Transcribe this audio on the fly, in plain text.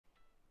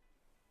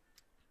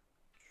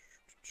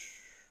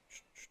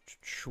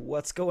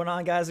What's going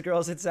on, guys and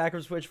girls? It's Zach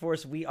from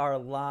SwitchForce. We are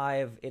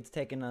live. It's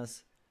taken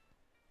us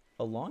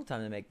a long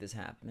time to make this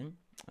happen,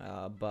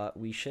 but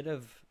we should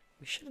have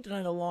done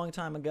it a long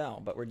time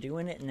ago. But we're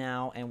doing it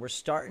now, and we're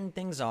starting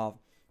things off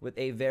with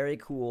a very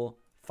cool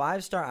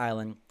 5-star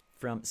island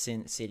from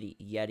Sin City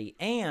Yeti.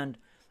 And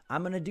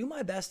I'm gonna do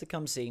my best to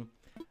come see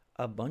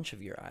a bunch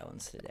of your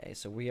islands today.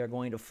 So we are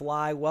going to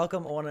fly.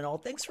 Welcome one and all.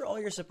 Thanks for all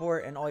your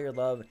support and all your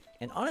love,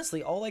 and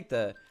honestly, all like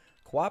the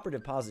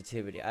cooperative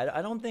positivity.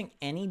 I don't think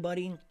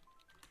anybody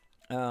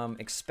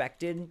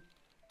expected.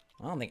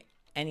 I don't think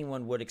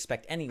anyone would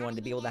expect anyone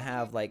to be able to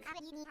have like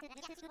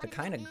the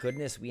kind of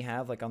goodness we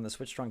have like on the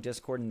Switch Strong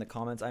Discord and the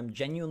comments. I'm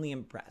genuinely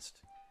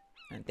impressed,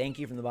 and thank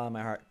you from the bottom of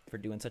my heart for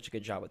doing such a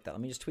good job with that.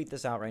 Let me just tweet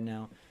this out right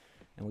now,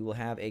 and we will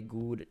have a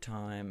good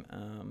time.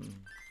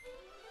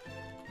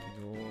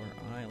 Your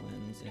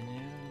islands in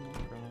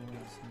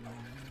crossing.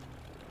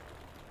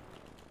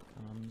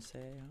 Come say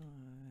hi.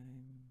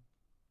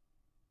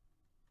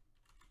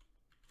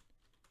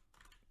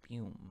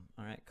 Boom.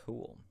 All right,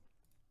 cool.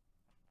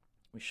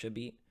 We should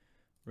be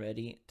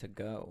ready to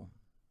go.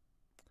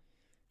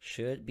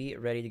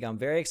 I'm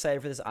very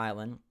excited for this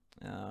island.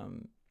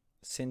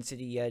 Sin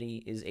City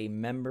Yeti is a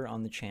member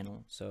on the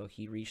channel, so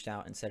he reached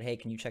out and said, hey,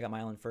 can you check out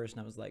my island first?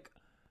 And I was like,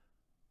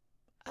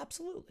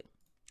 absolutely.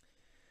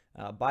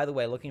 By the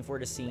way, looking forward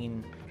to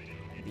seeing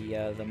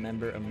the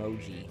member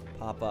emoji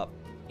pop up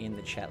in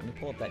the chat. Let me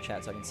pull up that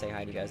chat so I can say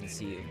hi to you guys and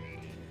see you.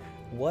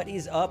 What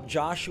is up,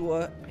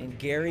 Joshua and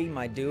Gary,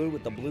 my dude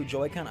with the blue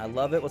Joy-Con? I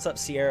love it. What's up,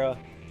 Sierra?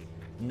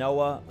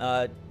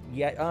 Noah?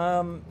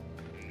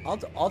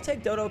 I'll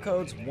take dodo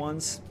codes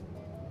once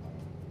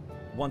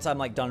I'm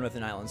like done with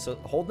an island. So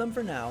hold them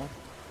for now.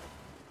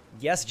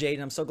 Yes, Jaden,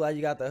 I'm so glad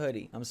you got the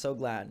hoodie. I'm so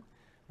glad.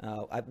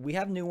 We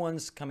have new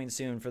ones coming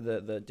soon for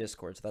the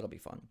Discord, so that'll be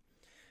fun.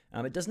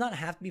 It does not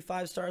have to be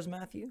 5 stars,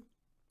 Matthew.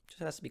 It just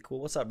has to be cool.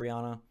 What's up,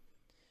 Brianna?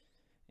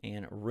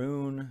 And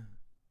Rune.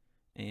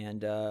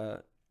 And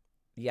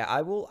yeah,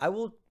 I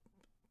will.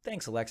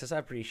 Thanks, Alexis. I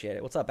appreciate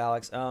it. What's up,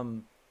 Alex?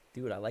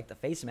 Dude, I like the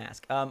face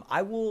mask.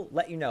 I will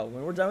let you know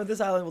when we're done with this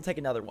island. We'll take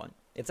another one.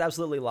 It's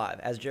absolutely live,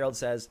 as Gerald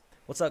says.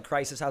 What's up,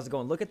 Crisis? How's it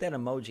going? Look at that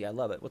emoji. I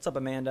love it. What's up,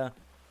 Amanda?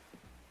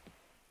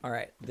 All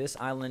right, this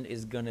island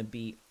is gonna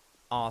be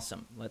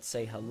awesome. Let's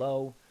say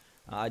hello.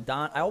 I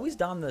always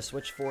don the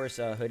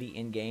SwitchForce hoodie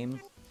in game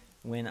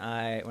when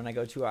I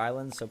go to an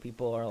island, so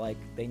people are like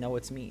they know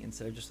it's me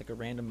instead of just like a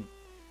random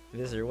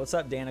visitor. What's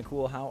up, Dana?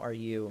 Cool. How are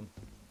you?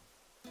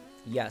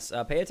 Yes.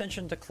 Pay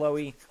attention to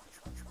Chloe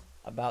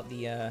about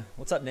the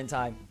what's up,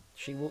 Nintai?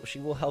 She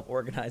will help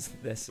organize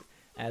this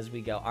as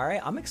we go. All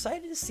right. I'm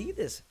excited to see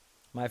this,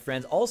 my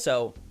friends.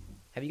 Also,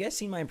 have you guys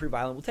seen my improved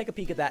island? We'll take a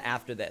peek at that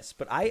after this.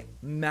 But I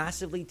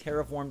massively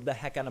terraformed the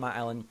heck out of my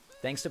island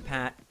thanks to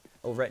Pat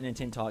over at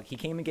Nintendo Talk. He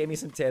came and gave me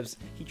some tips.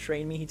 He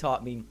trained me. He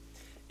taught me,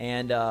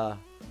 and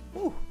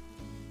whew,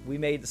 we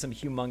made some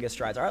humongous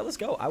strides. All right, let's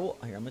go.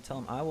 Here. I'm gonna tell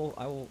him.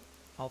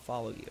 I'll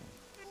follow you.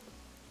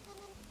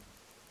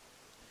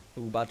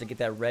 Ooh, about to get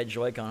that red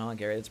Joy-Con on,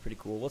 Gary. That's pretty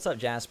cool. What's up,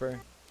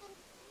 Jasper?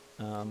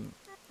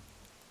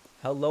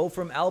 Hello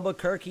from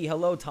Albuquerque.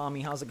 Hello,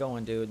 Tommy. How's it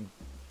going, dude?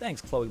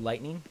 Thanks, Chloe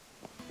Lightning.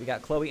 We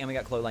got Chloe and we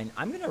got Chloe Lightning.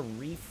 I'm going to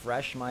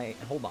refresh my...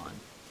 Hold on.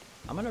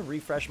 I'm going to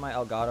refresh my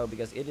Elgato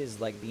because it is,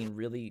 like, being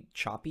really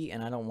choppy,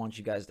 and I don't want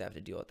you guys to have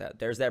to deal with that.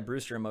 There's that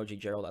Brewster emoji,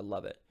 Gerald. I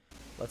love it.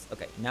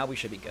 Okay, now we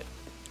should be good.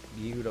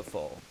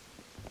 Beautiful.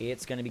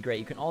 It's going to be great.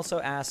 You can also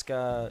ask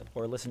or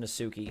listen to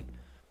Suki.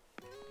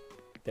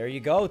 There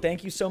you go.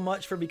 Thank you so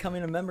much for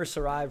becoming a member,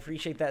 Sarai. I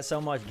appreciate that so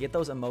much. Get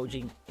those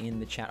emoji in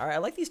the chat. All right, I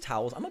like these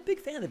towels. I'm a big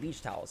fan of the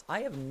beach towels.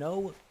 I have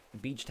no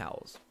beach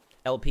towels.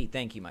 LP,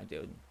 thank you, my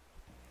dude.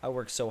 I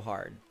work so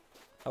hard.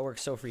 I work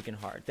so freaking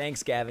hard.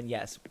 Thanks, Gavin.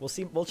 Yes, we'll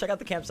see. We'll check out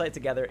the campsite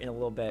together in a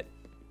little bit.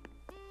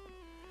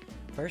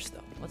 First,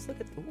 though, let's look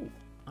at... Ooh,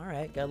 all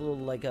right. Got a little,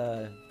 like,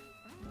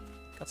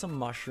 got some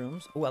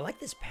mushrooms. Ooh, I like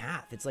this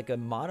path. It's like a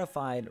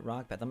modified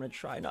rock path. I'm going to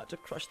try not to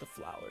crush the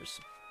flowers.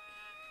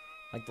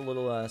 Like the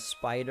little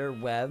spider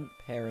web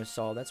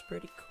parasol. That's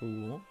pretty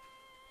cool.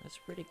 That's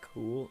pretty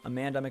cool.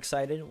 Amanda, I'm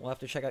excited. We'll have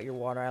to check out your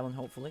water island,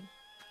 hopefully.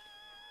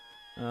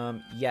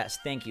 Yes,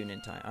 thank you,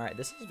 Nintai. All right,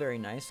 this is very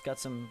nice. Got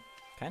some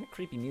kind of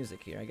creepy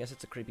music here. I guess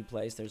it's a creepy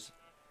place. There's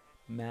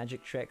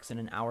magic tricks and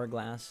an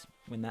hourglass.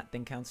 When that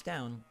thing counts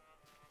down,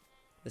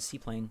 the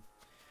seaplane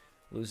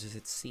loses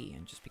its sea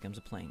and just becomes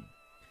a plane.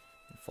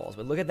 It falls.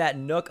 But look at that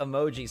Nook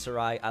emoji,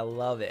 Sarai. I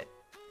love it.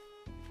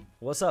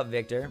 What's up,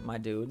 Victor, my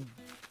dude?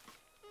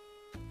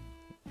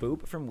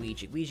 Boop from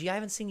Ouija. Ouija, I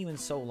haven't seen you in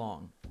so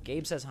long.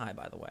 Gabe says hi,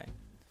 by the way.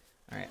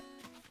 All right.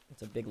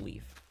 It's a big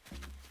leaf.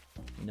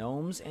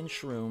 Gnomes and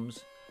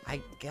shrooms.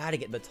 I gotta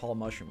get the tall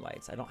mushroom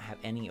lights. I don't have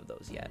any of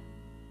those yet.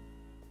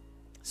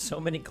 So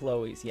many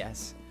Chloes,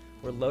 yes.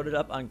 We're loaded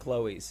up on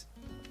Chloes.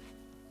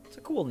 It's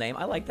a cool name.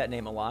 I like that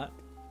name a lot.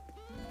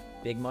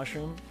 Big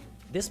mushroom.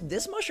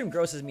 This mushroom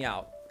grosses me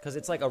out because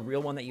it's like a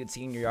real one that you'd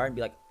see in your yard and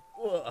be like,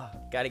 ugh,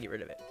 gotta get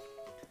rid of it.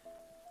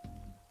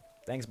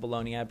 Thanks,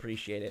 Baloney. I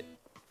appreciate it.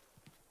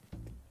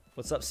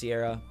 What's up,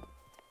 Sierra?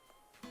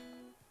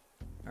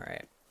 All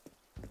right.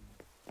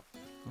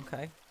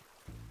 Okay.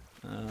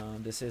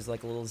 This is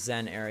like a little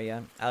zen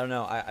area. I don't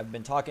know. I've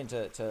been talking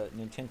to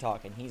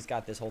Nintentalk, and he's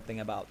got this whole thing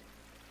about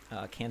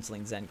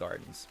canceling zen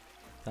gardens.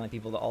 Telling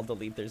people to all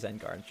delete their zen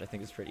gardens, which I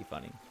think is pretty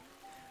funny.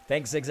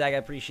 Thanks, Zigzag. I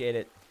appreciate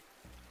it.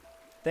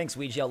 Thanks,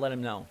 Ouija. I'll let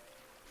him know.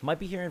 Might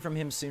be hearing from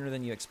him sooner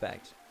than you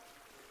expect.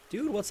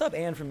 Dude, what's up,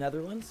 Anne from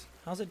Netherlands?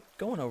 How's it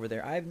going over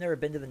there? I've never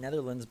been to the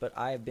Netherlands, but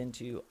I've been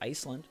to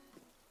Iceland.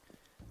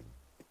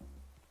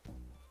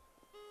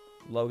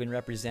 Logan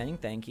representing.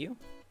 Thank you.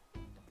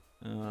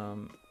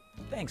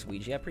 Thanks,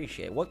 Ouija. I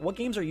appreciate it. What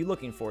games are you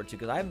looking forward to?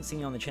 Because I haven't seen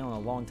you on the channel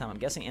in a long time. I'm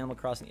guessing Animal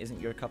Crossing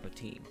isn't your cup of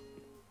tea.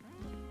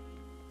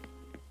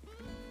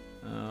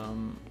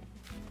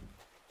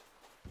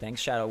 Thanks,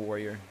 Shadow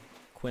Warrior.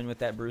 Quinn with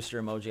that Brewster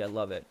emoji. I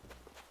love it.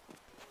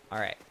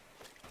 Alright.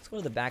 Let's go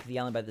to the back of the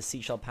island by the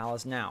Seashell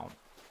Palace now.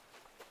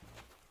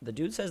 The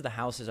dude says the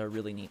houses are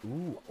really neat.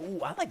 Ooh,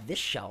 I like this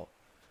shell.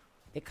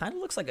 It kind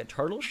of looks like a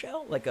turtle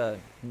shell. Like a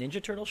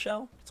Ninja Turtle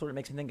shell. That's what it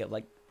makes me think of.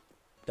 Like,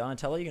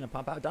 Donatello, you're going to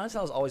pop out?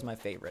 Donatello is always my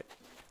favorite.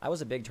 I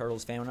was a big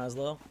Turtles fan when I was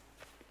little.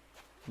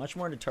 Much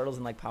more into Turtles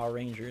than like Power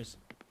Rangers.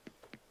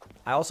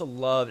 I also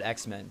loved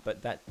X-Men,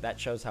 but that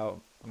shows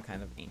how I'm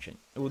kind of ancient.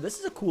 Ooh, this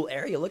is a cool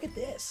area. Look at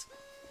this.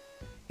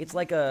 It's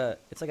like a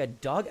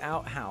dug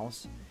out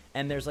house,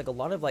 and there's like a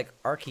lot of like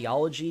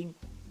archaeology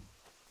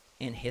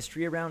and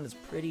history around. It's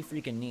pretty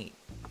freaking neat.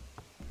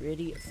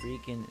 Pretty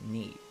freaking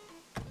neat.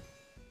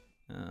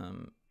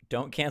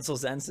 Don't cancel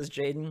Zen, says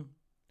Jaden.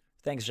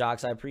 Thanks,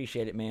 Jocks. I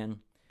appreciate it, man.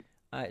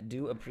 I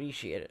do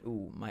appreciate it.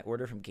 Ooh, my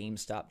order from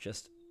GameStop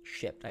just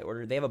shipped.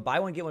 They have a buy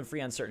one get one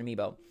free on certain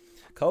amiibo.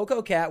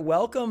 Coco Cat,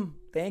 welcome.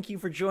 Thank you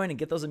for joining.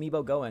 Get those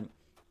amiibo going.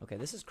 Okay,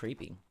 this is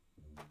creepy.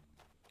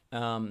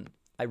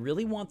 I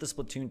really want the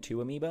Splatoon 2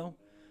 amiibo,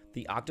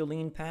 the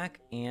Octoline pack,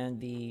 and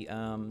the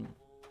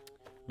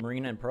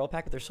Marina and Pearl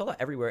pack, but they're sold out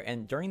everywhere.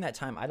 And during that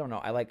time, I don't know,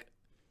 I like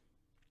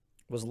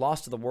was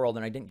lost to the world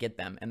and I didn't get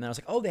them. And then I was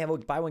like, oh, they have a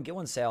buy one get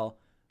one sale.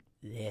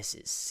 This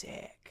is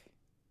sick.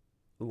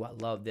 Ooh, I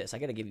love this. I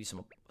got to give you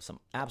some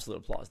absolute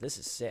applause. This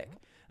is sick.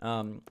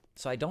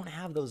 So I don't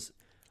have those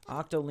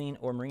Octoline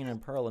or Marina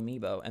and Pearl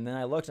amiibo. And then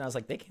I looked and I was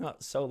like, they came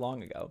out so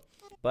long ago.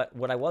 But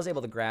what I was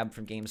able to grab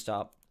from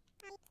GameStop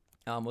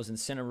was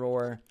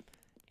Incineroar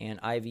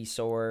and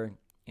Ivysaur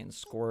and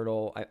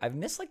Squirtle. I've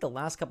missed like the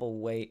last couple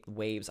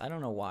waves. I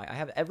don't know why. I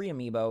have every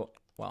amiibo.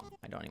 Well,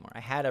 I don't anymore.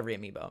 I had every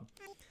amiibo.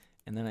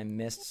 And then I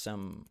missed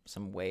some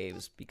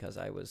waves because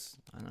I was,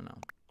 I don't know,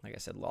 like I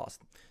said,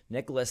 lost.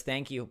 Nicholas,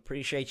 thank you.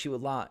 Appreciate you a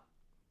lot.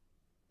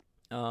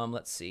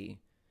 Let's see.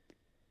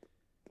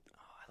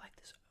 Oh, I like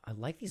this. I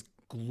like these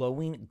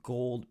glowing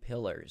gold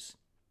pillars.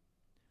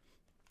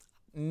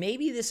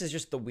 Maybe this is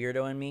just the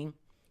weirdo in me,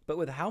 but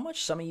with how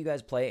much some of you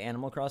guys play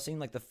Animal Crossing,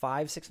 like the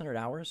 500-600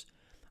 hours,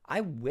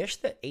 I wish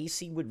that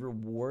AC would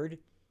reward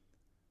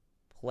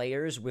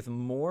players with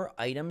more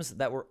items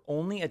that were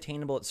only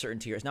attainable at certain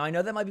tiers. Now, I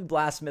know that might be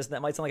blasphemous, and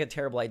that might sound like a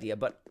terrible idea,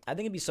 but I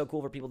think it'd be so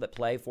cool for people that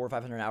play 400 or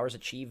 500 hours,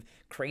 achieve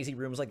crazy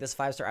rooms like this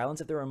 5-star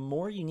islands, if there are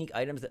more unique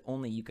items that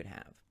only you could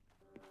have.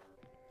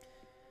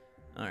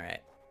 All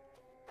right.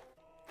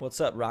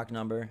 What's up, Rock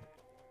Number?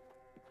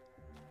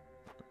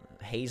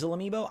 Hazel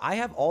amiibo? I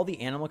have all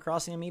the Animal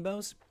Crossing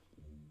amiibos.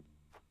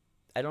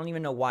 I don't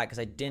even know why, because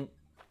I didn't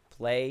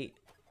play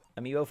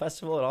Amiibo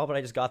Festival at all, but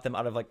I just got them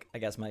out of, like, I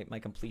guess my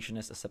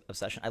completionist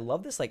obsession. I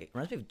love this, like, it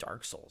reminds me of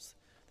Dark Souls,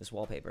 this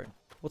wallpaper.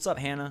 What's up,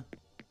 Hannah?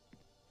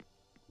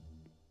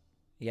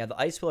 Yeah, the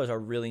ice pillars are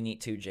really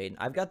neat too, Jaden.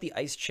 I've got the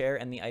ice chair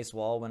and the ice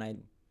wall when I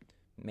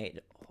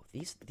made... Oh,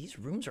 these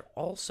rooms are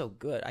all so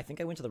good. I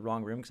think I went to the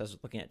wrong room because I was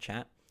looking at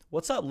chat.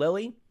 What's up,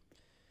 Lily?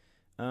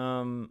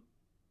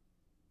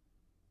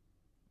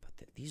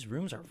 These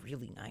rooms are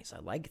really nice. I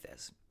like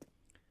this.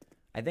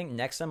 I think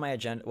next on my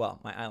agenda... Well,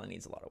 my island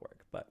needs a lot of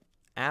work, but...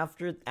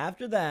 After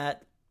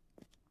that,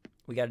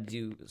 we got to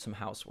do some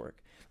housework.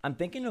 I'm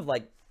thinking of,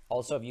 like,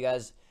 also if you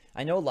guys,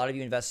 I know a lot of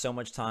you invest so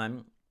much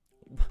time.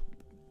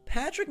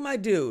 Patrick, my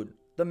dude,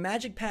 the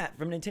Magic Pat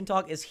from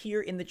Nintentalk is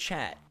here in the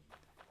chat.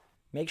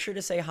 Make sure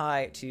to say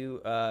hi to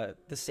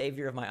the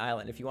savior of my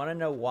island if you want to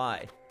know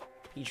why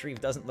Peach Reef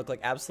doesn't look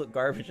like absolute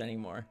garbage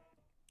anymore.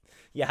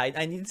 Yeah,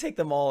 I need to take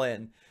them all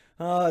in.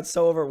 Oh, it's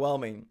so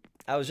overwhelming.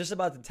 I was just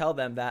about to tell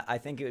them that I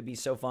think it would be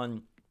so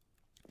fun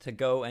to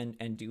go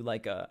and do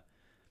like a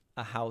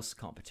house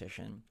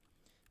competition.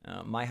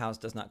 My house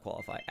does not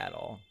qualify at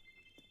all.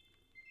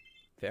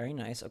 Very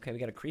nice. Okay, we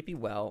got a creepy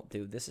well.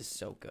 Dude, this is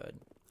so good.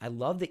 I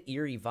love the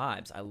eerie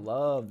vibes. I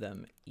love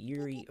them.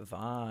 Eerie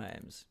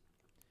vibes.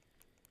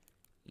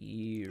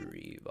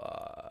 Eerie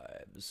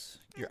vibes.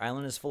 Your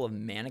island is full of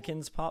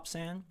mannequins, Pop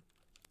San?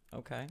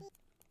 Okay.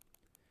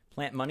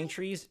 Plant money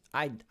trees?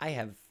 I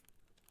have...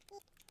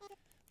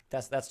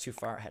 That's too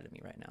far ahead of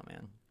me right now,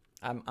 man.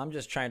 I'm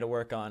just trying to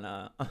work on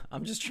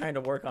I'm just trying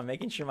to work on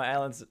making sure my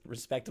island's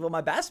respectable. My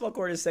basketball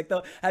court is sick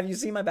though. Have you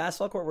seen my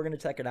basketball court? We're gonna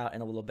check it out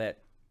in a little bit.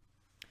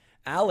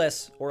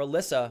 Alice or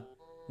Alyssa,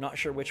 not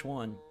sure which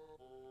one,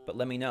 but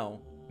let me know.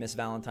 Miss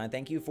Valentine,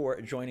 thank you for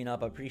joining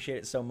up. I appreciate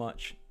it so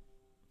much.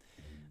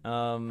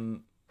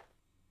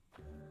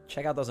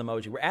 Check out those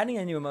emoji. We're adding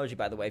a new emoji,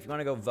 by the way. If you want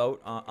to go vote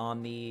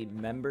on the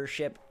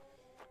membership,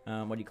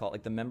 what do you call it?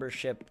 Like the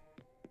membership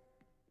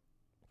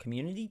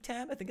community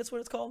tab, I think that's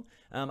what it's called.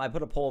 I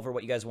put a poll for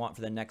what you guys want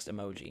for the next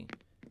emoji.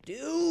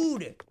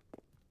 Dude!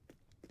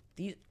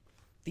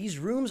 These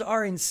rooms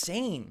are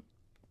insane.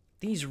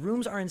 These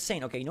rooms are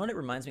insane. Okay, you know what it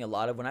reminds me a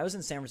lot of? When I was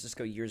in San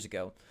Francisco years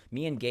ago,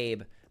 me and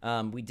Gabe,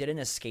 we did an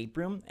escape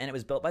room, and it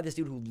was built by this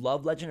dude who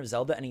loved Legend of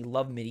Zelda, and he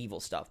loved medieval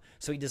stuff.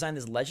 So he designed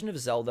this Legend of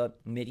Zelda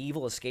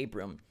medieval escape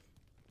room,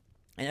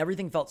 and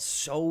everything felt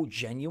so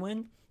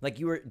genuine. Like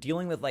you were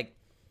dealing with, like,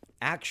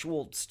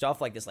 actual stuff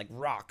like this, like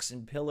rocks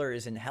and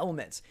pillars and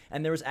helmets.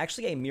 And there was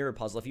actually a mirror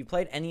puzzle. If you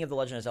played any of the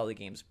Legend of Zelda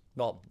games,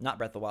 well, not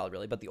Breath of the Wild,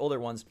 really, but the older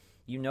ones,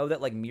 you know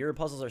that, like, mirror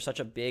puzzles are such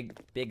a big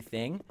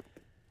thing.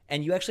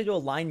 And you actually do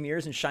align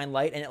mirrors and shine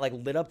light, and it, like,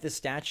 lit up this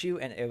statue,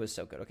 and it was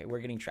so good. Okay, we're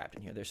getting trapped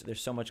in here.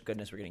 There's so much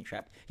goodness we're getting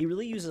trapped. He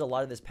really uses a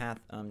lot of this path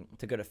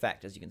to good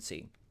effect, as you can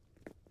see.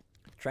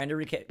 Trying to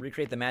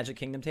recreate the Magic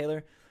Kingdom,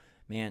 Taylor.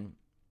 Man,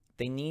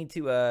 they need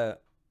to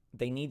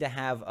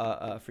have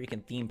a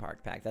freaking theme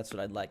park pack. That's what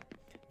I'd like.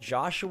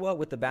 Joshua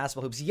with the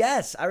basketball hoops.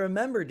 Yes, I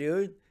remember,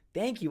 dude.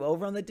 Thank you,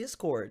 over on the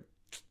Discord.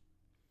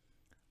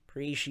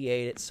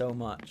 Appreciate it so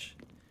much.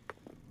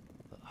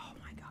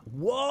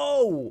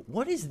 Whoa!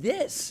 What is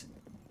this?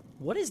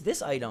 What is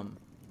this item?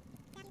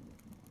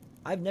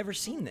 I've never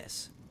seen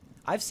this.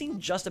 I've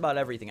seen just about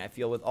everything, I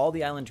feel, with all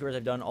the island tours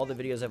I've done, all the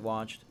videos I've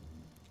watched.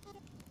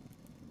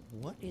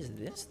 What is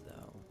this,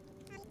 though?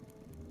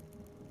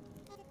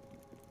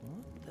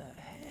 What the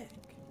heck?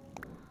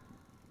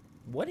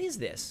 What is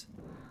this?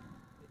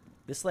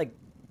 This, like,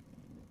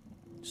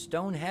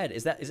 stone head.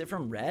 Is it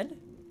from Red?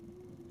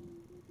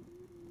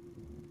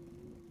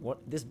 What?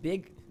 This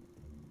big...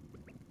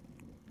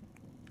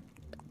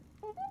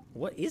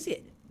 What is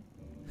it?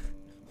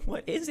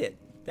 What is it?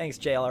 Thanks,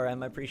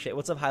 JLRM. I appreciate it.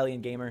 What's up,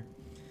 Hylian Gamer?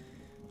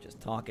 Just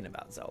talking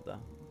about Zelda.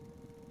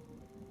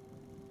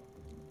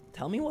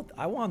 Tell me what...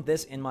 I want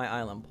this in my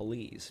island,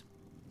 please.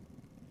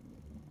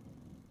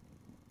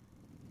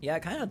 Yeah,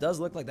 it kind of does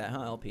look like that,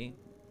 huh, LP?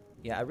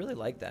 Yeah, I really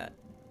like that.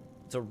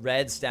 It's a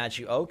red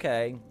statue.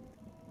 Okay.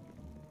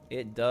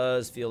 It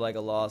does feel like a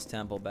lost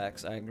temple,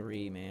 Bex. I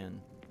agree,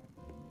 man.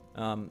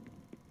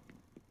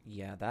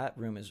 Yeah, that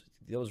room is...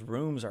 Those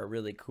rooms are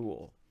really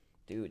cool.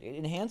 Dude, it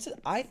enhances...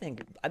 I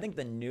think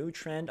the new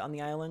trend on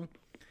the island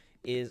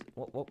is...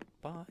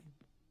 Bye.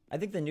 I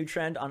think the new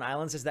trend on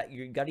islands is that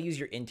you got to use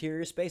your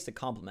interior space to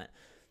complement.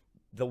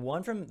 The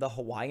one from the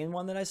Hawaiian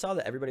one that I saw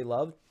that everybody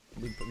loved,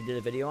 we did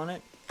a video on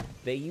it,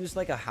 they used,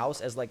 like, a house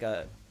as, like,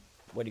 a...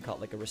 What do you call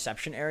it? Like a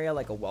reception area,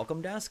 like a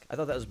welcome desk. I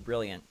thought that was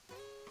brilliant.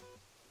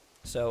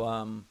 So,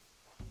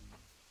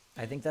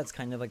 I think that's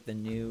kind of like the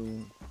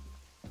new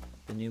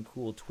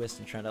cool twist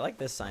and trend. I like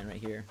this sign right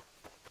here.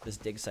 This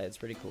dig site, it's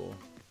pretty cool.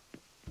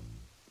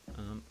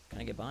 Can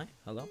I get by?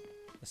 Hello?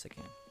 Yes, I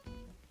can.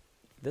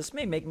 This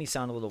may make me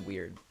sound a little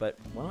weird, but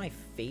one of my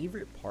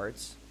favorite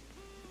parts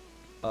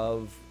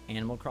of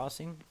Animal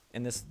Crossing,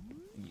 and this,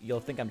 you'll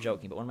think I'm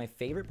joking, but one of my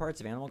favorite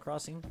parts of Animal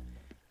Crossing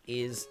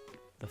is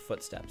the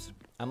footsteps.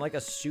 I'm like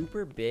a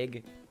super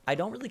big... I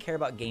don't really care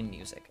about game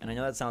music, and I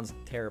know that sounds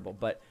terrible,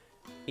 but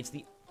it's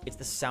the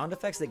sound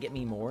effects that get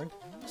me more.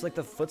 So, like,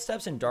 the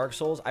footsteps in Dark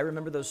Souls, I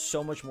remember those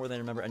so much more than I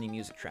remember any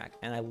music track.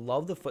 And I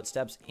love the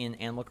footsteps in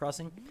Animal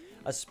Crossing,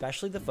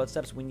 especially the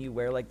footsteps when you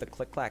wear, like, the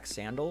click-clack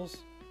sandals.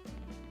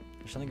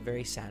 There's something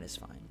very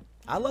satisfying.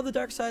 I love the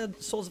Dark Side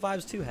of Souls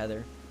vibes too,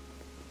 Heather.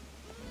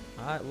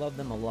 I love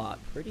them a lot.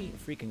 Pretty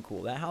freaking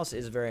cool. That house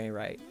is very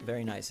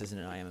nice, isn't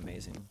it? I am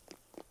amazing.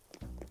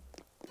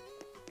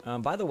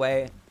 By the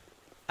way,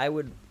 I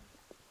will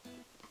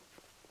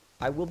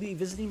be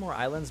visiting more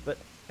islands, but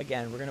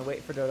again, we're going to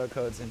wait for dodo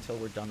codes until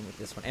we're done with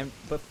this one.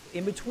 But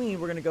in between,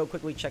 we're going to go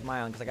quickly check my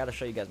island because I got to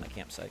show you guys my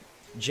campsite.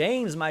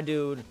 James, my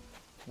dude,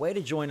 way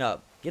to join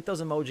up. Get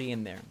those emoji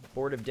in there.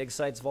 Bored of dig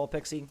sites,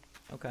 Volpixie?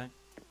 Okay.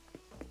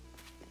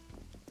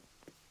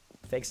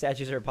 Fake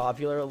statues are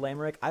popular,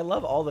 Lamerick. I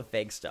love all the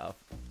fake stuff.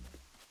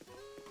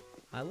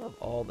 I love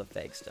all the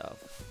fake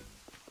stuff.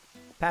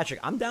 Patrick,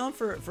 I'm down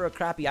for a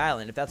crappy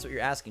island if that's what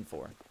you're asking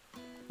for.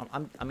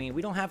 I mean,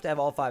 we don't have to have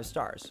all 5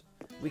 stars.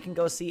 We can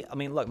go see... I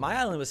mean, look, my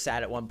island was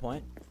sad at one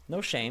point.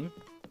 No shame.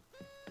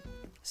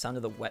 Sound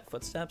of the wet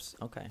footsteps?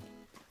 Okay.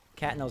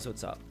 Cat knows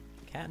what's up.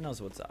 Cat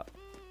knows what's up.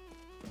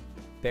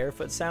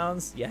 Barefoot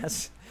sounds?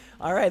 Yes.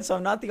 All right, so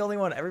I'm not the only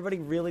one. Everybody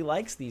really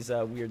likes these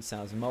weird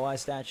sounds. Moai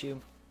statue.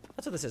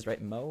 That's what this is,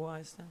 right?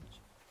 Moai statue?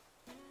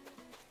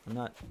 I'm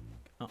not...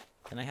 Oh,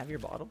 can I have your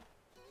bottle?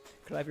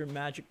 Could I have your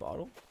magic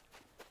bottle?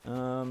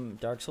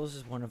 Dark Souls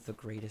is one of the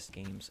greatest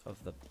games of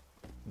the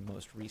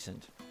most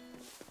recent...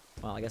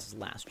 Well, I guess it's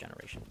last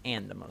generation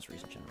and the most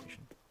recent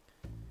generation.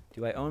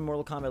 Do I own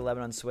Mortal Kombat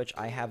 11 on Switch?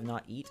 I have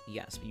not eat.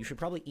 Yes, but you should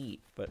probably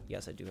eat. But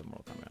yes, I do have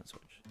Mortal Kombat on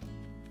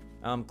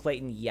Switch.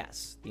 Clayton,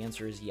 yes. The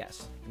answer is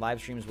yes. Live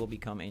streams will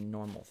become a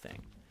normal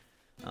thing.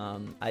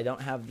 I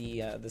don't have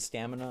the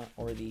stamina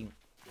or the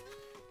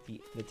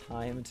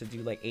time to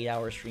do like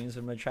 8-hour streams.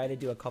 I'm gonna try to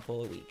do a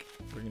couple a week.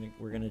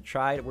 We're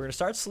gonna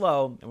start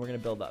slow and we're gonna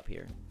build up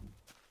here.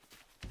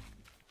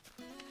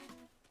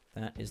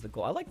 That is the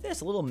goal. I like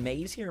this. A little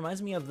maze here.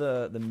 Reminds me of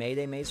the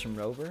Mayday maze from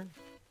Rover.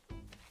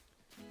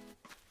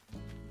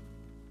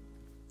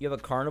 You have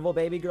a carnival,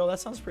 baby girl? That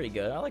sounds pretty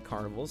good. I like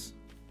carnivals.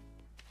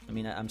 I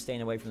mean, I'm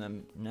staying away from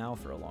them now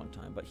for a long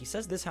time. But he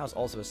says this house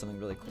also has something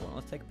really cool.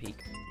 Let's take a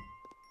peek.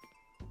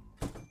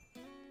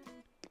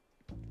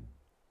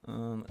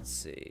 Let's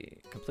see.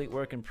 Complete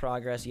work in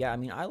progress. Yeah, I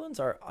mean, islands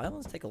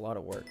take a lot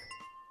of work.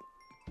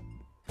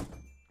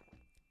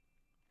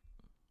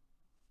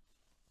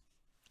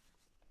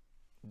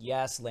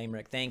 Yes,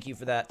 Lamerick. Thank you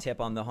for that tip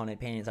on the haunted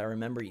paintings. I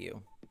remember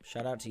you.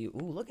 Shout out to you.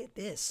 Ooh, look at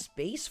this.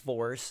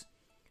 SwitchForce.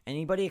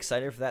 Anybody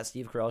excited for that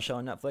Steve Carell show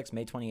on Netflix,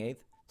 May 28th?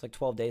 It's like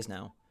 12 days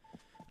now.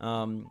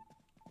 I'm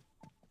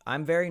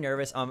very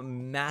nervous. I'm a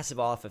massive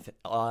Office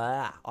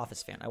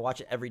fan. I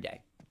watch it every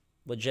day.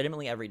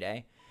 Legitimately every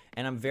day.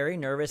 And I'm very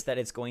nervous that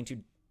it's going to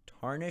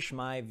tarnish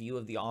my view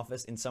of The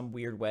Office in some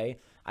weird way,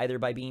 either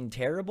by being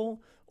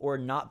terrible or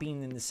not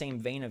being in the same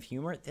vein of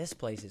humor. This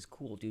place is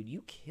cool, dude.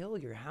 You kill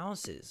your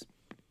houses.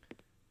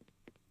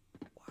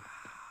 Wow.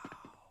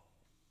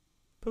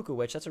 Puka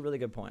Witch, that's a really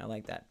good point. I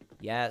like that.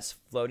 Yes,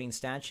 floating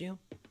statue.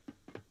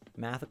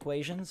 Math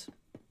equations.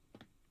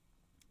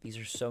 These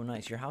are so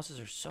nice. Your houses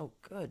are so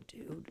good,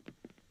 dude.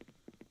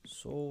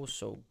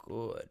 So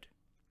good.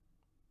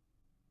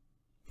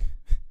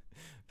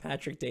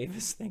 Patrick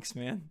Davis, thanks,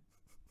 man.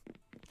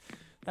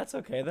 That's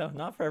okay, though.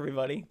 Not for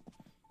everybody.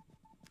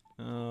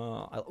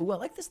 Ooh, I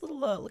like this little,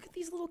 look at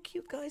these little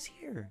cute guys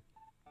here.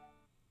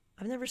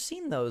 I've never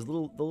seen those. The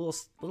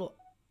little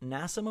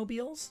NASA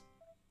mobiles.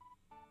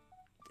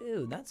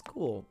 Dude, that's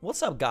cool.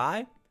 What's up,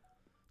 guy?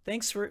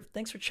 Thanks for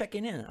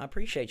checking in. I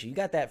appreciate you. You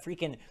got that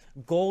freaking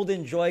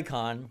golden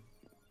Joy-Con.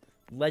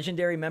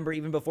 Legendary member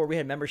even before we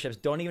had memberships.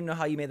 Don't even know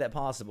how you made that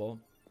possible.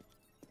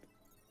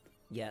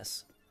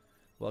 Yes.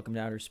 Welcome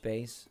to outer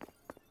space.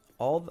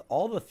 All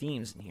the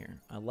themes in here.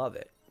 I love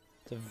it.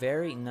 It's a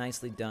very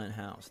nicely done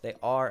house. They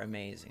are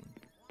amazing.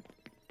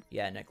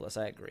 Yeah, Nicholas,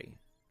 I agree.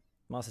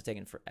 Must have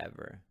taken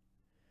forever.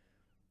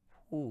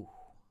 Ooh.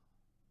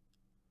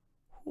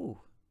 Ooh.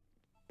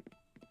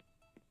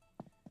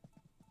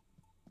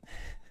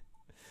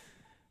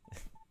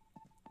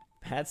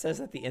 Pat says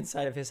that the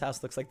inside of his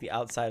house looks like the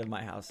outside of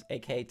my house.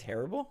 AK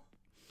terrible?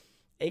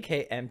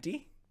 AK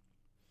empty?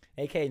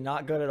 AK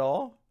not good at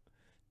all?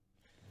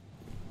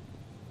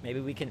 Maybe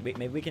we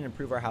can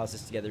improve our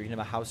houses together. We can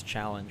have a house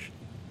challenge.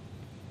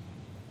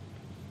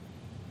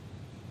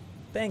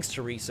 Thanks,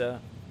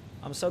 Teresa.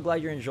 I'm so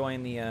glad you're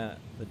enjoying the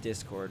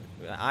Discord.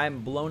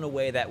 I'm blown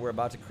away that we're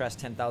about to crest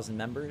 10,000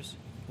 members.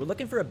 We're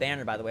looking for a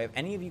banner, by the way. If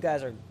any of you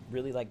guys are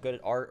really like good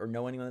at art or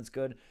know anyone that's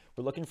good,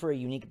 we're looking for a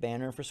unique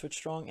banner for Switch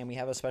Strong, and we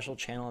have a special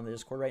channel on the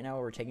Discord right now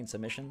where we're taking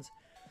submissions.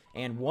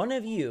 And one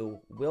of you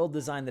will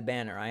design the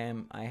banner.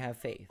 I have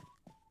faith.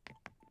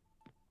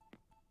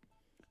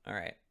 All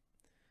right.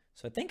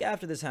 So I think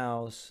after this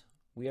house,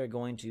 we are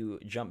going to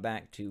jump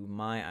back to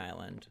my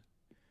island.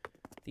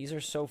 These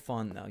are so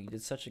fun, though. You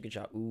did such a good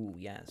job. Ooh,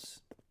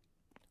 yes.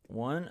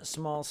 One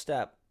small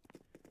step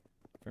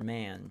for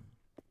man.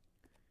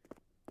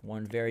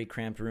 One very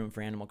cramped room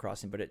for Animal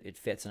Crossing, but it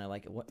fits, and I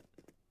like it.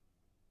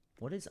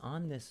 What is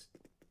on this?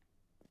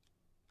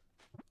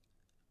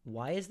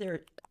 Why is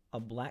there a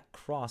black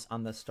cross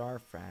on the star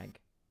frag?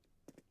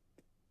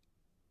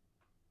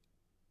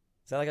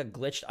 Is that like a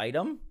glitched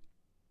item?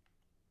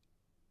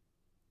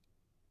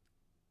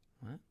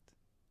 What?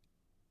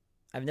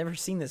 I've never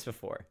seen this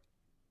before.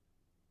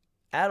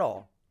 At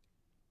all.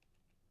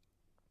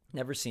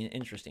 Never seen it.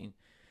 Interesting.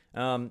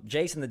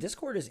 Jason, the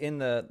Discord is in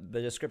the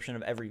description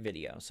of every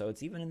video, so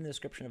it's even in the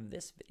description of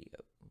this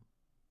video.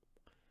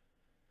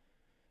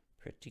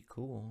 Pretty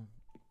cool.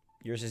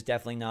 Yours is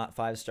definitely not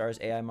 5 stars,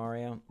 AI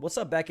Mario. What's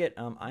up, Beckett?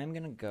 I'm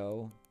gonna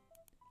go.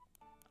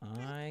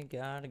 I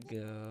gotta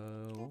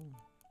go.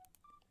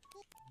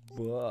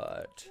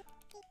 But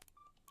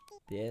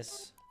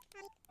this.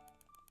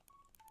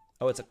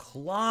 Oh, it's a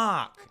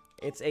clock.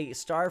 It's a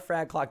star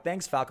frag clock.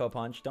 Thanks, Falco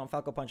Punch. Don't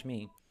Falco Punch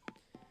me.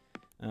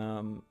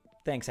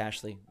 Thanks,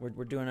 Ashley.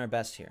 We're doing our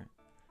best here.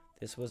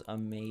 This was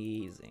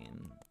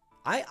amazing.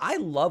 I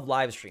love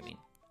live streaming.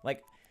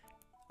 Like,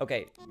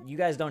 okay, you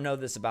guys don't know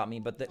this about me,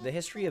 but the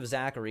history of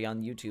Zachary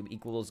on YouTube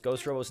equals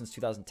Ghost Robo since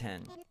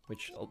 2010,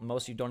 which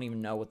most of you don't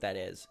even know what that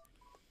is.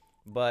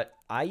 But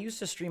I used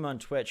to stream on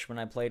Twitch when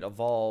I played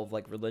Evolve,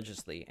 like,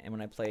 religiously, and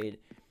when I played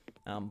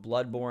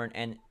Bloodborne,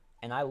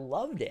 and I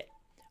loved it.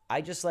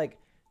 I just, like,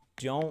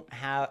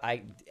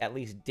 I at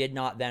least did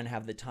not then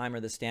have the time or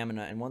the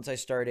stamina, and once I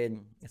started,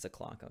 it's a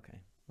clock, okay.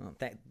 Well,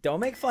 don't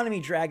make fun of me,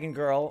 Dragon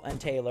Girl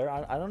and Taylor.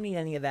 I don't need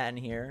any of that in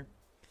here.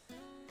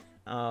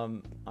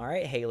 All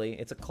right, Haley,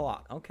 it's a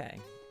clock. Okay,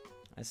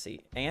 I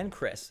see. And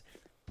Chris,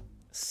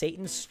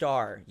 Satan's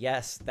Star.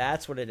 Yes,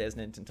 that's what it is,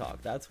 Ninten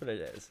Talk. That's what it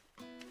is.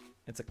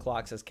 It's a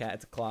clock, says Cat.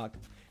 It's a clock.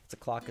 It's a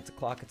clock. It's a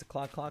clock. It's a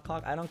clock.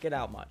 Clock. I don't get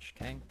out much.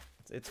 Okay,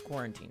 it's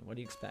quarantine. What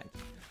do you expect?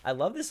 I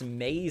love this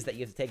maze that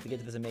you have to take to get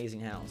to this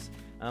amazing house.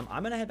 I'm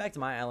gonna head back to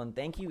my island.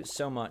 Thank you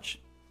so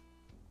much.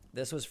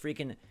 This was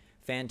freaking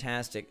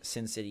fantastic,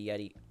 Sin City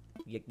Yeti.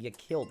 You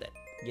killed it.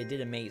 You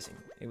did amazing.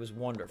 It was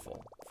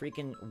wonderful.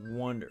 Freaking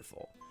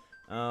wonderful.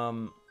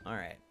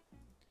 Alright.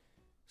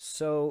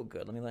 So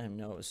good. Let me let him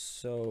know it was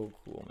so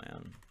cool,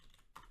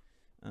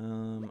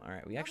 man.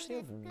 Alright, we actually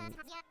have...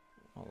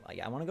 Oh,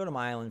 yeah, I want to go to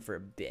my island for a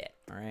bit,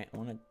 alright? I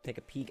want to take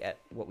a peek at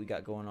what we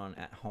got going on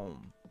at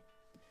home.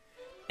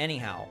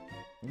 Anyhow.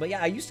 But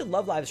yeah, I used to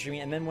love live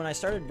streaming, and then when I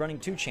started running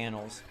 2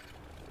 channels,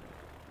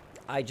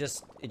 it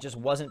just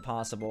wasn't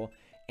possible.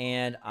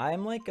 And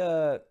I'm like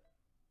a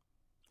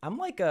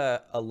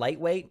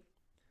lightweight.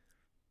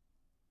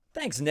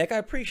 Thanks, Nick. I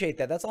appreciate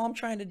that. That's all I'm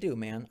trying to do,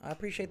 man. I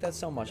appreciate that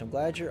so much. I'm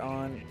glad you're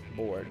on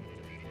board.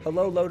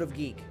 Hello, Load of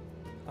Geek.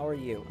 How are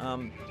you?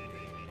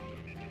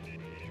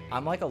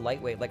 I'm like a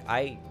lightweight. Like,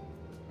 I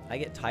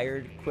get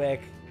tired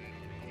quick.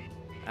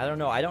 I don't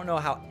know. I don't know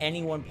how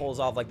anyone pulls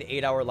off, like, the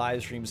 8-hour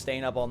live stream,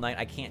 staying up all night.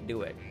 I can't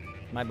do it.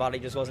 My body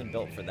just wasn't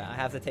built for that. I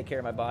have to take care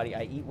of my body.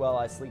 I eat well.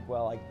 I sleep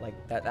well.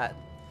 Like that.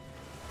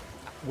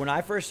 When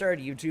I first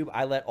started YouTube,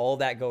 I let all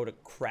that go to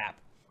crap.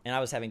 And I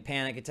was having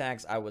panic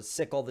attacks. I was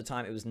sick all the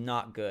time. It was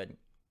not good.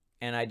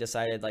 And I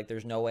decided, like,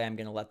 there's no way I'm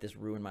going to let this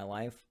ruin my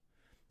life.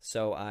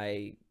 So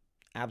I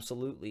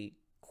absolutely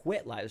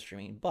quit live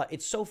streaming. But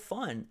it's so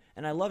fun.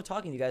 And I love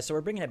talking to you guys. So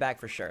we're bringing it back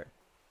for sure.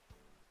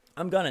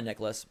 I'm gonna,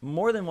 Nicholas.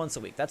 More than once a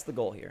week. That's the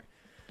goal here.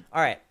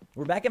 All right.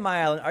 We're back at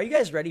my island. Are you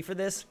guys ready for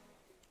this?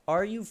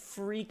 Are you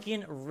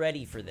freaking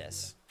ready for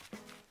this?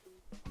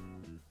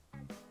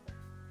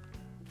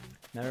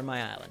 Never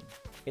my island.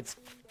 It's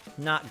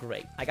not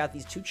great. I got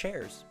these 2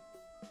 chairs.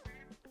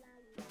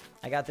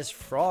 I got this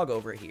frog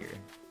over here.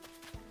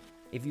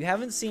 If you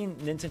haven't seen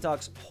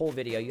Nintendo's whole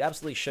video, you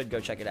absolutely should go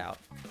check it out.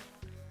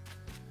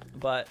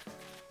 But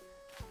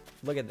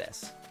look at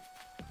this.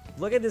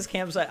 Look at this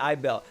campsite I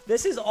built.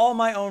 This is all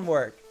my own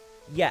work.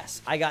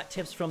 Yes, I got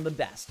tips from the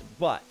best,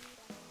 but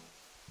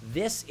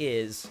this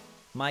is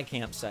my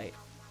campsite,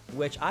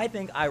 which I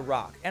think I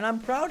rock. And I'm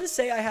proud to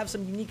say I have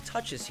some unique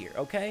touches here,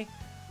 okay?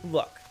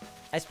 Look,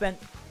 I spent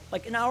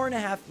like an hour and a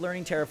half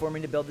learning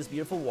terraforming to build this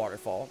beautiful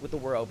waterfall with the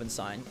 "We're Open"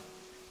 sign.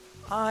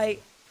 I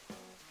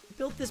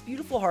built this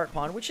beautiful heart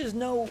pond, which is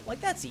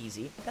that's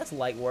easy. That's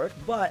light work,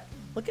 but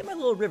look at my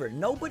little river.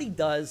 Nobody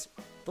does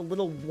the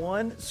little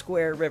 1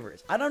 square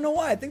rivers. I don't know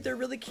why. I think they're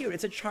really cute.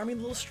 It's a charming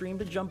little stream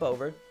to jump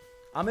over.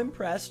 I'm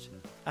impressed.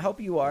 I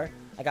hope you are.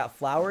 I got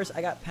flowers.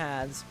 I got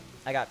paths.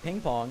 I got ping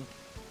pong.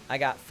 I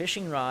got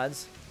fishing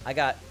rods. I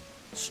got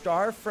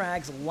star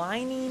frags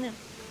lining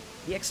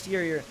the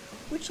exterior,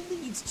 which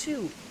leads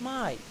to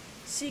my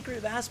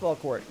secret basketball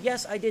court.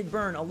 Yes, I did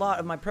burn a lot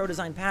of my pro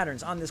design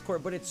patterns on this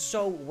court, but it's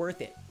so worth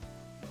it.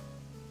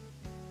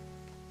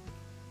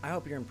 I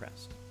hope you're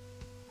impressed.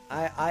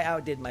 I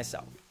outdid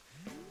myself.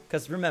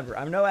 Because remember,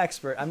 I'm no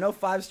expert. I'm no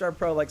 5-star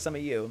pro like some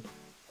of you.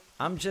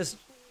 I'm just,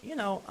 you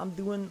know, I'm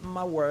doing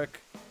my work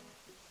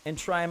and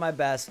trying my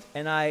best.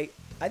 And I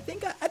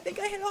think I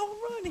hit a home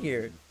run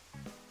here.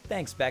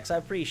 Thanks, Bex. I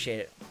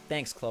appreciate it.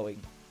 Thanks, Chloe.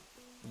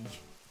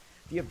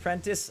 The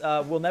apprentice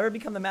will never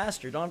become the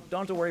master. Don't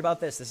have to worry about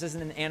this. This isn't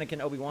an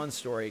Anakin Obi-Wan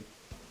story,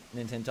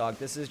 Nintendo.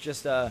 This is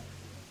just,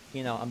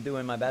 you know, I'm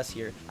doing my best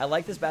here. I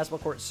like this basketball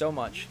court so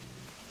much.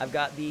 I've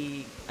got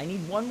I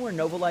need 1 more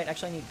Nova Light.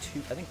 Actually, I need 2,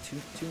 I think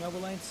two Nova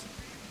Lights.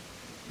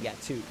 Yeah,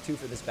 two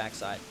for this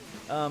backside.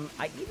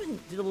 I even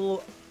did a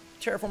little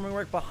terraforming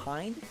work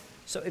behind.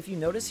 So if you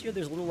notice here,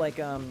 there's a little, like,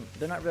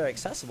 they're not very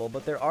accessible,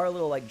 but there are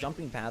little, like,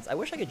 jumping paths. I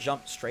wish I could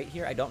jump straight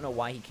here. I don't know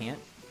why he can't.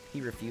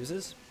 He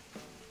refuses.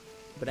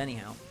 But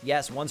anyhow,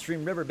 yes, 1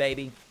 stream river,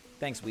 baby.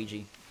 Thanks,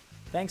 Ouija.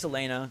 Thanks,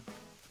 Elena.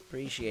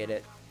 Appreciate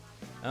it.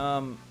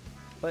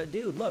 But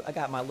dude, look, I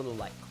got my little,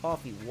 like,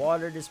 coffee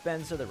water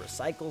dispenser, the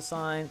recycle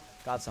sign.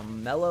 Got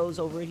some mellows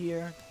over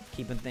here,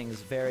 keeping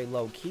things very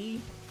low key.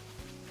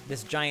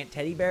 This giant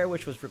teddy bear,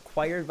 which was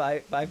required by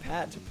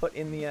Pat to put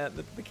in the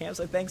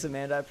campsite. Thanks,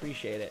 Amanda. I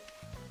appreciate it.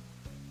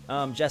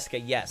 Jessica,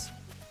 yes.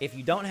 If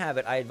you don't have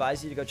it, I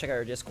advise you to go check out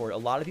our Discord. A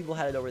lot of people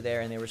had it over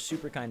there, and they were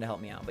super kind to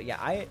help me out. But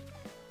yeah,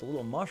 the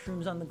little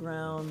mushrooms on the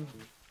ground.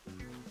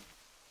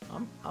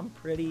 I'm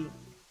pretty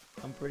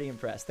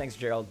impressed. Thanks,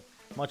 Gerald.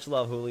 Much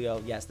love,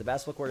 Julio. Yes, the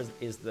basketball court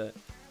is the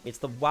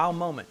wow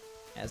moment,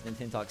 as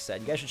Nintendo said.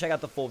 You guys should check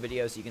out the full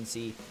video so you can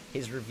see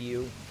his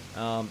review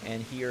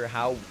and hear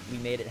how we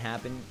made it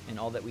happen and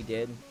all that we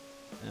did.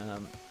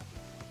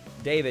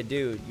 David,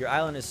 dude, your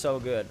island is so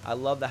good. I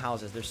love the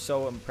houses. They're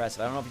so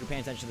impressive. I don't know if you're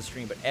paying attention to the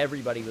stream, but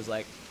everybody was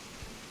like,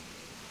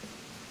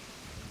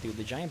 dude,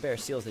 the giant bear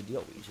seals the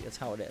deal, Ouija. That's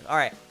how it is. All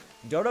right,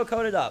 Dodo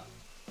coated up.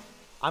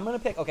 I'm going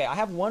to pick, okay, I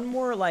have one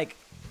more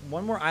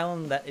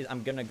island that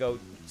I'm going to go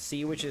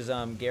see, which is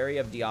Gary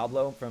of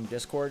Diablo from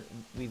Discord.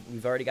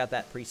 We've already got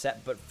that preset,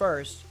 but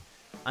first,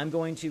 I'm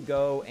going to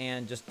go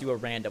and just do a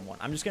random one.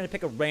 I'm just going to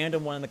pick a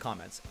random one in the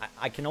comments.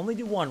 I can only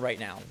do one right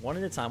now, one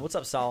at a time. What's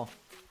up, Saul?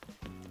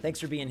 Thanks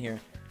for being here.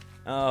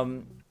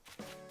 All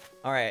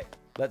right,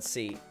 let's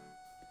see.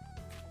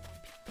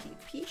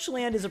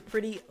 Peachland is a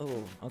pretty,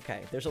 oh,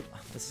 okay. This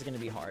is going to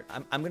be hard.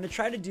 I'm going to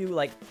try to do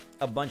like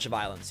a bunch of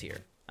islands here.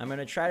 I'm going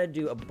to try to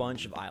do a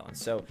bunch of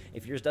islands. So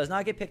if yours does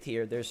not get picked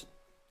here, there's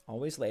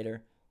always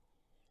later.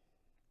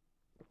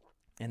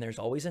 And there's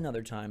always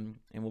another time,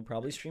 and we'll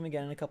probably stream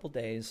again in a couple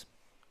days.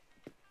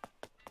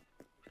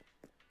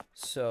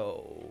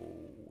 So,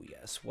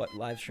 yes, what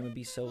live stream would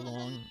be so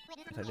long?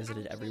 If I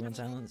visited everyone's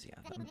islands? Yeah,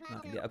 I'm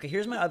not gonna do. Okay,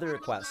 here's my other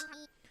request.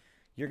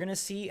 You're gonna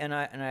see, and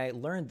I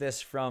learned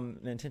this from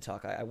Nintendo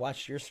Talk. I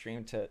watched your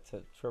stream to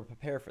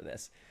prepare for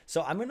this.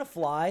 So I'm gonna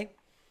fly,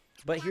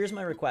 but here's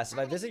my request. If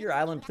I visit your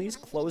island, please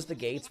close the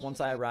gates once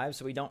I arrive,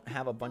 so we don't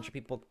have a bunch of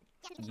people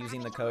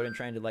using the code and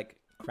trying to like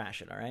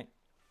crash it. All right.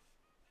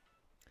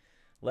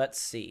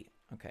 Let's see.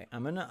 Okay,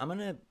 I'm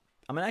gonna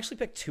actually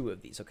pick 2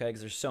 of these. Okay,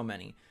 because there's so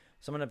many.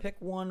 So I'm gonna pick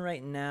one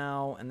right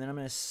now, and then I'm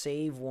gonna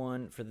save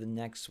one for the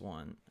next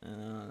one.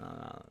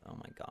 Oh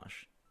my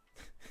gosh.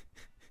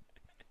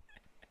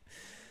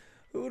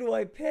 Who do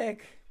I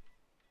pick?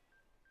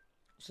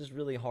 This is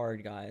really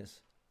hard,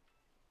 guys.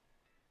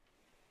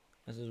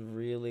 This is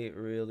really,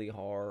 really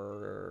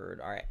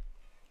hard. All right,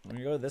 I'm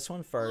gonna go to this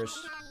one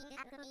first.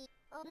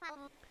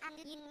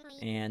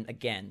 And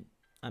again,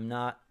 I'm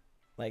not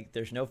like,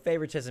 there's no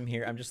favoritism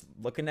here. I'm just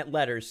looking at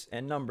letters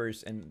and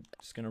numbers and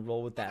just gonna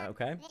roll with that,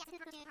 okay?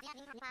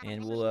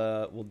 And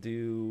we'll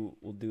do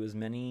as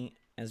many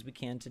as we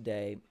can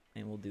today,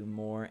 and we'll do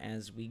more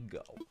as we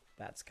go.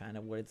 That's kind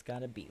of what it's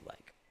gotta be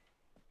like.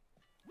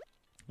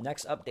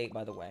 Next update,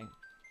 by the way,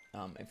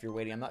 if you're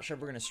waiting, I'm not sure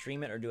if we're gonna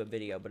stream it or do a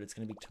video, but it's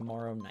gonna be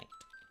tomorrow night.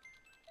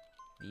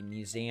 The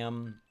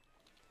museum,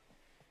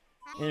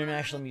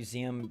 International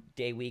Museum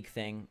Day Week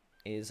thing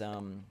is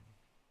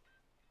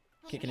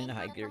kicking into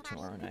high gear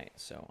tomorrow night,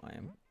 so I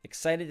am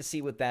excited to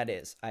see what that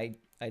is. I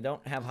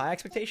don't have high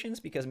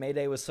expectations because May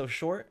Day was so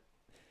short.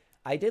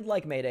 I did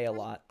like May Day a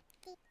lot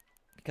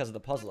because of the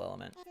puzzle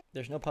element.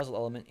 There's no puzzle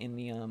element in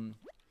the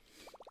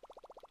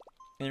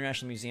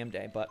International Museum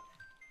Day, but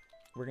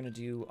we're gonna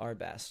do our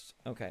best.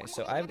 Okay,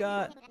 so I've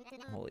got,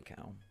 holy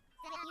cow.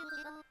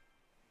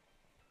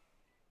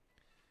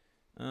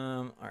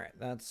 All right,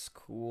 that's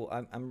cool.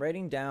 I'm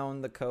writing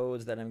down the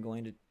codes that I'm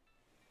going to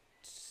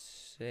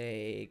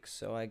take.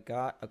 So I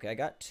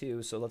got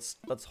 2. So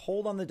let's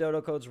hold on the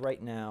dodo codes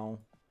right now.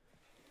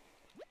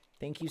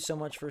 Thank you so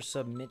much for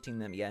submitting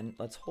them. Yeah, and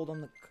let's hold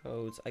on the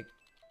codes. Yeah,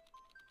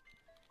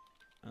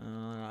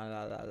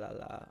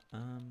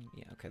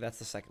 okay, that's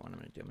the second one I'm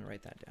gonna do. I'm gonna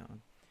write that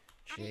down.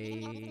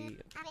 J.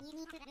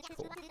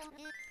 Cool.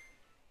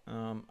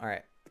 All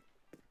right.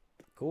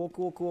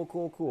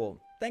 Cool.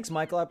 Thanks,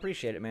 Michael. I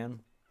appreciate it,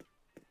 man.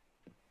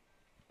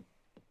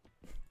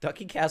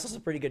 Ducky Castle's a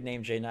pretty good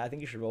name, Jay. I think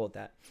you should roll with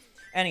that.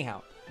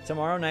 Anyhow,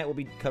 tomorrow night we'll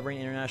be covering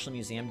International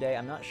Museum Day.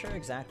 I'm not sure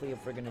exactly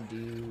if we're gonna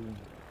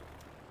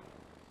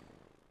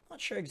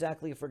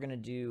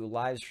do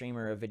live stream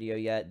or a video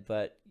yet,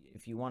 but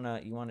if you wanna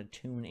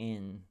tune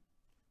in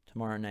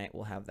tomorrow night,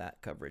 we'll have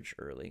that coverage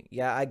early.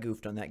 Yeah, I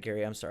goofed on that,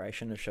 Gary. I'm sorry. I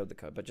shouldn't have showed the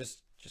code, but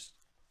just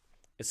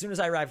as soon as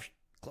I arrive,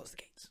 close the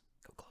gates.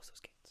 Go close those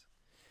gates,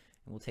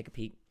 and we'll take a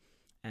peek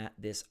at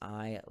this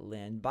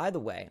island. By the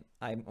way,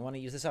 I want to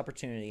use this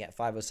opportunity at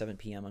 5:07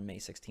 p.m. on May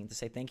 16th to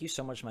say thank you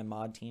so much to my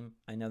mod team.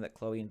 I know that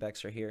Chloe and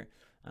Bex are here.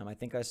 I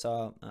think I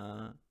saw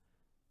a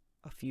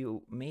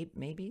few,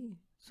 maybe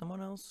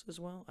someone else as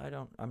well.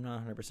 I'm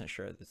not 100%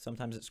 sure.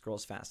 Sometimes it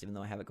scrolls fast, even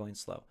though I have it going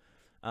slow.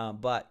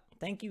 But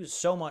thank you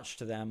so much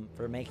to them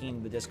for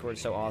making the Discord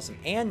so awesome.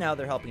 And now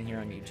they're helping here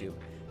on YouTube.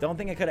 Don't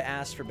think I could have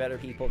asked for better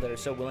people that are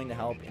so willing to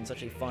help in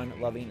such a fun,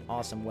 loving,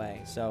 awesome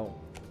way. So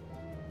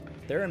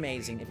they're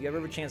amazing. If you ever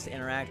have a chance to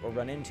interact or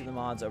run into the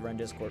mods over on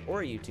Discord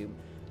or YouTube,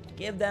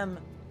 give them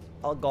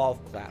a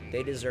golf clap.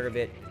 They deserve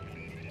it.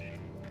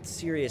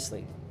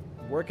 Seriously.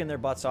 Working their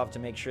butts off to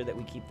make sure that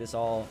we keep this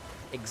all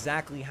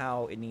exactly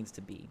how it needs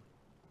to be.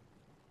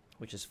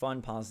 Which is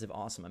fun, positive,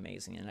 awesome,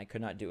 amazing. And I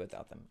could not do it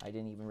without them. I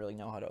didn't even really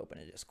know how to open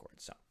a Discord.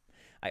 So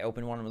I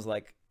opened one and was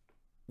like,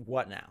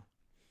 what now?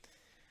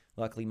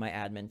 Luckily, my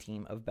admin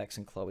team of Bex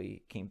and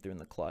Chloe came through in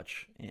the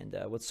clutch. And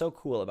what's so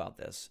cool about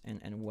this,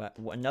 and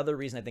another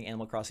reason I think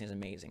Animal Crossing is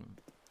amazing,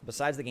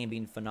 besides the game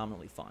being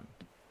phenomenally fun,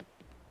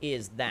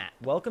 is that,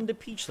 welcome to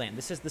Peachland.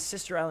 This is the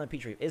sister island of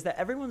Peach Reef. Is that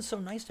everyone's so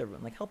nice to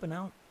everyone, like helping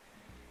out,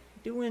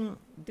 doing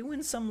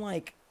some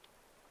like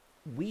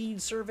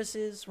weed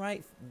services,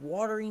 right?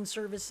 Watering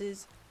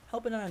services,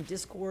 helping out on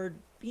Discord,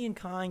 being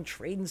kind,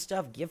 trading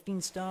stuff,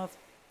 gifting stuff.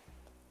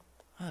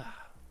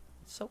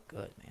 It's so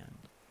good, man.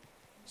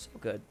 So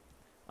good.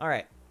 All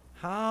right.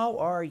 How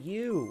are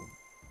you?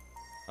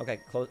 Okay,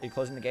 are you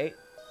closing the gate?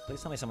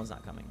 Please tell me someone's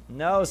not coming.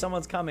 No,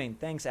 someone's coming.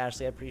 Thanks,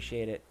 Ashley. I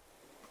appreciate it.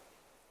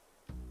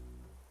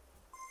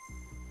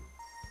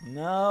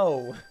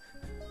 No.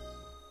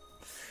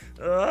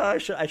 I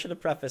should have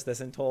prefaced this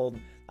and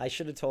I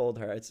should have told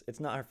her. It's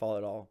not her fault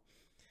at all.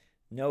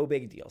 No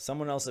big deal.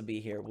 Someone else will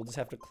be here. We'll just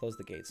have to close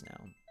the gates now.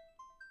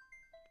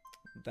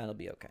 That'll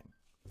be okay.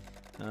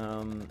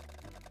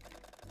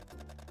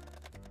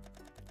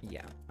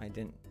 Yeah, I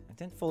didn't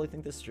fully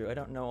think this through. I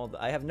don't know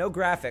I have no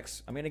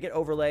graphics. I'm gonna get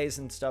overlays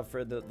and stuff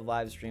for the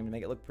live stream to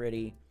make it look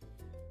pretty.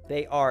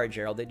 They are,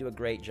 Gerald. They do a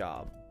great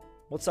job.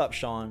 What's up,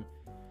 Sean?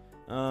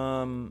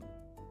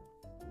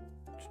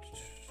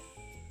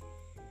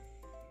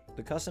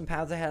 The custom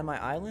paths I had on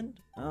my island?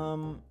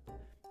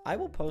 I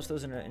will post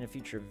those in a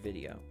future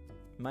video.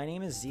 My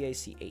name is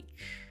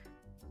ZACH.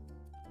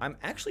 I'm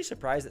actually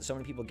surprised that so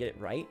many people get it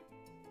right,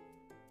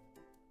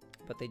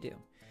 but they do.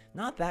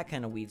 Not that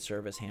kind of weed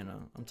service, Hannah.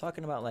 I'm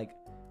talking about like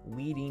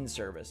weeding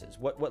services.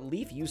 What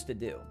Leaf used to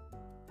do.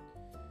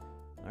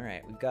 All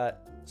right, we've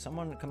got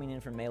someone coming in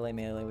from melee,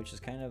 which is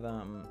kind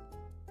of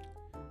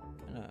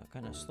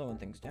slowing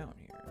things down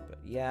here. But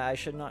yeah, I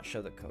should not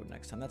show the code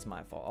next time. That's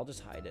my fault. I'll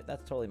just hide it.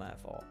 That's totally my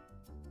fault.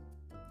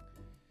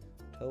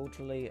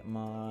 Totally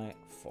my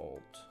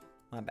fault.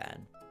 My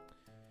bad.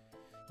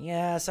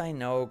 Yes, I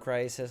know,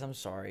 Crisis. I'm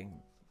sorry.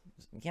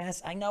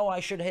 Yes, I know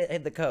I should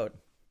hit the code.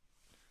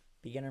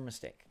 Beginner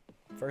mistake.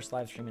 First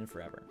live stream in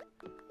forever.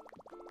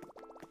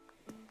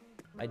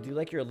 I do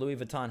like your Louis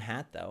Vuitton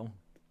hat, though.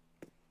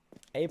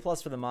 A+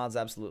 for the mods,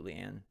 absolutely,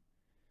 Ann.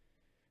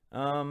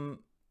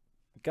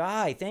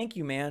 Guy, thank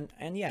you, man.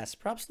 And yes,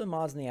 props to the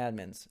mods and the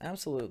admins.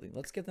 Absolutely.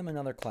 Let's give them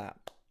another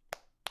clap.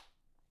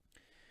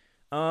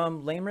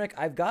 Lamerick,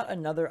 I've got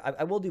another.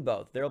 I will do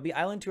both. There will be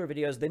island tour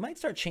videos. They might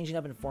start changing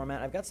up in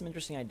format. I've got some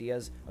interesting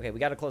ideas. Okay, we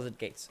got to close the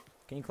gates.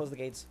 Can you close the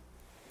gates?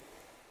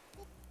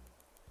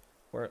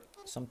 Or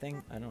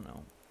something? I don't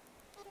know.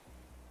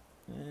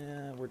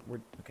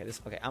 We're okay.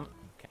 Okay.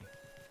 Okay.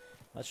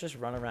 Let's just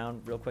run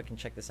around real quick and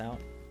check this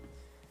out.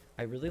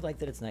 I really like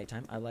that it's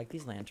nighttime. I like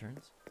these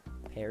lanterns.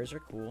 Pears are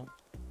cool.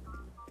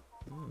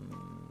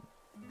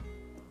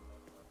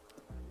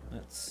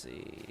 Let's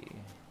see.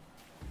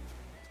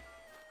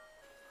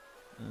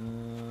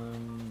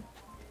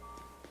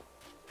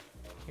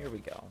 Here we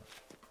go.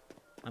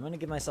 I'm gonna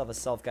give myself a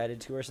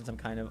self-guided tour since I'm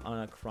kind of on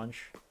a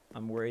crunch.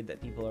 I'm worried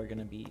that people are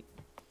gonna be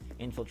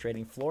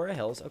infiltrating Flora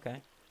Hills.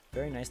 Okay,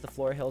 very nice. The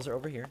Flora Hills are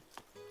over here.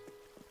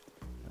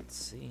 Let's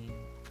see.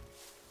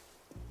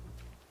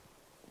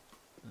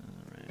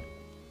 Alright.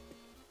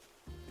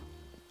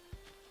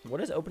 What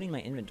does opening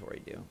my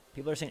inventory do?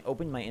 People are saying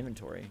open my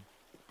inventory.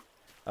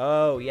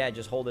 Oh, yeah,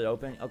 just hold it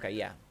open. Okay,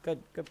 yeah.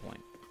 Good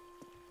point.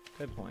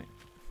 Good point.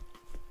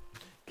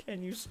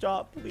 Can you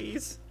stop,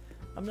 please?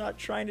 I'm not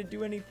trying to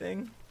do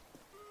anything.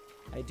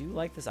 I do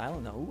like this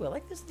island, though. Ooh, I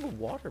like this little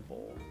water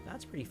bowl.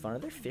 That's pretty fun. Are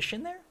there fish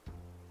in there?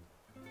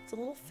 It's a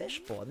little fish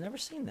bowl. I've never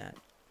seen that.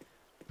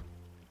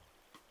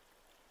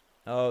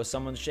 Oh,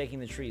 someone's shaking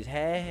the trees.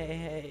 Hey, hey,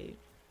 hey.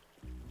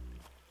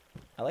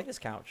 I like this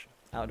couch.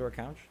 Outdoor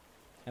couch.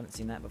 Haven't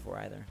seen that before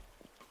either.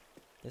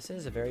 This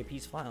is a very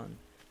peaceful island.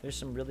 There's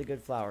some really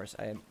good flowers.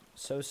 I am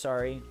so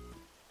sorry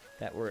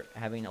that we're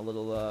having a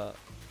little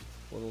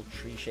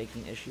tree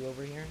shaking issue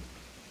over here.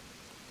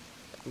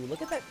 Ooh,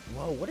 look at that.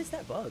 Whoa, what is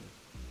that bug?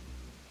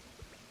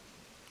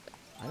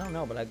 I don't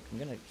know, but I'm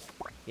gonna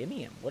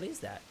gimme him. What is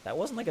that? That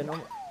wasn't like a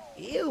normal.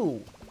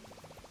 Ew!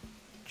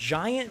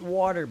 Giant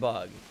water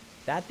bug.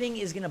 That thing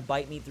is gonna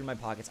bite me through my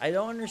pockets. I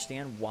don't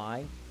understand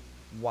why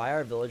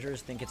our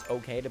villagers think it's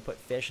okay to put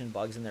fish and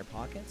bugs in their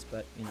pockets,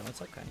 but you know,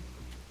 it's okay.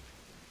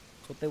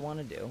 It's what they want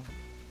to do.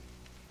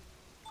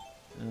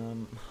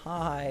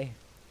 Hi.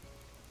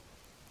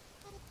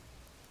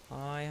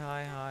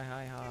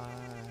 Hi.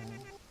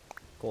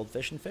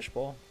 Goldfish and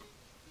fishbowl.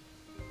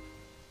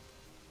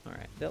 All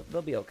right,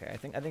 they'll be okay. I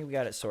think we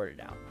got it sorted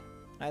out.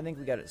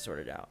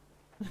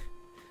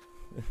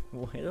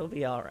 It'll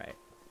be all right.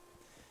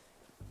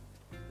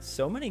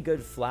 So many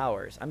good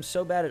flowers. I'm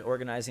so bad at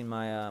organizing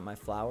my my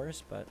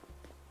flowers, but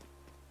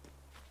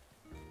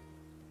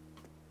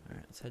all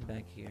right, let's head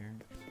back here.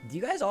 Do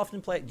you guys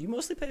often play? Do you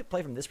mostly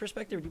play from this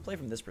perspective, or do you play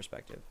from this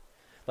perspective?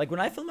 Like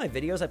when I film my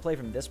videos, I play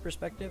from this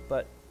perspective,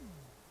 but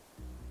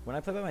when I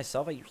play by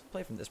myself, I usually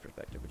play from this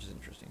perspective, which is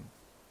interesting.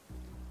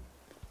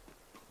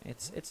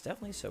 It's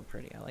definitely so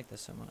pretty. I like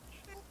this so much.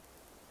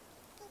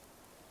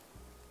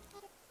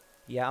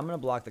 Yeah, I'm gonna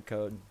block the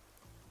code.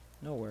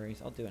 No worries,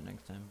 I'll do it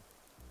next time.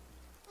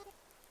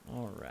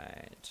 All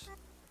right.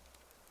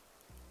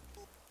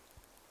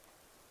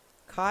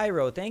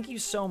 Cairo, thank you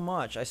so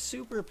much. I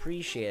super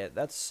appreciate it.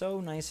 That's so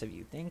nice of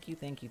you. Thank you.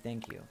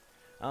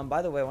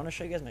 By the way, I want to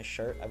show you guys my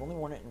shirt. I've only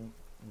worn it in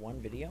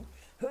one video.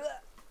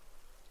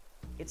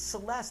 It's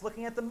Celeste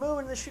looking at the moon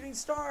and the shooting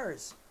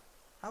stars.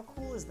 How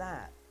cool is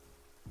that?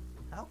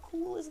 How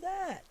cool is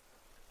that?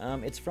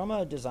 It's from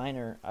a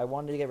designer. I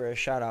wanted to give her a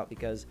shout out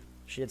because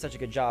she did such a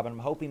good job, and I'm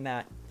hoping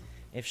that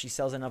if she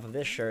sells enough of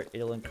this shirt,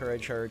 it'll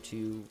encourage her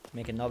to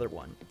make another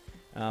one.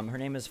 Her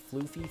name is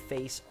Floofy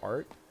Face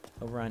Art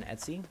over on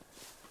Etsy.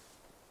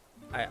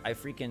 I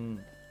freaking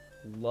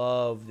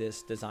love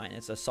this design.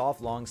 It's a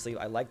soft long sleeve.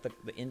 I like the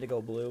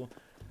indigo blue,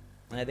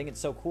 and I think it's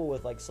so cool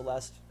with like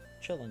Celeste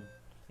chilling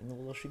in the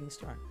little shooting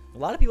star. A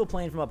lot of people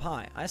playing from up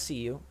high. I see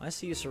you,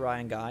 Sarai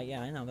and Guy.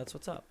 Yeah, I know. That's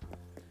what's up.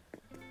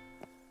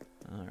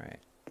 All right,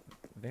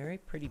 very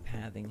pretty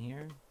pathing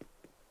here.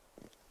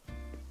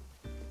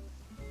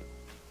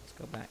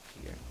 Go back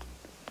here.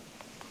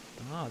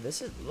 Oh,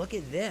 this is, look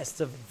at this.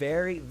 It's a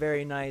very,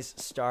 very nice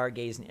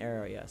stargazing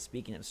area.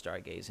 Speaking of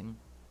stargazing.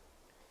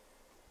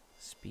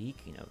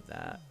 Speaking of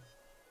that.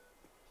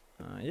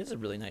 It is a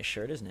really nice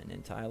shirt, isn't it,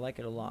 Ninta? I like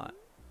it a lot.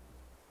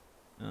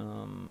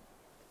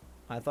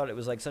 I thought it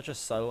was like such a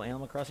subtle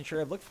Animal Crossing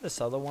shirt. I've looked for the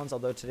subtle ones,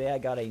 although today I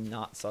got a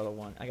not subtle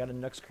one. I got a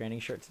Nook's Cranny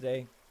shirt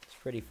today. It's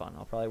pretty fun.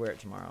 I'll probably wear it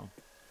tomorrow.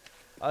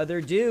 Other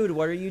dude,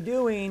 what are you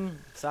doing?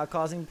 Stop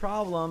causing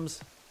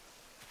problems.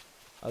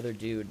 Other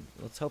dude.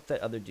 Let's hope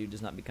that other dude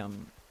does not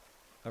become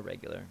a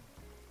regular.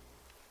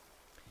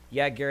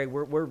 Yeah, Gary,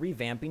 we're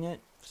revamping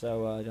it,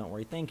 so don't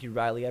worry. Thank you,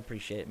 Riley. I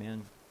appreciate it,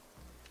 man.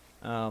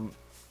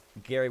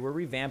 Gary, we're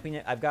revamping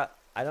it. I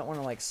don't want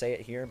to like say it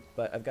here,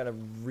 but I've got a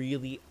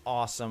really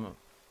awesome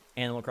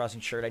Animal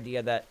Crossing shirt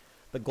idea that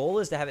the goal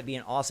is to have it be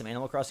an awesome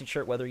Animal Crossing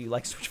shirt, whether you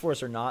like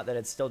SwitchForce or not, that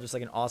it's still just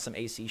like an awesome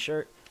AC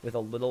shirt with a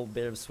little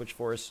bit of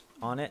SwitchForce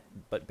on it,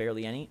 but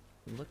barely any.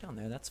 Look down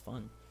there, that's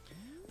fun.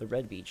 The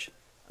Red Beach.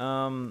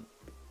 But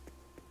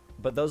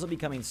those will be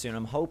coming soon.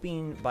 I'm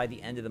hoping by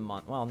the end of the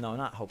month. Well, no,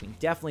 not hoping.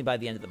 Definitely by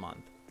the end of the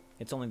month.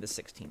 It's only the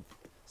 16th.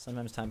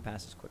 Sometimes time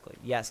passes quickly.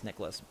 Yes,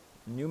 Nicholas.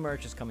 New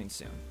merch is coming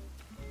soon.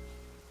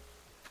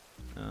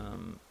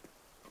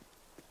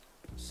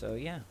 So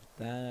yeah,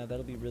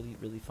 that'll be really,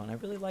 really fun. I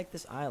really like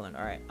this island.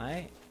 All right,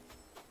 I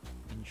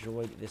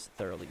enjoyed this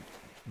thoroughly.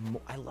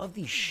 I love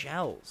these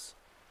shells.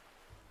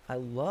 I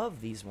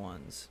love these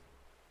ones.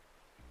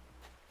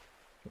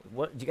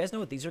 What do you guys know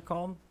what these are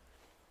called?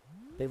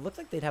 They look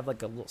like they'd have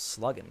like a little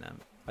slug in them.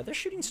 Are there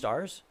shooting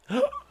stars?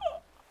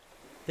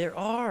 There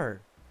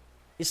are.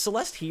 Is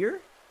Celeste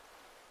here?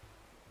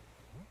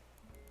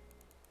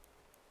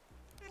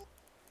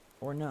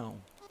 Or no?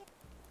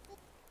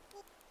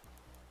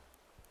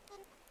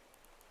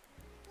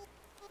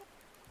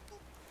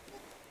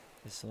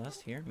 Is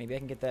Celeste here? Maybe I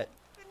can get that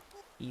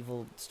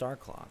evil star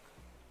clock.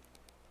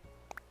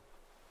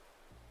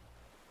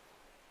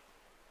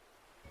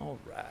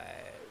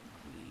 Alright,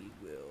 we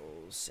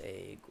will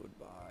say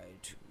goodbye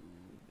to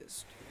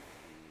this dude.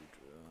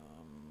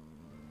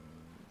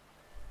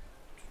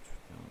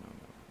 No.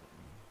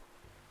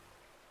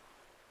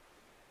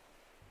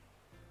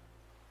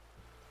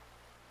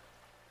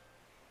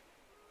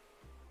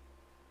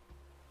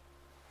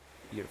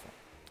 Beautiful.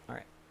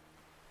 Alright.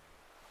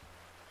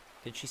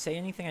 Did she say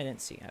anything? I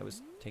didn't see. I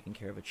was taking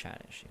care of a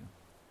chat issue.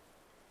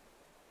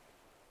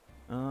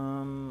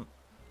 Did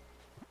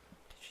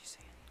she say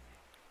anything?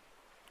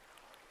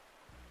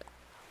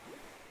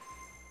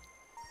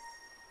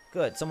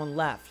 Good. Someone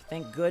left.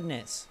 Thank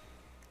goodness.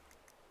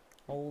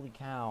 Holy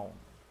cow.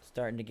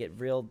 Starting to get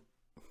real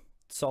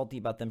salty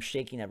about them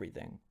shaking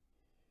everything.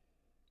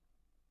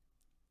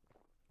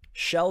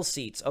 Shell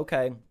seats.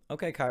 Okay.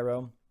 Okay,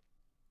 Cairo.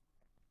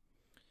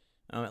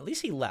 At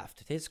least he left.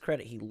 To his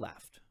credit, he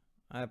left.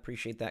 I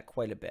appreciate that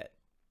quite a bit.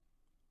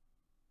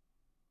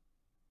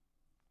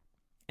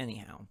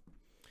 Anyhow.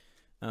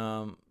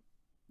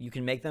 You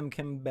can make them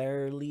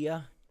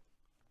Kimberlia?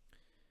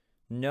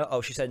 No. Oh,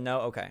 she said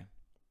no? Okay.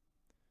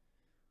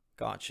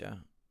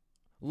 Gotcha.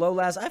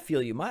 Lolaz, I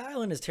feel you. My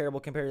island is terrible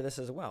compared to this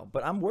as well.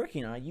 But I'm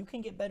working on it. You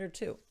can get better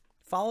too.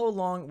 Follow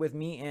along with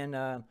me and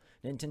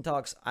Nintendo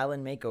Talks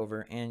Island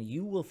Makeover, and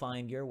you will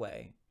find your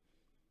way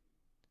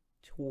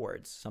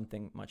towards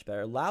something much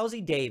better.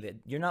 Lousy David,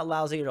 you're not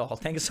lousy at all.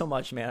 Thanks so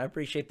much, man. I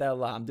appreciate that a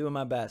lot. I'm doing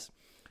my best.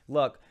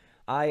 Look,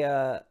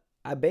 I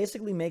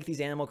basically make these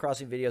Animal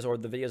Crossing videos, or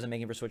the videos I'm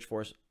making for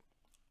SwitchForce,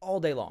 all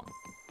day long.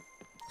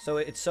 So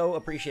it's so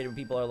appreciated when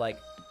people are like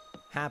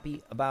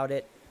happy about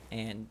it,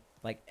 and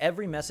like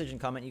every message and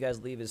comment you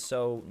guys leave is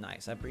so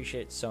nice. I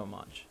appreciate it so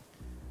much.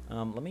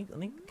 Can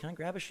I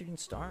grab a shooting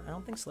star? I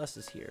don't think Celeste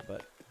is here,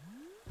 but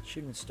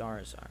shooting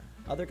stars are.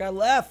 Other guy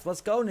left.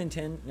 Let's go,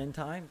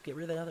 Nintime. Get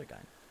rid of that other guy.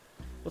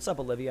 What's up,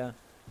 Olivia?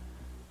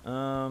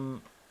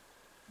 Oh,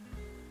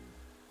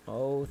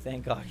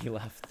 thank God he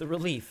left. The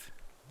relief.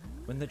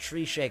 When the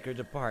tree shaker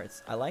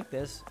departs. I like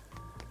this.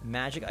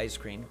 Magic ice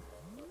cream.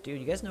 Dude,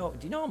 you guys know,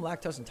 do you know I'm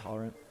lactose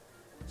intolerant?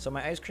 So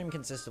my ice cream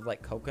consists of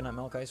like coconut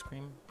milk ice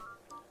cream,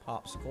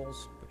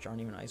 popsicles, which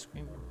aren't even ice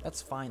cream.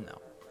 That's fine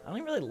though. I don't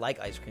even really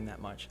like ice cream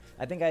that much.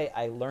 I think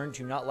I learned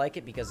to not like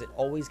it because it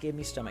always gave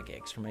me stomach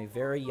aches from a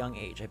very young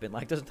age. I've been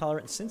lactose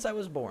intolerant since I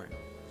was born.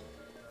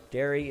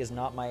 Dairy is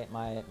not my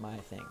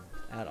thing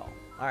at all.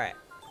 All right.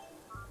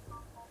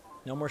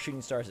 No more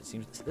shooting stars, it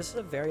seems. This is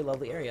a very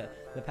lovely area.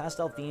 The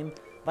pastel theme,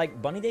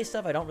 like Bunny Day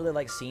stuff, I don't really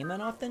like seeing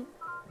that often,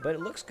 but it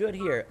looks good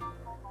here.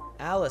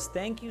 Alice,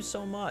 thank you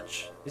so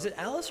much. Is it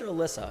Alice or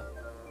Alyssa?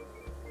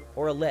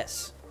 Or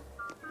Alyss?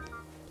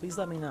 Please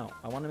let me know.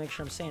 I want to make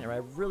sure I'm saying it right.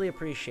 I really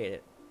appreciate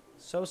it.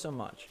 So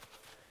much.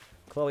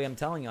 Chloe, I'm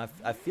telling you,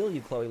 I feel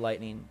you, Chloe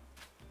Lightning.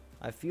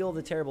 I feel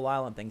the terrible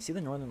island thing. See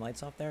the northern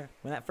lights off there?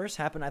 When that first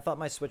happened, I thought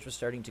my Switch was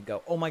starting to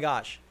go. Oh my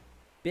gosh.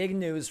 Big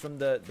news from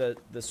the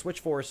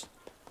SwitchForce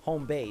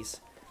home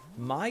base.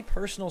 My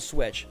personal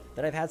Switch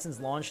that I've had since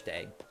launch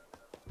day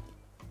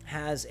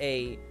has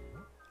a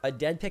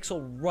dead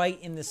pixel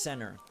right in the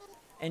center.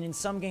 And in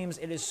some games,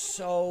 it is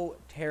so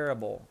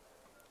terrible.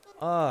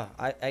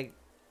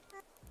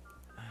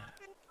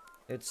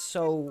 It's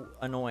so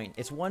annoying.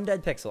 It's one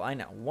dead pixel, I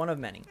know. One of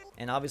many.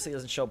 And obviously it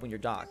doesn't show up when you're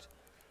docked.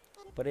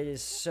 But it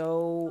is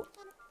so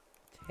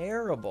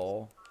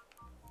terrible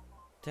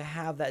to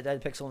have that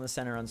dead pixel in the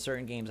center on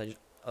certain games. I just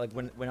like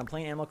when I'm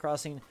playing Animal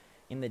Crossing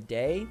in the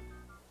day,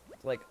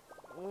 like,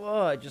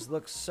 whoa, it just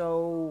looks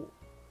so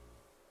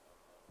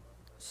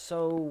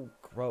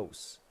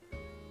gross.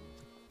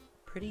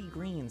 Pretty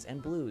greens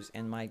and blues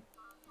and my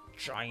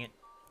giant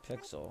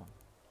pixel.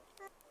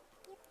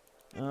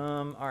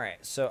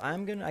 Alright, so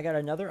I got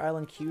another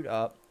island queued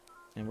up,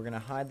 and we're gonna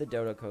hide the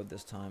dodo code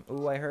this time.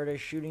 Ooh, I heard a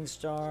shooting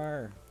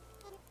star.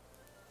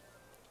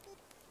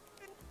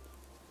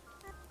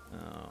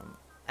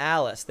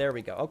 Alice, there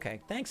we go. Okay,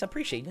 thanks, I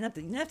appreciate it. You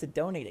didn't have to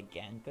donate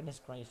again. Goodness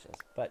gracious.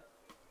 But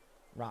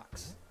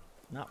rocks.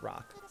 Not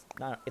rock.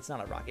 It's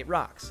not a rock. It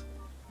rocks.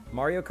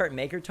 Mario Kart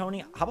Maker,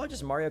 Tony? How about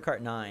just Mario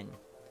Kart 9?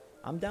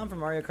 I'm down for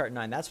Mario Kart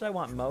 9. That's what I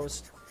want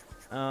most.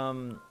 There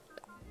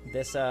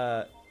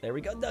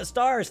we go. The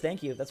stars,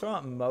 thank you. That's what I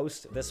want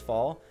most this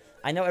fall.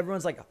 I know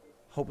everyone's like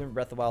hoping for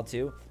Breath of the Wild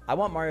 2. I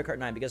want Mario Kart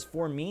 9 because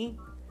for me,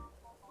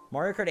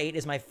 Mario Kart 8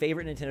 is my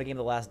favorite Nintendo game of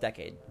the last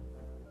decade,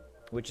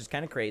 which is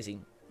kind of crazy.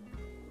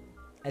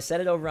 I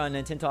said it over on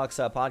Nintendo Talk's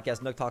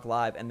podcast, Nook Talk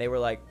Live, and they were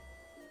like,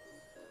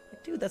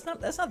 dude, that's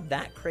not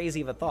that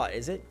crazy of a thought,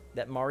 is it?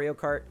 That Mario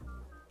Kart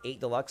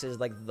 8 Deluxe is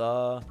like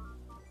the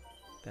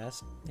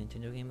best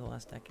Nintendo game of the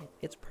last decade?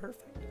 It's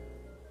perfect.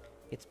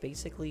 It's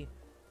basically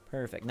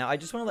perfect. Now, I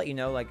just want to let you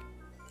know, like,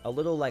 a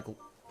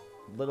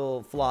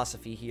little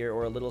philosophy here,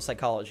 or a little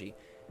psychology.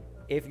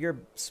 If you're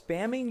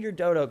spamming your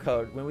dodo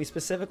code when we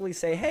specifically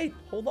say, hey,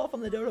 hold off on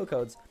the dodo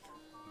codes,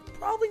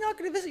 probably not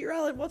going to visit your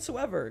island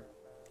whatsoever.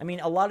 I mean,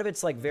 a lot of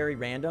it's like very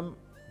random,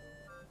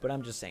 but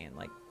I'm just saying,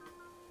 like,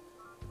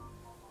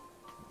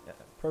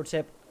 pro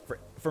tip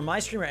for my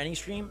stream or any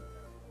stream,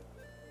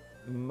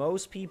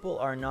 most people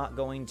are not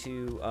going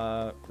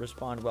to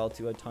respond well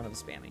to a ton of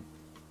spamming.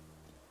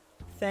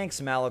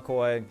 Thanks,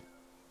 Malakoi.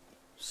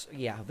 So,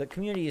 yeah, the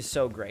community is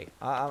so great.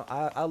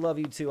 I love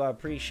you too. I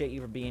appreciate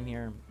you for being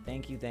here.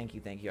 Thank you, thank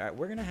you, thank you. All right,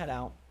 we're gonna head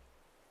out.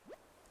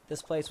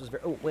 This place was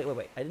very... Oh,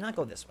 wait. I did not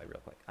go this way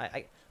real quick.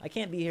 I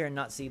can't be here and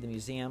not see the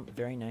museum.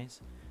 Very nice.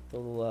 The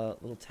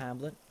little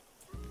tablet.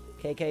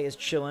 KK is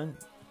chilling.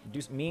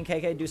 Me and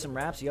KK do some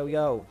raps. Yo,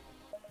 yo.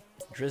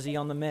 Drizzy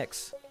on the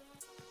mix.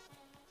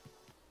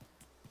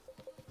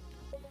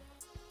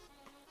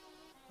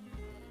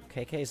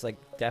 KK is like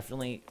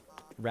definitely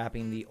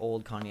rapping the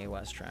old Kanye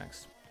West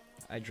tracks.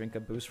 I drink a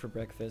boost for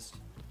breakfast.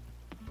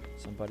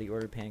 Somebody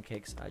ordered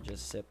pancakes. I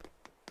just sip.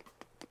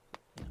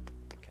 Yeah,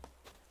 okay.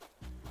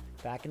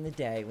 Back in the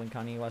day when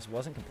Kanye West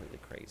wasn't completely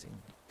crazy.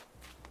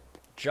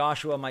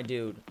 Joshua, my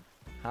dude,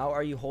 how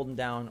are you holding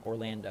down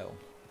Orlando?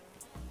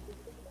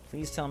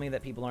 Please tell me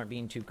that people aren't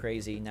being too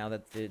crazy now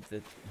that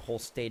the whole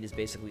state is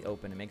basically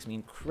open. It makes me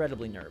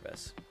incredibly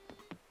nervous.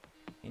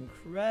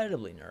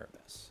 Incredibly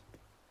nervous.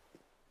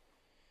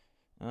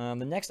 The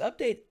next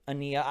update,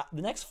 Ania,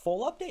 the next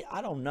full update,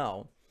 I don't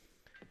know.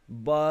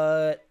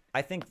 But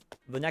I think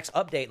the next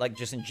update, like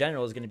just in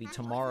general, is going to be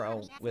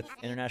tomorrow with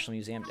International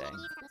Museum Day.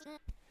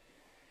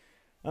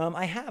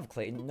 I have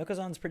Clayton.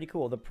 Nookazon's pretty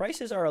cool. The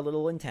prices are a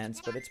little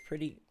intense, but it's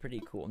pretty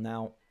cool.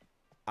 Now,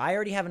 I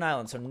already have an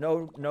island, so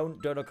no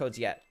dodo codes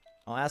yet.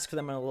 I'll ask for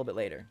them a little bit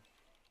later.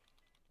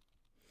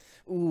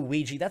 Ooh,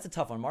 Ouija, that's a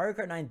tough one. Mario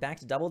Kart 9 back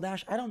to Double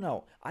Dash? I don't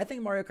know. I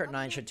think Mario Kart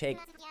 9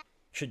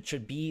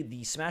 should be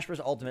the Smash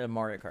Bros. Ultimate of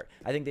Mario Kart.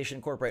 I think they should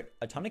incorporate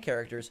a ton of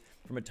characters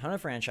from a ton of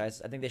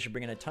franchises. I think they should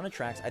bring in a ton of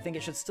tracks. I think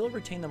it should still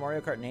retain the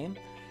Mario Kart name,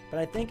 but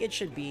I think it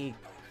should be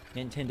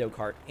Nintendo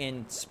Kart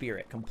in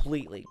spirit,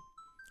 completely.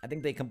 I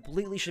think they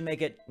completely should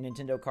make it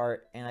Nintendo Kart,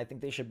 and I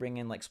think they should bring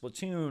in like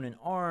Splatoon and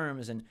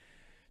ARMS and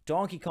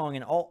Donkey Kong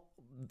and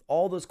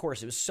all those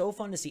courses. It was so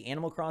fun to see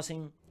Animal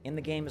Crossing in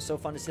the game. It was so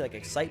fun to see like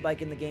Excite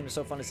Bike in the game. It was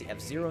so fun to see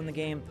F-Zero in the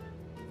game.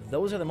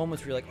 Those are the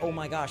moments where you're like, oh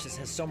my gosh, this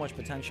has so much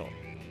potential.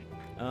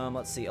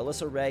 Let's see.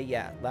 Alyssa Ray,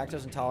 yeah.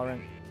 Lactose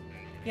intolerant.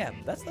 Yeah,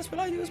 that's what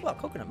I do as well.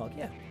 Coconut milk,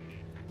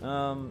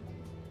 yeah.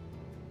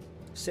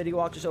 City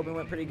Walk just open,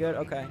 went pretty good.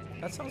 Okay.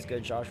 That sounds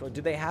good, Joshua.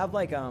 Do they have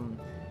like,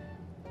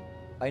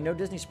 I know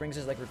Disney Springs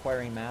is like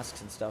requiring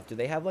masks and stuff. Do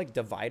they have like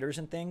dividers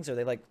and things? Are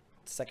they like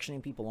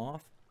sectioning people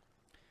off?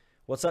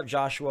 What's up,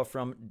 Joshua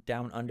from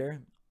Down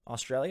Under,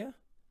 Australia?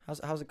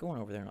 How's it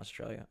going over there in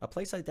Australia? A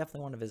place I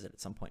definitely want to visit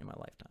at some point in my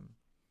lifetime.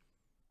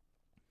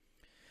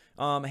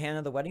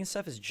 Hannah, the wedding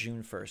stuff is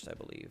June 1st, I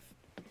believe.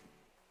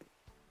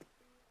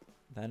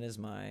 That is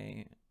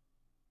when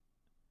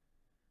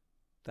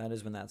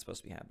that's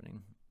supposed to be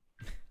happening.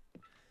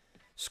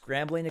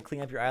 Scrambling to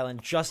clean up your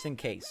island just in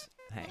case.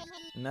 Hey,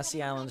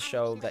 messy islands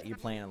show that you're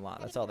playing a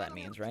lot. That's all that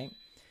means, right?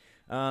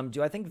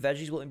 Do I think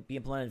veggies will be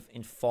implemented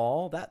in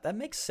fall? That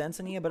makes sense,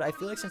 Ania, but I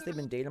feel like since they've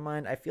been data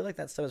mined, I feel like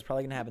that stuff is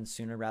probably going to happen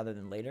sooner rather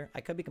than later. I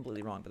could be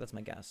completely wrong, but that's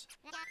my guess.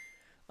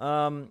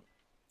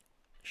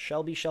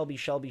 Shelby. The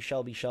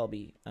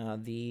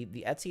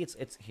Etsy,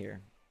 it's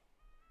here.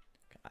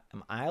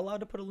 Am I allowed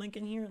to put a link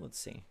in here? Let's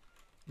see.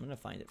 I'm gonna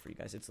find it for you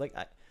guys. It's like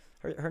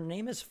her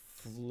name is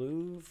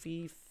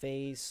Floofy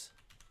Face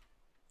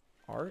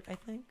Art, I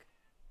think.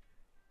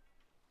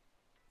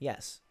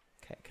 Yes.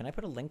 Okay. Can I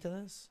put a link to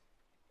this?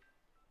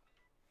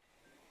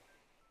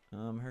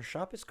 Her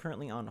shop is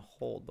currently on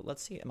hold, but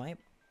let's see. Am I?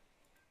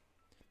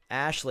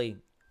 Ashley,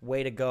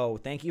 Way to go.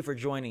 Thank you for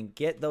joining.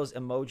 Get those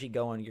emoji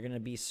going. You're going to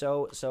be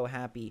so, so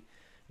happy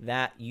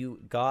that you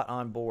got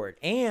on board.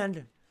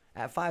 And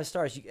at 5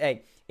 stars,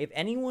 hey, if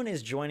anyone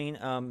is joining,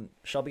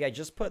 Shelby, I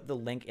just put the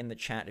link in the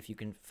chat if you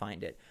can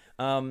find it.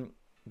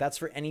 That's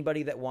for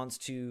anybody that wants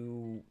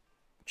to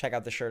check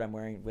out the shirt I'm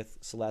wearing with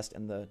Celeste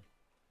and the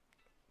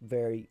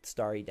very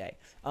starry day.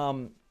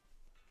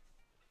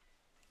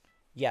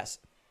 Yes.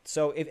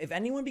 So if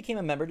anyone became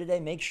a member today,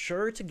 make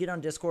sure to get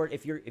on Discord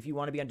if you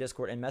want to be on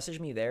Discord and message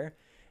me there,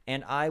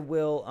 and I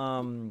will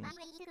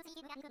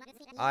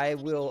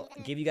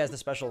give you guys the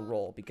special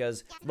role,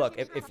 because look,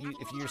 if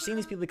you're seeing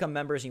these people become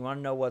members and you want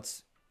to know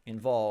what's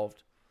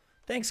involved,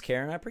 thanks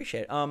Karen, I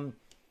appreciate it.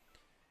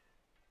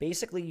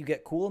 Basically you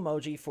get cool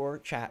emoji for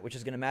chat, which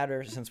is going to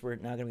matter since we're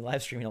now going to be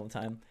live streaming all the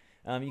time.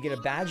 You get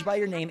a badge by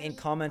your name in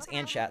comments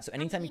and chat, so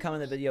anytime you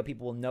comment in the video,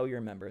 people will know you're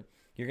a member.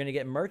 You're going to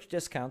get merch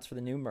discounts for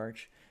the new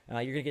merch.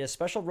 You're going to get a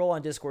special role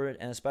on Discord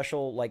and a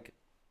special like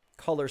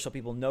color so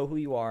people know who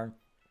you are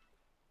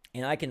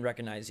and I can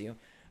recognize you.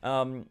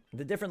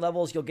 The different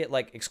levels, you'll get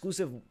like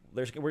exclusive,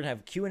 we're going to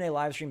have Q&A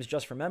live streams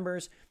just for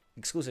members,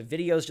 exclusive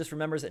videos just for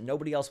members that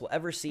nobody else will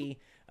ever see.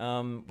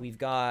 We've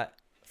got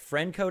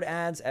friend code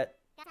ads at,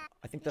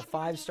 I think, the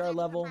 5-star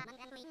level.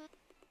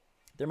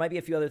 There might be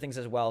a few other things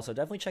as well, so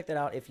definitely check that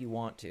out if you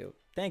want to.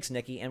 Thanks,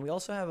 Nikki. And we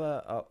also have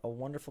a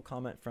wonderful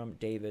comment from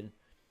David.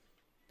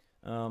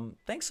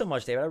 Thanks so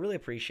much, David. I really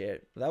appreciate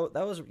it. That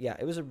was, yeah,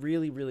 it was a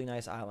really, really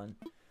nice island.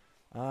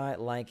 I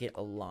like it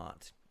a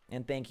lot.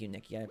 And thank you,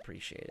 Nikki. I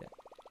appreciate it.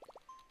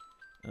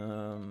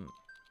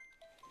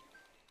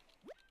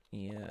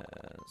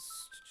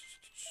 Yes.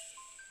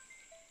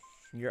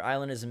 Your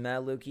island is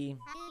Maluki.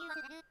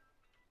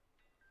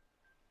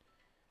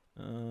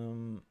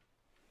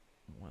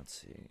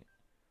 Let's see.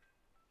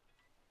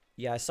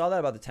 Yeah, I saw that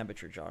about the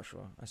temperature,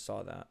 Joshua. I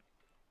saw that.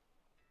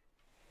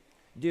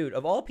 Dude,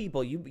 of all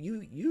people,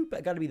 you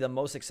got to be the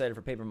most excited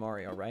for Paper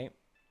Mario, right?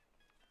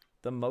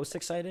 The most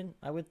excited,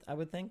 I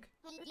would think.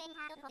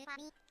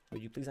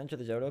 Would you please enter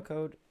the dodo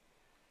code?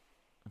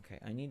 Okay,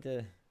 I need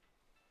to.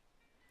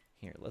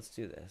 Here, let's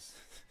do this.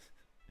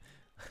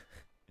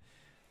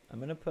 I'm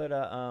gonna put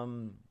a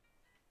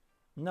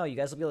No, you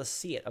guys will be able to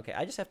see it. Okay,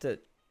 I just have to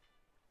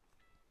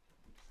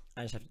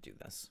do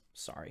this.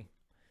 Sorry.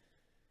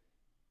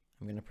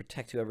 I'm gonna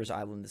protect whoever's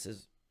island this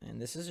is.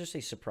 And this is just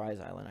a surprise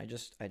island. I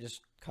just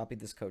copied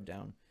this code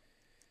down.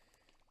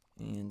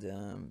 And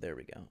there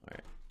we go. All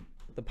right.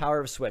 The power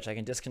of Switch. I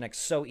can disconnect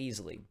so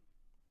easily.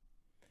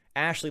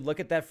 Ashley, look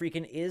at that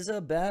freaking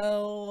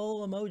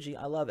Isabel emoji.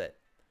 I love it.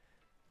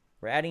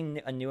 We're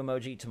adding a new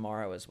emoji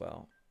tomorrow as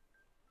well.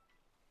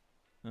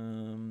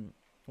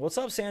 What's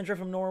up, Sandra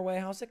from Norway?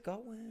 How's it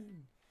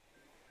going?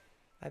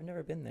 I've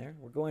never been there.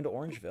 We're going to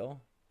Orangeville.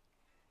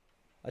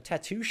 A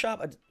tattoo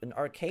shop, an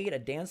arcade, a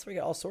dance floor. We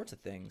got all sorts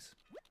of things.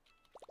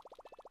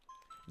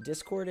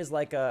 Discord is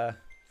like a...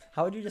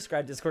 How would you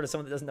describe Discord to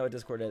someone that doesn't know what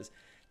Discord is?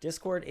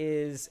 Discord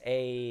is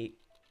a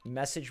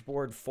message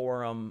board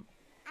forum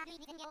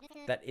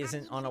that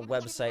isn't on a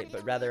website,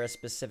 but rather a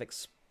specific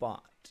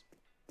spot.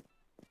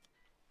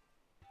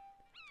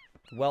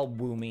 Well,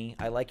 Woomy,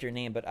 I like your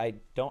name, but I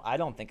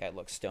don't think I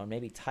look stoned.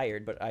 Maybe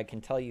tired, but I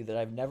can tell you that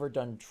I've never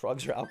done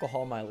drugs or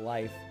alcohol in my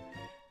life.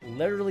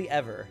 Literally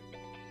ever.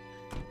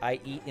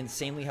 I eat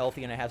insanely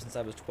healthy, and I have since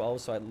I was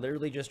 12, so I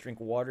literally just drink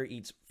water,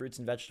 eat fruits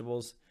and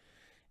vegetables,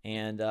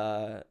 and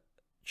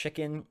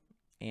chicken,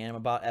 and I'm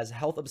about as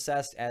health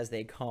obsessed as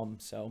they come.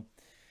 So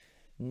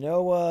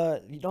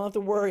no, you don't have to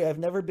worry. I've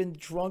never been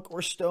drunk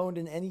or stoned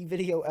in any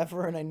video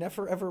ever, and I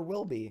never ever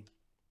will be.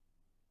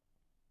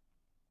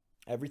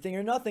 Everything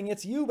or nothing,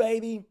 it's you,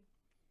 baby.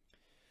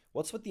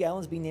 What's with the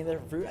islands being named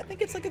after fruit? I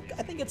think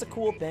it's a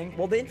cool thing.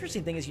 Well, the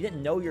interesting thing is you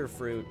didn't know your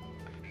fruit,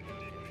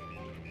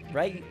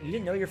 right? You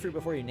didn't know your fruit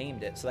before you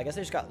named it, so I guess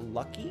I just got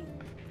lucky.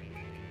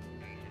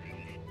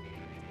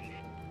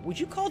 Would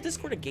you call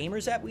Discord a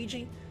gamers app,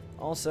 Ouija?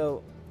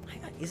 Also,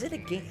 is it a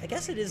game? I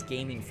guess it is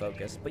gaming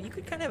focused, but you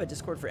could kind of have a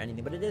Discord for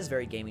anything, but it is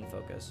very gaming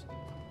focused.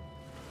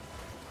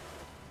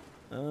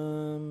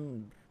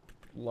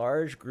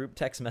 Large group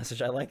text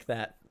message. I like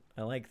that.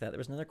 I like that. There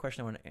was another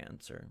question I want to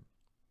answer.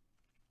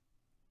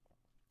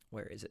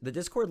 Where is it? The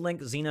Discord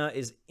link, Xena,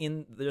 is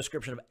in the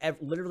description of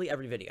literally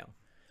every video.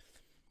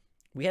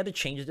 We had to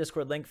change the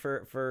Discord link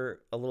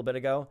for a little bit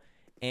ago,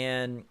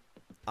 and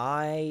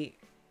I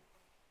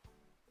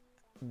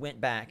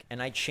went back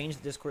and I changed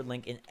the Discord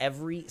link in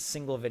every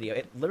single video.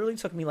 It literally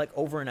took me like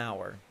over an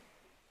hour.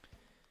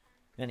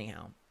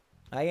 Anyhow,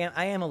 I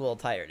am a little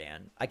tired,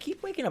 Ann. I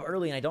keep waking up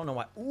early and I don't know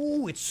why.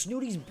 Ooh, it's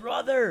Snooty's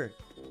brother,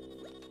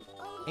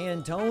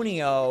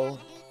 Antonio.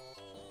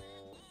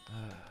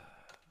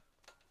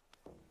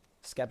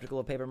 Skeptical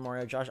of Paper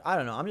Mario, Josh. I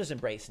don't know. I'm just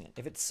embracing it.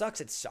 If it sucks,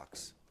 it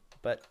sucks.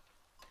 But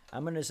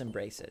I'm gonna just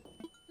embrace it.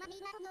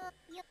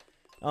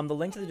 The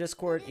link to the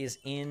Discord is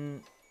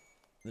in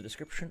the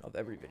description of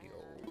every video.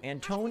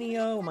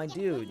 Antonio, my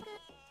dude.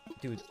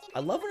 Dude,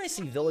 I love when I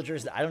see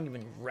villagers that I don't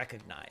even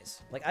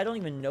recognize. Like, I don't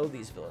even know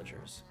these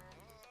villagers.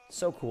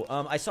 So cool.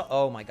 I saw...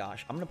 Oh, my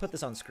gosh. I'm going to put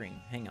this on screen.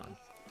 Hang on.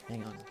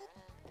 Hang on.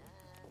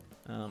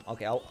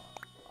 Okay,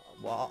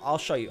 I'll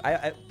show you.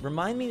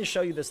 Remind me to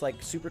show you this like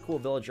super cool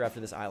villager after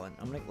this island.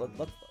 I'm gonna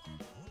look.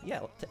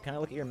 Yeah, can I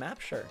look at your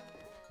map? Sure.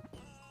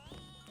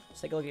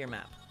 Let's take a look at your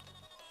map.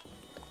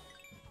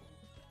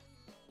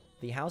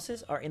 The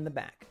houses are in the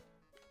back,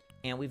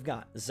 and we've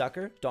got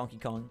Zucker, Donkey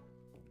Kong,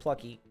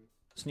 Plucky,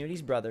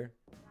 Snooty's brother,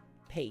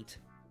 Pate,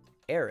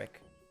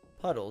 Eric,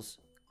 Puddles,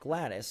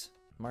 Gladys,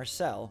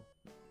 Marcel,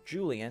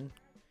 Julian,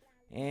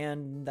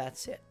 and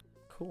that's it.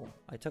 Cool.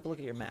 I took a look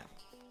at your map.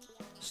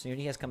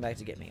 Snooty has come back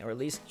to get me, or at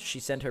least she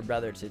sent her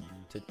brother to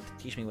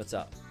teach me what's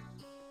up.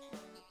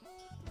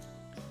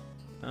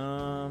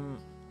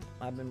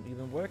 You've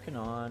been working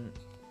on.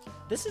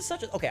 This is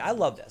such a. Okay, I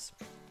love this.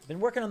 Been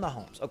working on the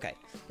homes. Okay,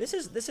 this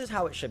is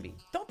how it should be.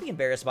 Don't be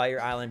embarrassed by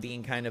your island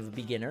being kind of a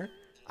beginner.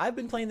 I've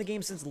been playing the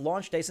game since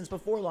launch day, since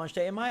before launch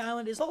day, and my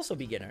island is also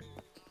beginner.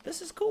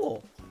 This is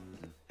cool.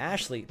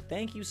 Ashley,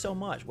 thank you so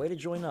much. Way to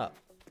join up.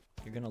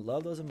 You're gonna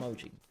love those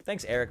emoji.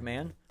 Thanks, Eric,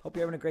 man. Hope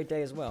you're having a great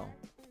day as well.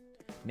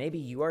 Maybe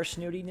you are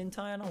Snooty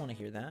Nintai? I don't want to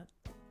hear that.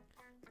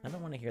 I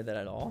don't want to hear that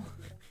at all.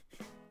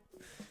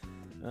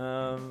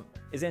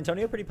 Is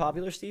Antonio pretty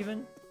popular,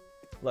 Steven?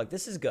 Look,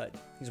 this is good.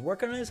 He's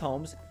working on his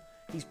homes.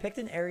 He's picked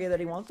an area that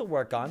he wants to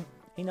work on.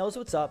 He knows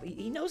what's up.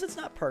 He knows it's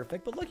not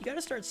perfect, but look, you got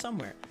to start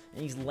somewhere.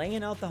 And he's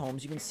laying out the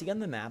homes. You can see on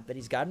the map that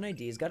he's got an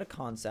idea. He's got a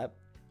concept.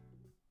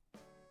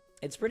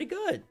 It's pretty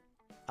good.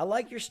 I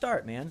like your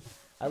start, man.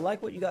 I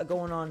like what you got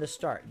going on to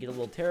start. Get a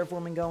little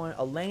terraforming going.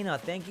 Elena,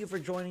 thank you for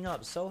joining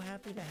up. So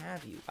happy to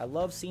have you. I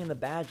love seeing the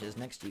badges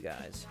next to you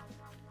guys.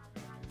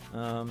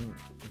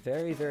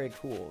 Very, very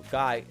cool.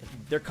 Guy,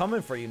 they're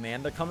coming for you,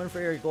 man. They're coming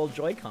for your gold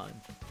Joy-Con.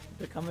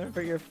 They're coming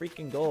for your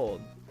freaking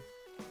gold.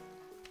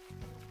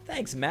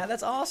 Thanks, Matt.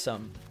 That's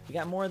awesome. You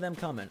got more of them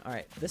coming. All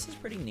right, this is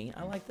pretty neat.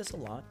 I like this a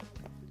lot.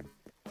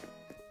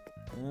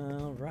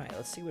 All right,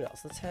 let's see what else.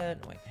 Let's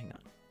head. Wait, hang on.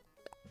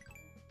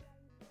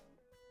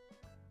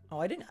 Oh,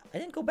 I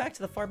didn't go back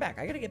to the far back.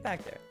 I gotta get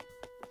back there.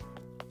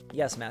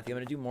 Yes, Matthew. I'm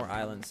gonna do more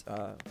islands.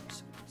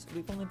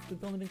 We've only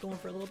been going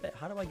for a little bit.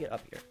 How do I get up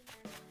here?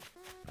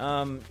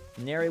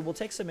 Neri, we'll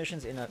take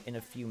submissions in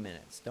a few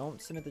minutes. Don't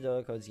submit the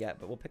dodo codes yet,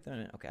 but we'll pick them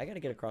in. Okay, I gotta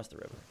get across the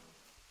river.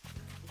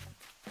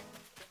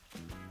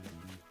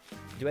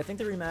 Do I think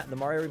the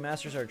Mario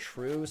remasters are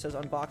true? Says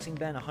Unboxing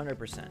Ben.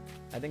 100%.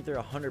 I think they're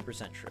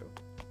 100% true.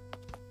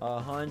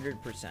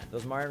 100%.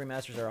 Those Mario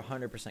remasters are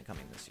 100%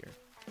 coming this year.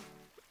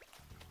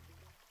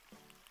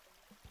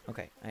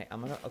 Okay,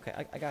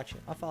 I got you.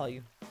 I'll follow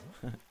you.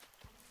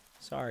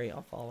 Sorry,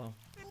 I'll follow.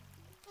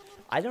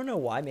 I don't know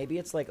why. Maybe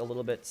it's like a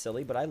little bit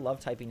silly, but I love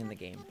typing in the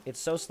game. It's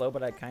so slow,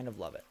 but I kind of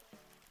love it.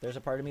 There's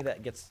a part of me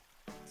that gets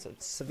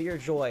severe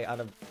joy out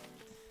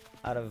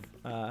of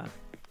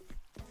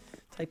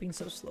typing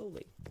so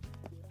slowly.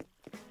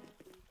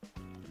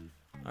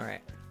 All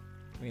right,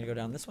 we're gonna go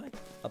down this way,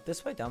 up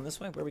this way, down this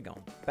way. Where are we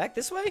going? Back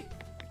this way?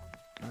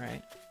 All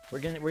right, we're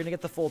gonna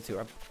get the full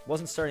tour. I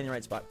wasn't starting in the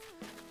right spot.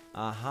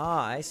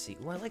 Aha, I see.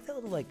 Oh, I like that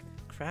little like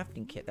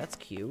crafting kit. That's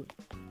cute.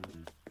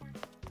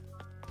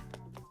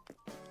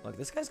 Look,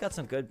 this guy's got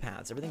some good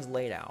paths. Everything's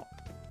laid out.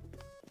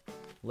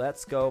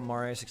 Let's go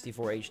Mario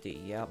 64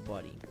 HD. Yeah,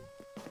 buddy.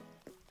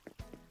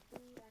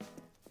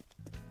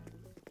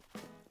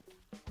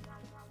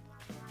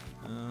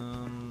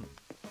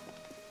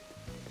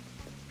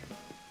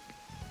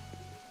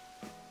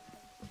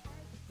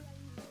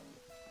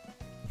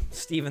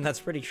 Steven, that's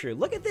pretty true.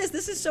 Look at this.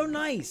 This is so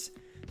nice.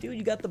 Dude,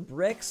 you got the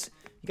bricks.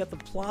 You got the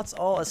plots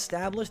all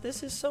established.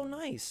 This is so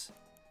nice.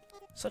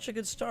 Such a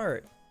good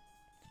start.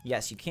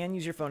 Yes, you can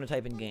use your phone to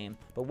type in game,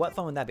 but what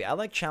fun would that be? I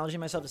like challenging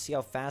myself to see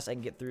how fast I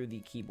can get through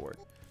the keyboard.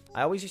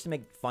 I always used to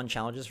make fun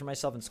challenges for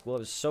myself in school. I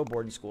was so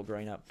bored in school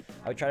growing up.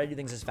 I would try to do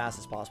things as fast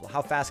as possible.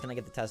 How fast can I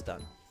get the test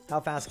done? How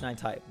fast can I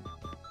type?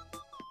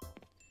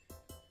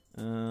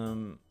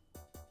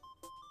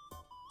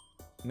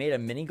 Made a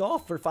mini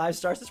golf for 5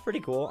 stars. That's pretty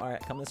cool. All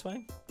right, come this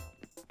way.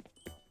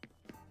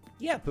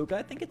 Yeah, Puka,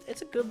 I think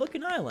it's a good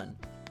looking island.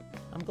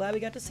 I'm glad we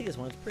got to see this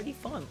one. It's pretty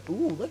fun.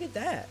 Ooh, look at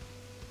that.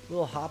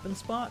 Little hopping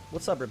spot.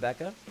 What's up,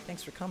 Rebecca?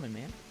 Thanks for coming,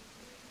 man.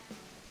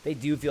 They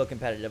do feel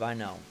competitive, I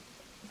know.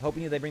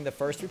 Hoping they bring the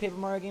first 3 Paper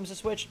Mario games to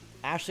Switch.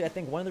 Actually, I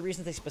think one of the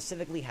reasons they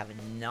specifically have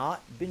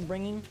not been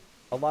bringing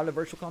a lot of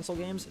Virtual Console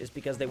games is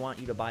because they want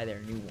you to buy their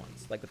new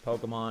ones. Like with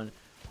Pokemon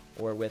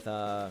or with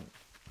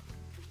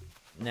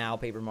now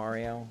Paper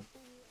Mario.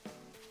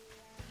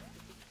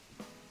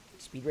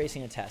 Speed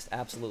racing a test.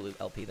 Absolutely,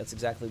 LP. That's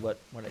exactly what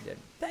I did.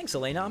 Thanks,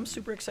 Elena. I'm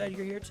super excited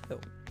you're here, too.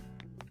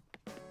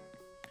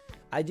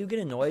 I do get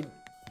annoyed,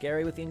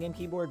 Gary, with the in-game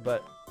keyboard,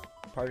 but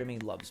part of me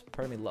loves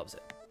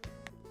it.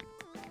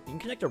 You can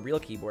connect a real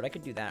keyboard. I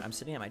could do that. I'm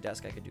sitting at my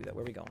desk. I could do that.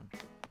 Where are we going?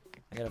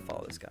 I gotta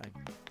follow this guy.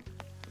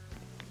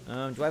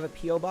 Do I have a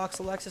P.O. box,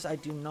 Alexis? I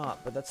do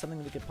not, but that's something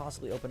that we could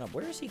possibly open up.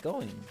 Where is he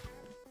going?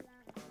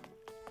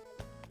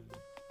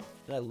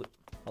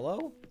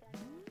 Hello?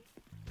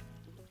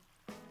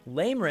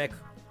 Lamerick,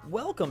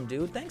 welcome,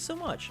 dude. Thanks so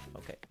much.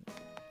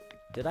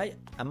 Okay.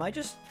 Am I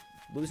just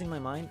losing my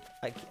mind?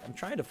 I'm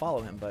trying to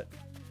follow him, but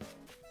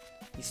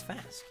he's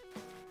fast.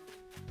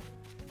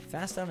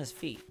 Fast on his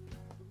feet.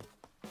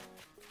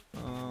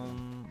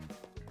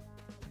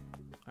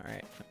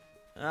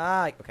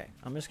 Okay.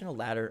 I'm just gonna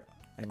ladder,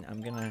 and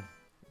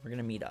we're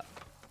gonna meet up.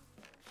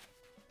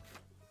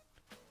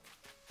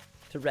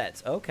 To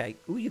Reds. Okay.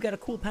 Ooh, you got a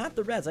cool path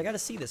to Reds. I gotta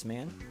see this,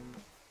 man.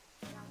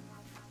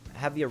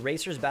 Have the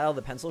erasers battle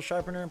the pencil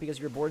sharpener because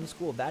you're bored in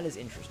school? That is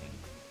interesting.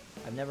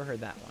 I've never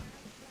heard that one.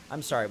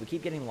 I'm sorry. We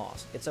keep getting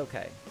lost. It's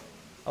okay.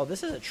 Oh,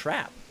 this is a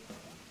trap.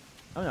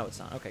 Oh, no, it's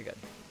not. Okay, good.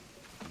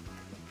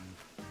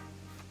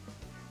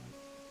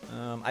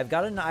 I've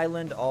got an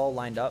island all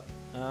lined up,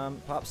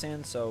 Pop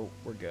Sand, so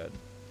we're good.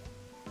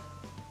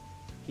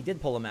 He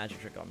did pull a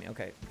magic trick on me.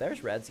 Okay,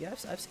 there's Reds. Yeah,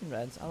 I've seen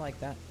Reds. I like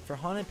that. For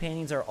haunted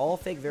paintings, are all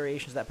fake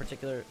variations of that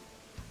particular...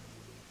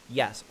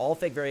 Yes, all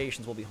fake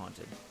variations will be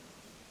haunted.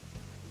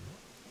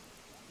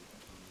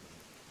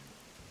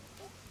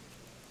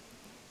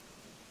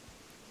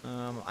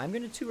 I'm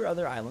going to tour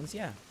other islands,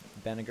 yeah.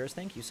 Benegers,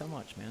 thank you so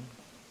much, man.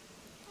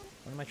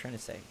 What am I trying to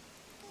say?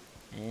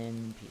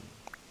 NP.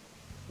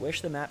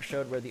 Wish the map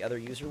showed where the other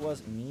user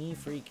was. Me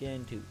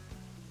freaking too.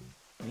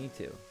 Me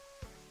too.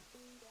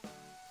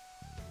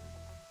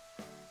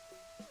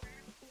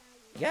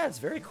 Yeah, it's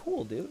very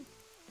cool, dude.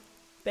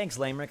 Thanks,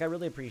 Lamerick. I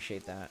really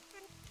appreciate that.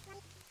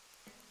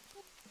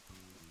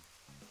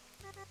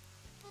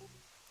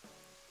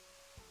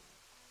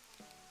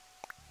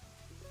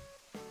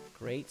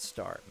 Great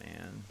start,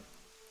 man.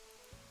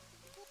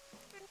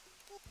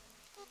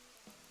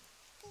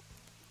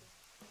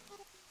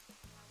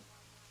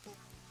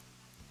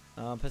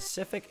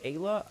 Pacific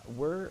Ayla,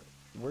 we're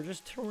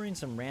just touring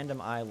some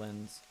random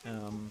islands.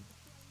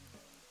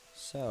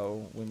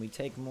 So when we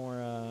take more,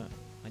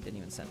 I didn't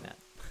even send that.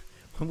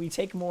 When we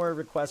take more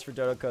requests for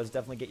Dodo codes,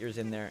 definitely get yours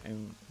in there,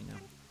 and you know,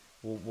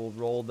 we'll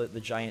roll the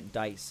giant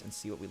dice and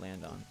see what we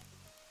land on.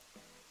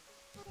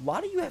 A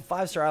lot of you have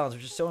 5-star islands,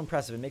 which is so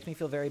impressive. It makes me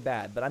feel very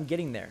bad, but I'm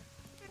getting there.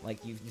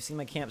 Like you've seen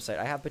my campsite.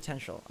 I have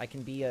potential. I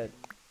can be a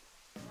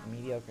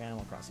mediocre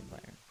Animal Crossing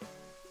player.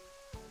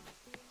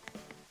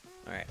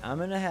 Alright, I'm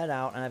gonna head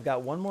out, and I've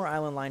got one more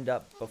island lined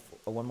up before...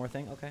 Oh, one more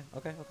thing? Okay.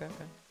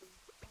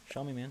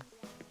 Show me, man.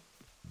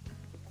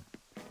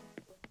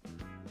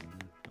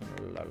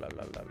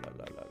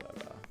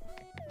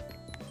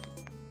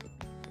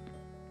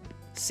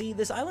 See,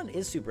 this island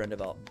is super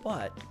undeveloped,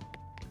 but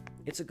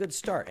it's a good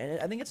start. And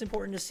I think it's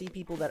important to see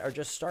people that are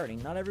just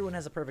starting. Not everyone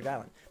has a perfect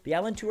island. The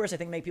island tours, I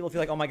think, make people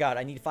feel like, oh my god,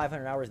 I need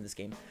 500 hours in this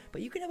game.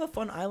 But you can have a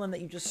fun island that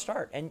you just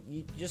start, and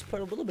you just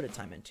put a little bit of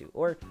time into,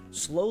 or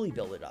slowly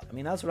build it up. I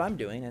mean, that's what I'm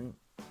doing, and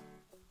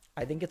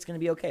I think it's going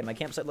to be okay. My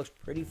campsite looks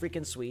pretty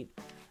freaking sweet.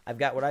 I've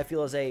got what I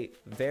feel is a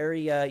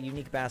very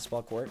unique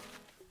basketball court,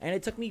 and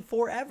it took me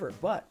forever,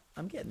 but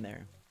I'm getting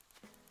there.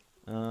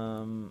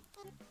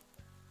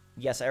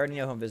 Yes, I already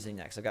know who I'm visiting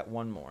next. I've got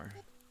one more.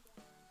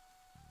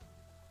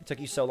 It took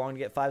you so long to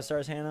get 5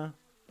 stars, Hannah?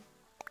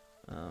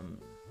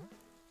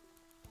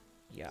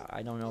 Yeah,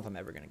 I don't know if I'm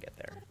ever going to get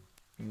there.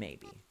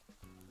 Maybe.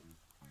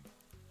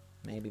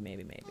 Maybe.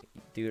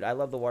 Dude, I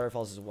love the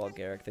waterfalls as well,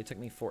 Garrick. They took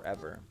me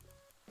forever.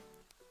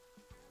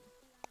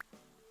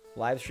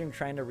 Livestream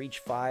trying to reach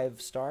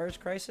 5 stars,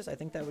 Crisis? I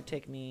think that would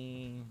take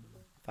me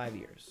 5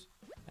 years.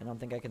 I don't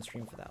think I can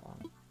stream for that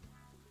long.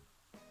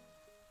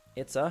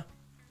 It's a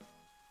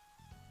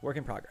work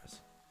in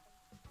progress.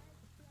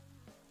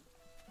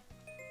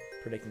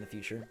 Predicting the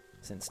future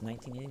since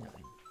 1989.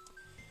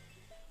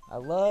 I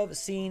love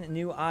seeing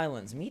new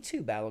islands. Me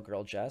too, Battle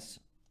Girl Jess.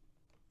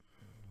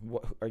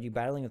 What, are you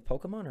battling with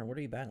Pokemon, or what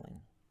are you battling?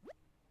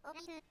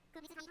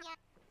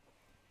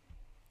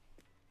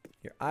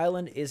 Your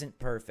island isn't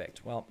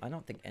perfect. Well, I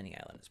don't think any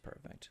island is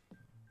perfect.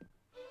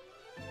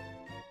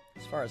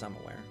 As far as I'm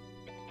aware.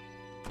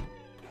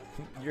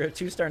 You're a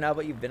 2-star now,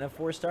 but you've been a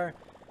 4-star?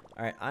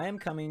 Alright, I am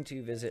coming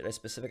to visit a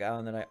specific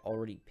island that I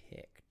already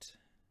picked.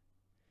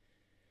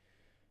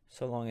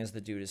 So long as the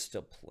dude is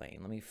still playing.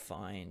 Let me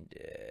find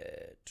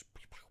it.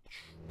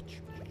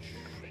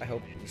 I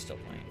hope he's still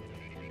playing.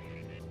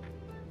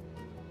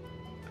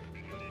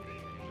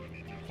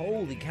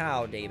 Holy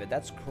cow, David.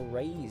 That's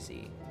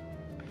crazy.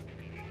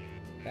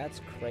 That's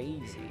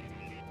crazy.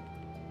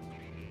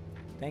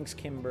 Thanks,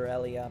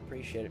 Kimberly. I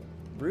appreciate it.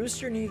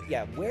 Brewster needs...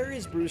 Yeah, where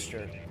is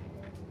Brewster?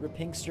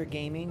 Repinkster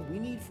Gaming. We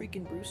need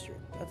freaking Brewster.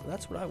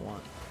 That's what I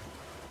want.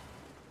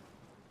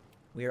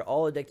 We are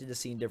all addicted to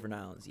seeing different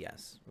islands.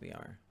 Yes, we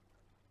are.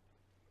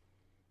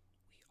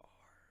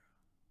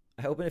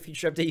 I hope in a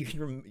future update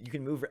you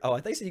can move. Oh,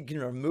 I thought you said you can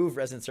remove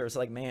resident service.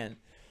 Like, man,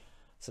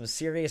 some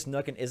serious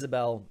Nook and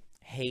Isabel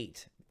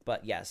hate.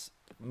 But yes,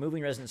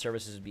 moving resident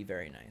services would be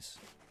very nice.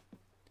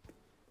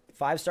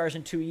 5 stars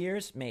in 2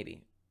 years,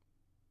 maybe.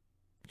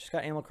 Just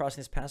got Animal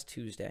Crossing this past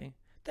Tuesday.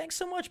 Thanks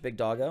so much, Big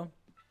Doggo.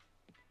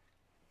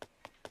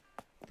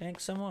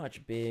 Thanks so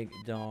much, Big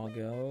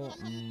Doggo.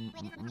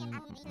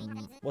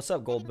 What's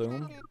up, Gold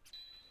Boom?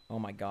 Oh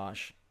my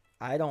gosh.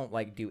 I don't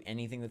like do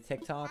anything with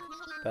TikTok,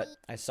 but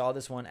I saw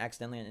this one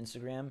accidentally on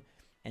Instagram,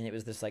 and it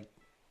was this like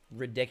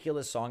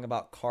ridiculous song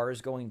about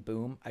cars going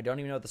boom. I don't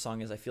even know what the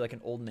song is. I feel like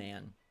an old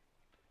man.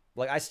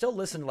 Like, I still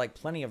listen to like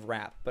plenty of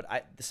rap, but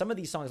some of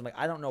these songs, I'm like,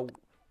 I don't know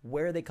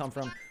where they come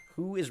from,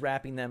 who is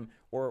rapping them,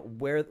 or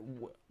where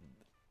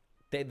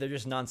They're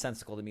just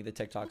nonsensical to me, the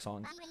TikTok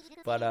songs.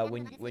 But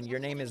when your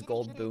name is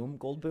Gold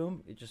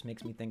Boom, it just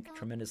makes me think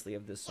tremendously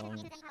of this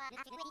song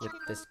with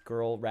this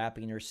girl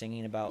rapping or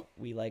singing about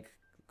we like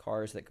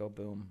cars that go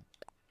boom.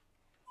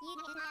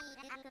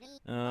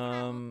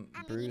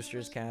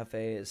 Brewster's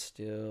Cafe is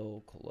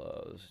still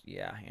closed.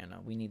 Yeah,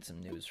 Hannah, we need some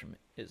news from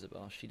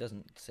Isabel. She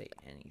doesn't say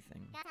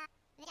anything.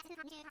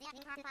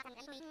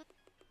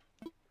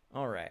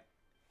 All right.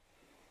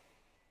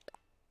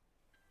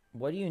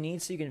 What do you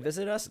need so you can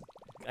visit us?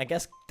 I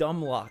guess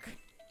dumb luck.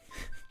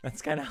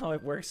 That's kind of how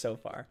it works so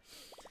far.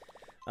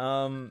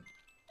 I'm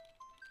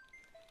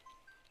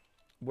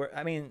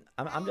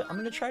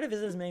gonna try to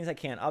visit as many as I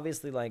can.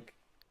 Obviously, like,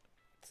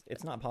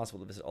 it's not possible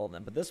to visit all of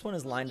them, but this one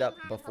is lined up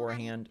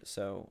beforehand,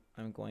 so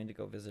I'm going to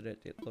go visit it.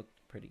 It looked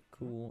pretty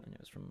cool, and it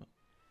was from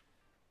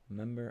a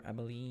member, I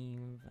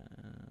believe.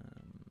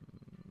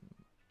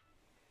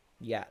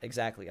 Yeah,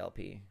 exactly,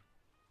 LP.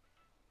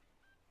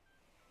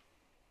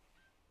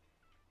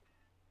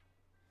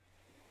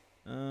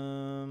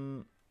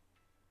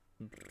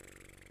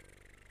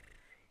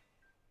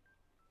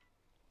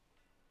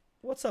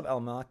 What's up,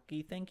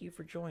 Elmaki? Thank you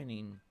for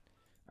joining.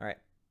 All right.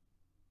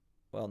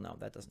 Well, no,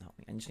 that doesn't help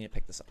me. I just need to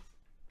pick this up.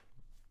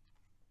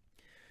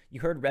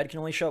 You heard Red can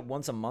only show up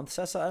once a month,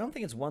 Sessa? I don't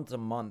think it's once a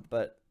month,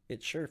 but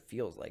it sure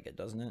feels like it,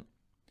 doesn't it?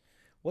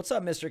 What's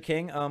up, Mr.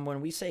 King? When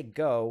we say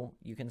go,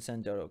 you can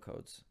send dodo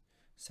codes.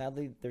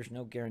 Sadly, there's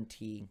no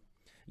guarantee.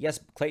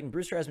 Yes, Clayton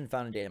Brewster has been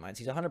found in data mines.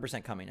 He's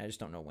 100% coming. I just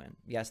don't know when.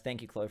 Yes,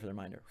 thank you, Chloe, for the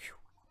reminder. Whew.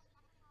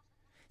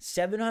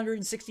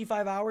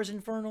 765 hours,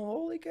 Infernal.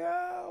 Holy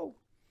cow.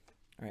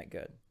 All right,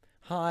 good.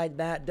 Hide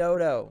that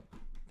dodo.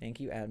 Thank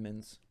you,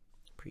 admins.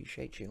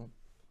 Appreciate you.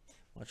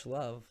 Much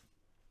love.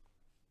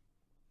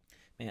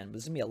 Man,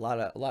 this is going to be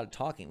a lot of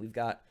talking. We've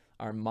got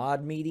our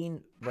mod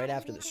meeting right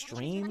after the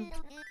stream.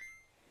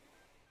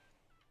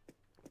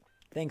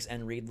 Thanks,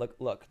 Enreed.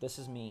 Look, this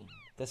is me.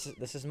 This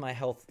is my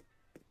health.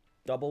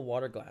 Double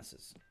water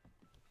glasses.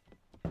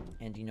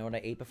 And do you know what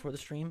I ate before the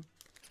stream?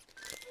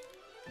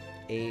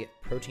 A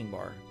protein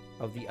bar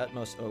of the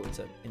utmost. Oh, it's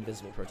an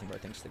invisible protein bar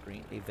thanks to the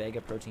green. A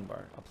Vega protein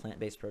bar, a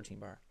plant-based protein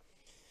bar.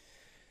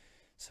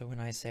 So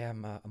when I say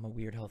I'm a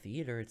weird healthy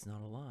eater, it's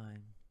not a lie.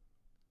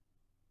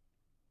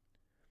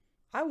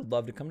 I would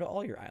love to come to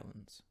all your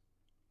islands.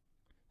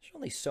 There's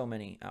only so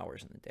many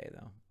hours in the day,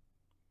 though.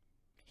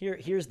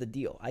 Here's the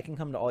deal. I can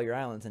come to all your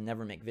islands and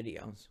never make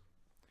videos,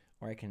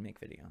 or I can make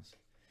videos.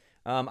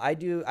 I've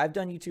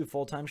done YouTube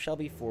full-time,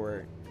 Shelby,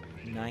 for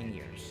 9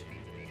 years.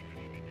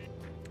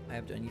 I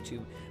have done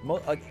YouTube.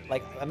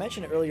 Like I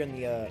mentioned it earlier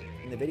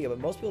in the video, but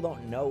most people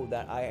don't know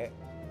that I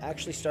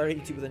actually started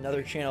YouTube with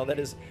another channel that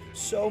is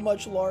so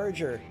much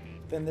larger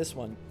than this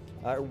one,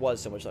 or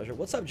was so much larger.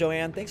 What's up,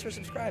 Joanne? Thanks for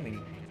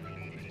subscribing.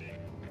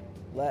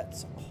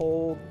 Let's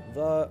hold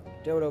the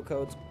dodo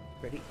codes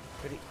pretty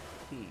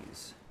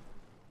please.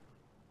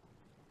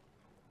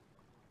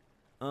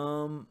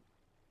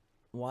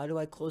 Why do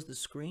I close the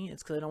screen?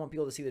 It's because I don't want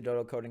people to see the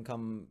dodo code and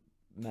come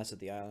mess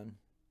with the island.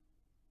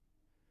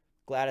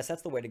 Gladys,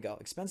 that's the way to go.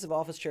 Expensive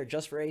office chair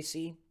just for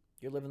AC.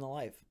 You're living the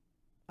life.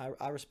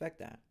 I respect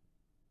that.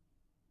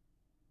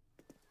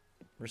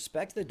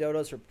 Respect the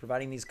dodos for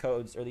providing these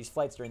codes or these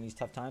flights during these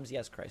tough times.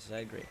 Yes, Crisis,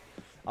 I agree.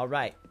 All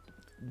right.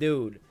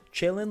 Dude,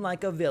 chilling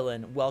like a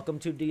villain. Welcome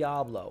to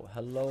Diablo.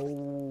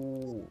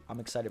 Hello.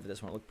 I'm excited for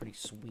this one. It looked pretty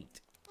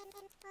sweet.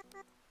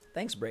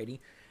 Thanks, Brady.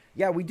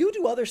 Yeah, we do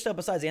other stuff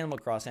besides Animal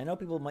Crossing. I know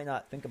people might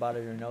not think about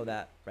it or know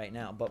that right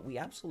now, but we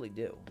absolutely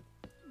do.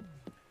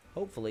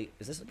 Hopefully,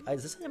 is this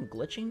him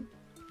glitching?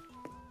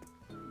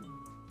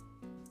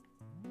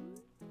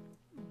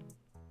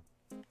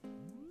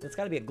 It's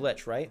got to be a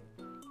glitch, right?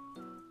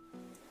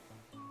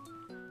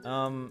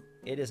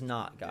 It is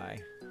not,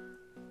 guy.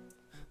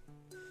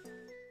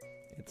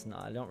 It's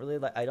not. I don't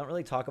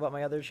really talk about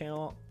my other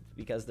channel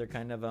because they're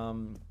kind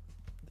of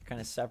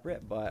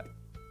separate, but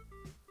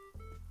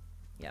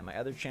yeah, my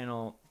other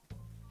channel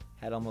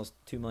had almost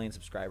 2 million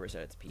subscribers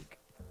at its peak.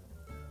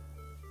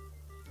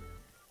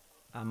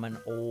 I'm an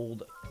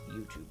old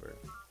YouTuber.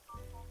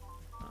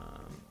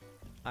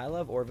 I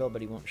love Orville,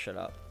 but he won't shut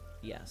up.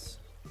 Yes,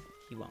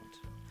 he won't.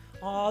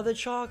 Aw, the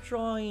chalk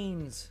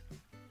drawings!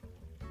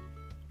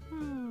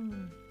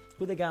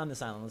 Who they got on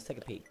this island? Let's take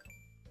a peek.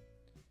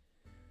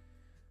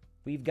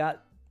 We've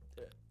got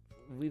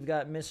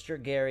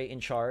Mr. Gary in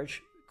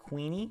charge.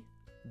 Queenie,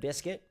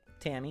 Biscuit,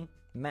 Tammy,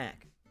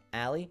 Mac,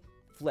 Allie,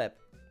 Flip,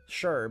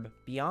 Sherb,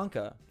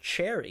 Bianca,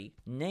 Cherry,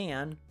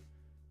 Nan,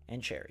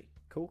 and Cherry.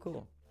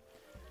 Cool.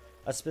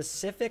 A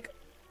specific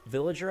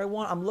villager I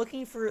want? I'm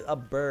looking for a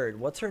bird.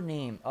 What's her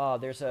name? Oh,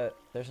 there's an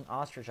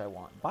ostrich I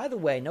want. By the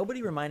way,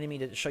 nobody reminded me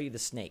to show you the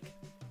snake.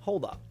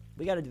 Hold up.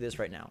 We got to do this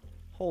right now.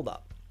 Hold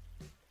up.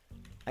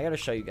 I got to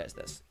show you guys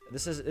this.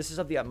 This is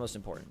of the utmost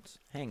importance.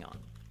 Hang on.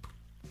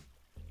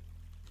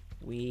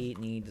 We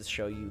need to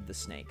show you the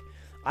snake.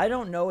 I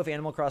don't know if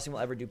Animal Crossing will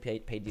ever do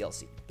paid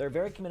DLC. They're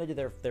very committed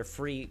to their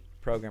free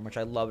program, which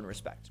I love and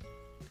respect.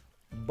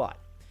 But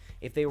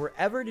if they were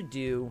ever to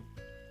do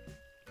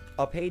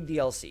a paid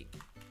DLC,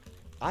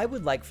 I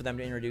would like for them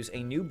to introduce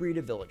a new breed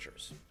of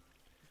villagers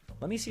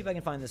Let me see if I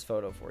can find this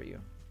photo for you.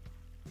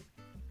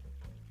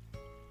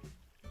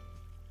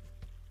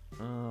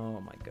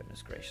 Oh my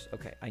goodness gracious.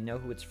 Okay, I know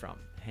who it's from.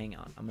 Hang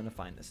on, I'm gonna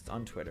find this. It's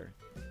on Twitter.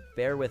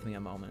 Bear with me a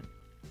moment.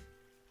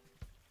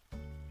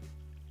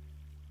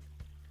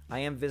 I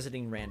am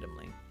visiting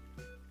randomly.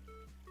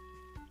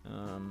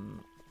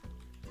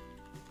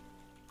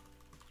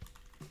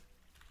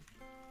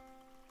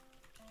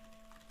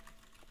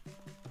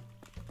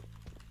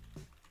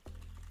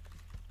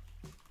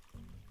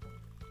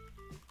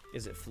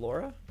 Is it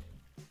Flora?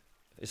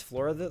 Is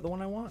Flora the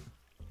one I want?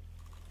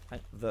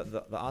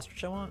 The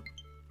ostrich I want?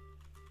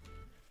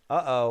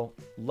 Uh-oh.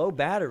 Low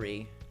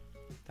battery.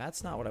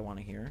 That's not what I want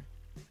to hear.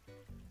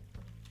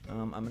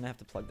 I'm going to have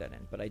to plug that in,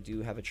 but I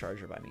do have a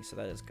charger by me, so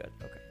that is good.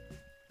 Okay.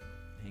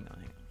 Hang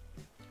on.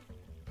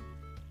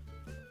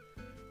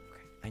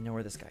 Okay, I know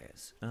where this guy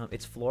is.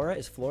 It's Flora.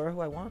 Is Flora who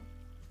I want?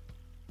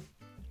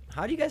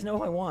 How do you guys know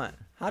who I want?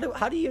 How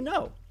do you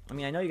know? I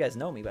mean, I know you guys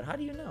know me, but how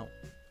do you know?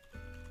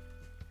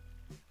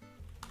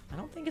 I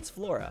don't think it's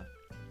Flora.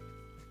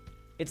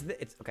 It's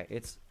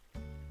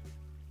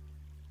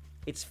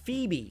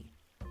Phoebe.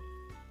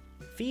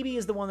 Phoebe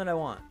is the one that I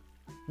want.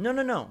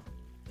 No.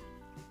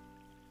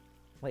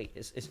 Wait,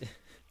 this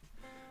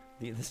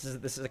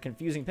is a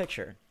confusing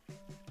picture.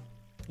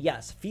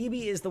 Yes,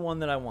 Phoebe is the one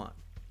that I want.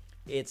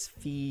 It's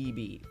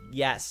Phoebe.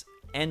 Yes,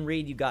 and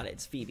Reed, you got it.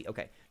 It's Phoebe.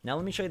 Okay, now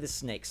let me show you the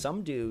snake.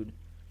 Some dude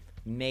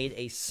made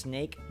a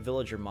snake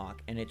villager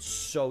mock, and it's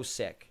so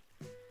sick.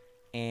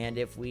 And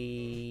if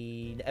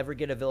we ever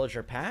get a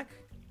villager pack,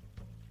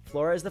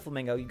 Flora is the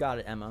flamingo. You got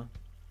it, Emma.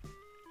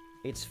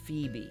 It's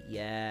Phoebe.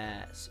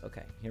 Yes.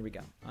 Okay, here we go.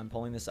 I'm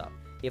pulling this up.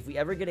 If we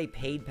ever get a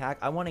paid pack,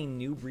 I want a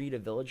new breed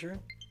of villager.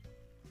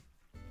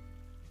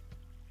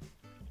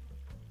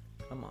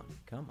 Come on.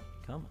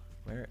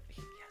 Where?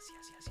 Yes.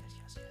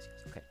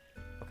 Okay.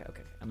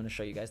 I'm going to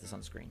show you guys this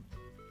on screen.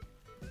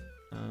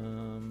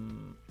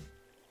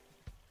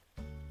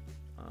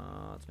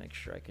 Let's make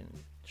sure I can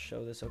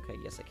show this. Okay,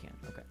 yes I can.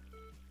 Okay.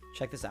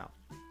 Check this out.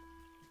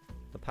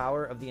 The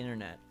power of the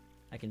internet.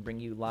 I can bring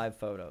you live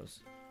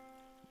photos.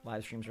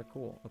 Live streams are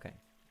cool. Okay.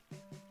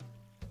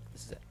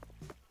 This is it.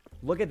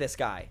 Look at this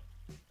guy.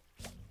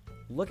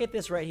 Look at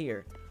this right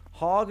here.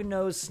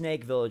 Hog-nosed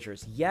snake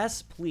villagers.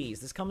 Yes,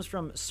 please. This comes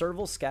from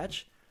Serval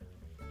Sketch.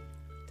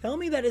 Tell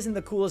me that isn't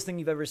the coolest thing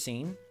you've ever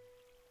seen.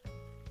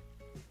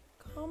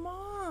 Come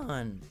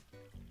on.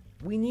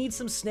 We need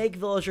some snake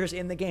villagers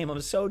in the game.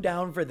 I'm so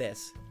down for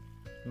this.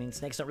 I mean,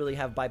 snakes don't really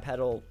have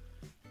bipedal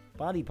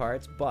body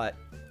parts, but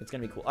it's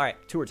going to be cool. All right,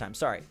 tour time.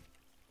 Sorry.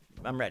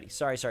 I'm ready.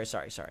 Sorry.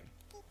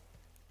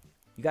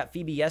 You got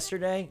Phoebe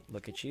yesterday?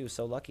 Look at you.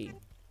 So lucky.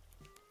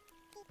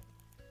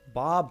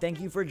 Bob, thank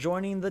you for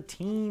joining the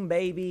team,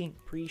 baby.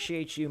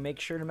 Appreciate you. Make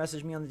sure to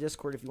message me on the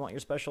Discord if you want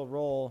your special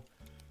role.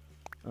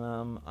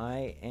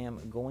 I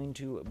am going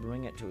to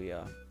bring it to you.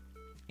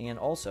 And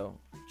also,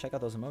 check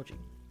out those emoji.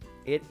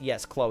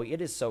 Yes, Chloe,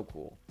 it is so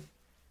cool.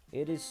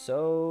 It is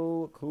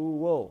so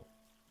cool.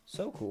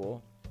 So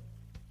cool.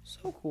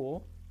 So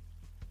cool.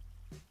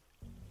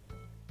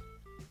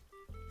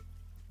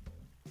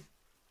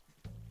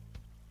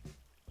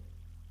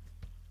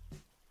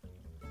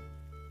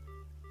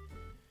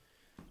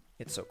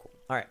 It's so cool.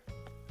 All right.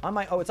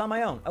 It's on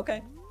my own.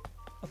 Okay.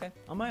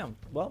 On my own.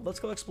 Well, let's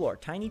go explore.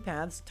 Tiny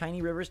paths,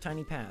 tiny rivers,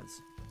 tiny paths.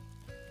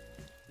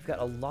 We've got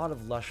a lot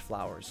of lush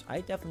flowers.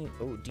 I definitely...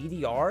 Oh,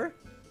 DDR?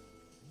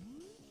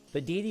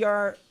 The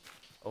DDR...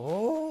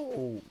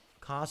 Oh,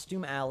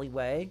 costume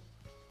alleyway.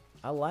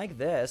 I like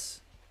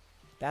this.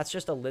 That's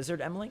just a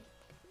lizard, Emily?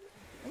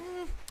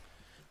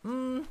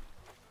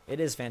 It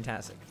is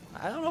fantastic.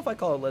 I don't know if I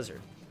call it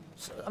lizard.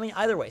 So, I mean,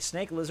 either way,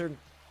 snake, lizard,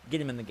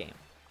 get him in the game.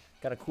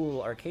 Got a cool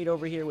little arcade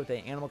over here with an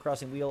Animal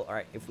Crossing wheel. All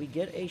right, if we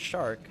get a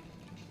shark,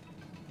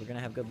 we're going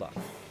to have good luck.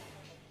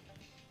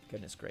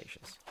 Goodness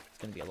gracious. It's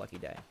going to be a lucky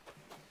day.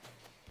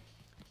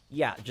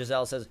 Yeah,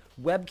 Giselle says,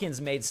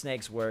 Webkins made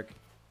snakes work.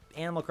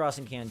 Animal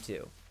Crossing can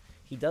too.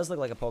 He does look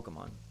like a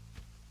Pokemon.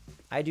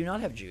 I do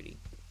not have Judy.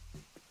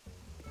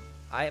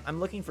 I'm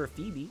looking for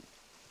Phoebe.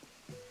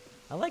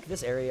 I like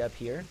this area up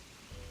here.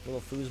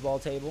 Little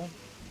foosball table.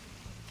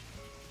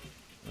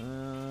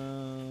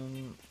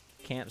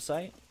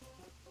 Campsite.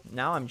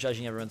 Now I'm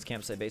judging everyone's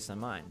campsite based on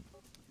mine.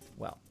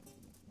 Well,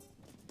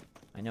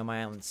 I know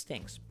my island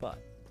stinks, but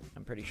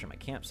I'm pretty sure my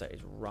campsite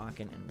is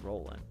rocking and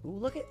rolling. Ooh,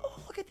 look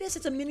at this.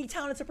 It's a mini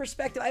town. It's a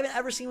perspective. I haven't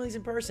ever seen one of these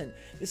in person.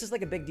 This is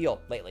like a big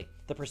deal lately.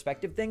 The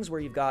perspective things where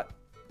you've got,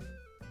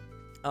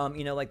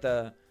 you know, like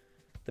the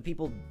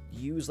people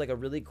use like a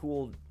really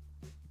cool,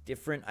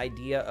 different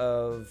idea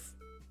of,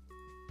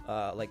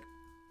 like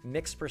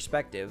mixed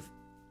perspective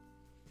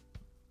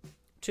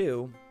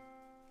to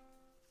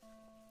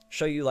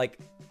show you like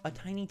a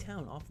tiny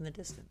town off in the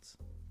distance.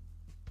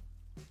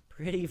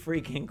 Pretty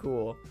freaking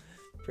cool.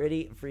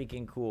 Pretty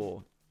freaking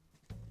cool.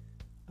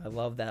 I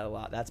love that a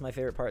lot. That's my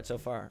favorite part so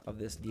far of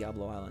this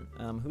Diablo Island.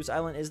 Whose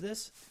island is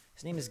this?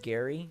 His name is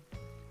Gary.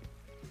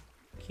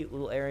 Cute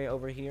little area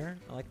over here.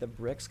 I like the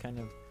bricks kind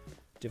of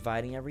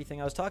dividing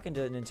everything. I was talking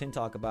to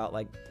Nintentalk about,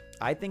 like,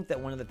 I think that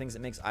one of the things that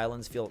makes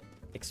islands feel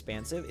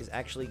expansive is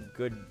actually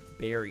good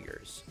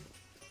barriers.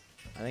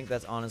 I think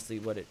that's honestly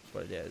what it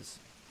is.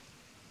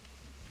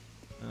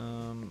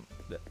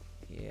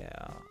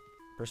 Yeah.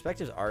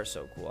 Perspectives are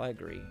so cool. I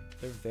agree.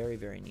 They're very,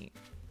 very neat.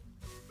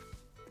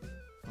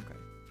 Okay.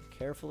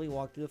 Carefully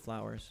walk through the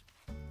flowers.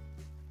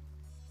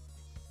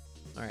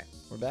 Alright,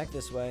 we're back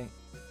this way.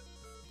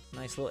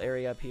 Nice little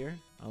area up here.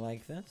 I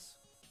like this.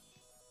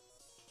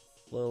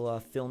 Little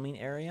filming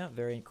area.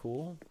 Very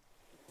cool.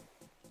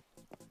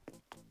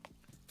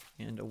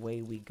 And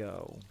away we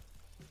go.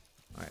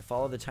 Alright,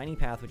 follow the tiny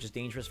path, which is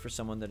dangerous for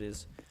someone that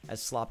is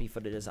as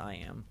sloppy-footed as I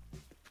am.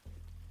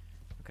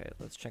 Okay,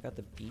 let's check out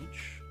the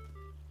beach.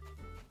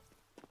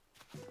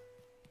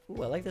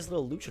 Ooh, I like this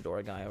little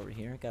luchador guy over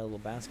here. Got a little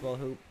basketball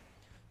hoop.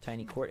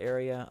 Tiny court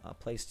area. A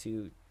place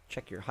to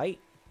check your height.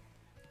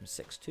 I'm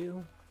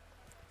 6'2".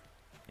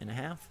 and a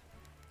half.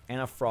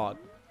 And a frog.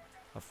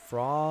 A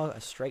frog,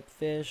 a striped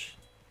fish.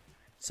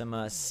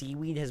 Some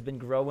seaweed has been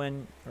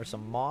growing, or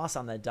some moss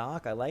on the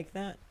dock. I like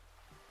that.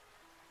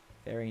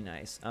 Very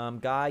nice.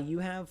 Guy, you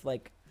have,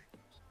 like,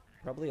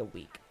 probably a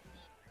week.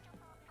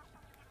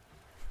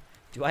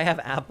 Do I have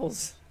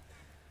apples?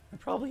 I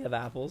probably have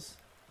apples.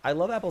 I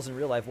love apples in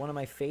real life. One of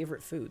my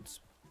favorite foods.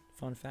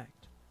 Fun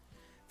fact.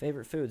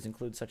 Favorite foods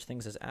include such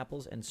things as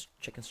apples and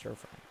chicken stir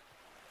fry.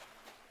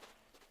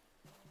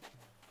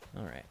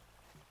 Alright.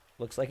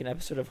 Looks like an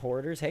episode of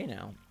Hoarders. Hey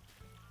now.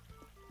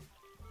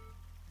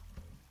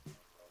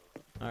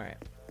 Alright.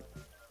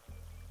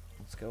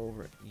 Let's go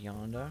over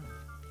yonder.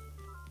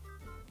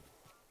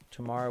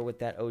 Tomorrow with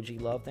that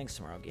OG love. Thanks,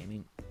 Tomorrow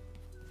Gaming.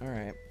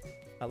 Alright.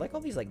 I like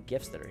all these like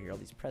gifts that are here, all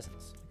these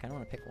presents. I kind of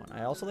want to pick one.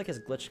 I also like his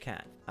glitched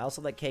cat. I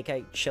also like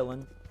KK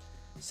chilling,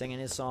 singing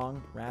his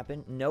song,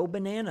 rapping. No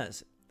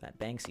bananas. That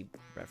Banksy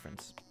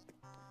reference.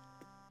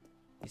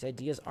 These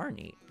ideas are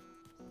neat.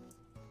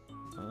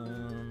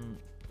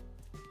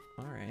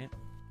 Alright.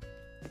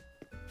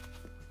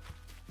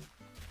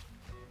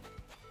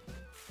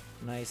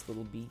 Nice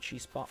little beachy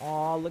spot.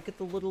 Aw, look at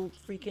the little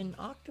freaking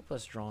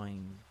octopus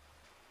drawing.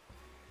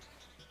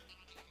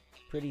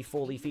 Pretty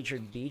fully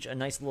featured beach. A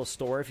nice little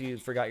store if you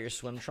forgot your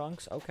swim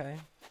trunks. Okay.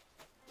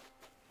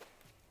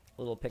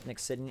 Little picnic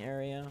sitting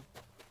area.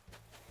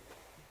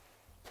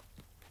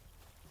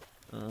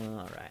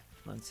 Alright.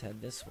 Let's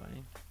head this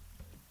way.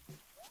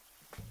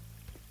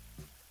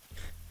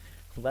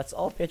 Let's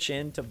all pitch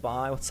in to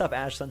buy... What's up,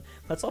 Ashlyn?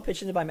 Let's all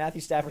pitch in to buy Matthew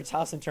Stafford's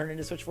house and turn it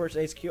into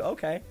SwitchForce HQ.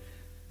 Okay.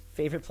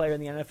 Favorite player in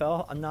the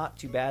NFL? I'm not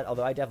too bad,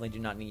 although I definitely do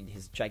not need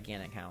his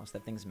gigantic house.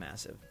 That thing's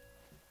massive.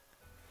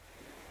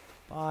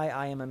 Bye,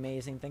 I am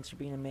amazing. Thanks for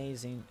being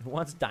amazing. Who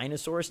wants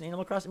dinosaurs in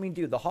Animal Crossing? I mean,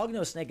 dude, the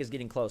hognose snake is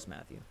getting close,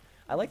 Matthew.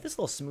 I like this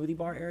little smoothie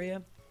bar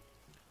area.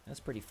 That's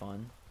pretty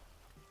fun.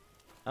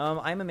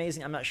 I'm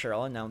amazing. I'm not sure.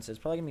 I'll announce it. It's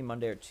probably going to be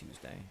Monday or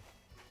Tuesday.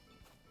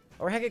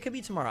 Or heck, it could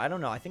be tomorrow. I don't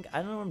know. I don't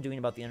know what I'm doing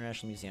about the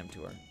International Museum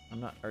tour.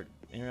 I'm not... Or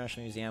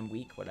International Museum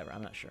week, whatever.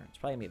 I'm not sure. It's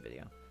probably going to be a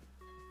video.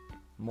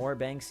 More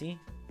Banksy.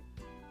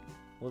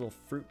 Little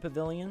fruit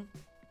pavilion.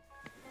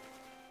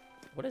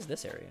 What is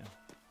this area?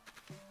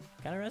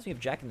 Kind of reminds me of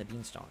Jack and the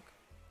Beanstalk.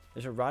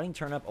 There's a rotting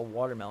turnip, a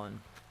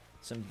watermelon,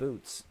 some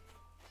boots.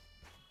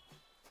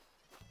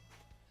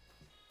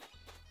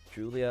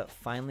 Julia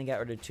finally got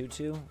rid of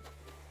Tutu.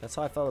 That's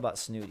how I felt about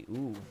Snooty.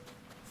 Ooh.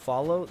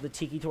 Follow the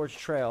Tiki Torch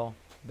Trail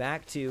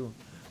back to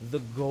the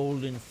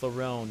Golden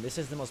Throne. This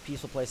is the most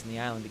peaceful place on the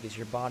island because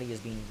your body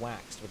is being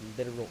waxed with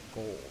literal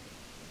gold.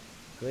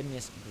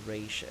 Goodness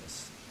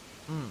gracious.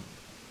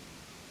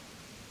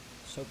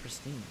 So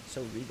pristine,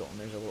 so regal.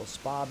 And there's a little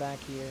spa back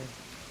here.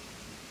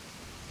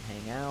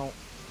 Hang out.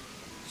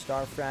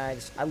 Star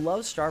frags. I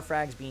love star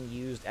frags being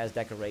used as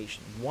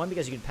decoration. One,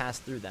 because you can pass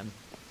through them.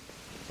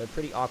 They're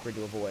pretty awkward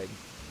to avoid.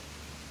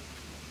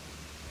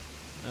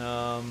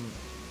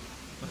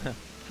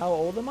 How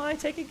old am I?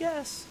 Take a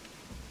guess.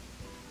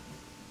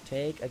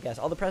 Take a guess.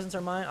 All the presents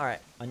are mine?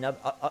 Alright.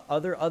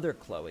 Another, other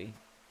Chloe.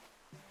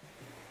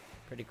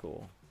 Pretty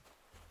cool.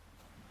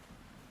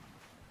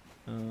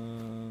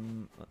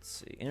 Let's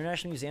see.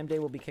 International Museum Day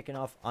will be kicking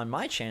off on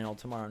my channel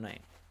tomorrow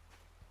night.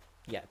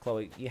 Yeah,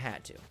 Chloe, you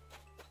had to.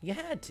 You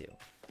had to.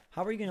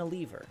 How are you going to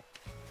leave her?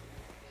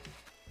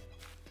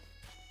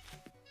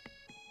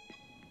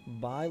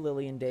 Bye,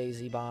 Lily and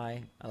Daisy,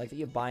 bye. I like that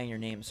you have bye in your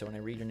name, so when I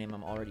read your name,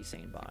 I'm already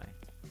saying bye.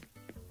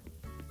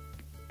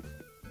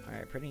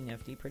 Alright, pretty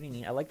nifty, pretty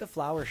neat. I like the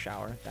flower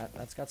shower.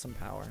 That's got some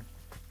power.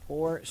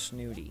 Poor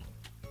Snooty.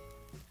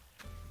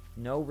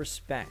 No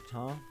respect,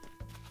 huh?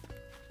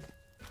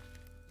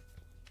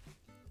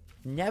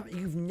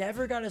 You've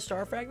never got a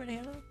star fragment,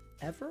 Hannah?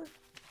 Ever?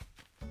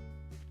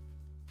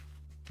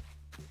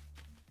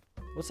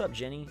 What's up,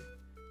 Jenny?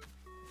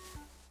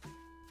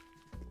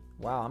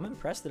 Wow, I'm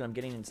impressed that I'm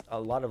getting a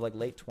lot of like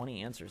late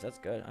 20 answers. That's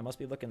good. I must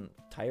be looking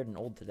tired and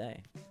old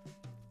today.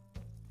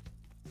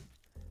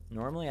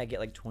 Normally I get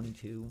like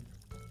 22,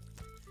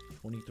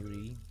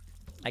 23.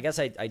 I guess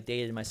I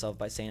dated myself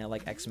by saying I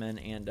like X-Men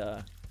and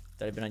that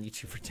I've been on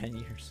YouTube for 10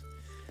 years.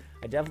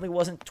 I definitely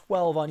wasn't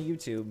 12 on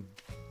YouTube.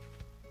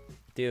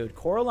 Dude,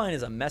 Coraline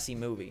is a messy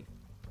movie.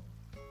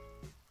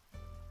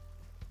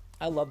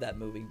 I love that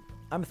movie.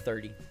 I'm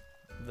 30.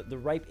 The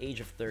ripe age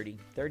of 30.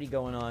 30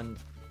 going on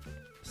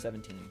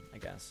 17, I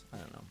guess. I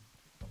don't know.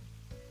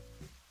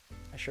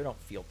 I sure don't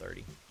feel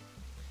 30.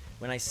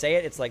 When I say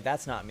it, it's like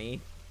that's not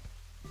me.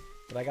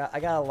 But I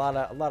got a lot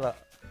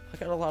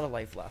of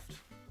life left.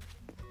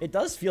 It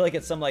does feel like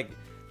it's some like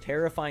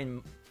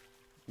terrifying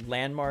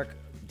landmark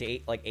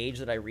date, like age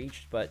that I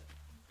reached, but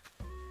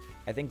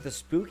I think the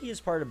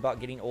spookiest part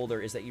about getting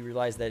older is that you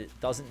realize that it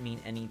doesn't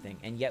mean anything.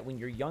 And yet when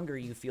you're younger,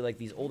 you feel like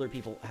these older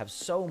people have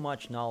so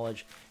much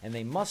knowledge and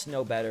they must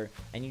know better.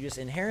 And you just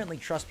inherently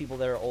trust people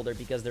that are older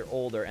because they're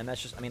older. And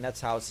that's just, I mean, that's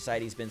how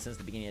society's been since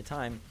the beginning of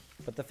time.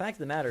 But the fact of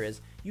the matter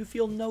is you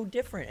feel no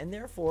different. And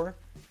therefore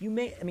you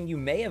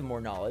may have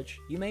more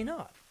knowledge. You may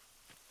not.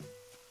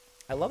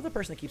 I love the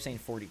person that keeps saying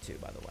 42,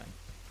 by the way.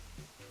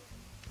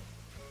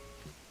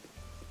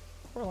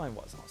 Coraline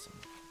was awesome.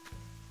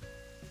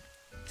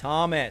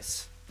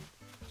 Thomas,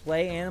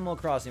 play Animal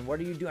Crossing.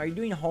 What are you doing? Are you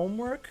doing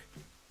homework?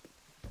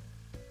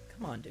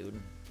 Come on, dude.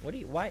 What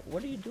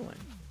are you doing?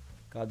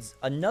 God's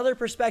another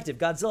perspective.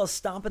 Godzilla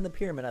stomping the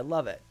pyramid. I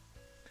love it.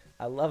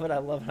 I love it. I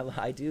love it.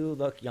 I do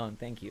look young.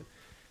 Thank you.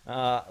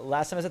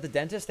 Last time I was at the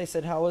dentist, they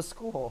said, "How was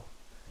school?"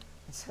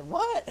 I said,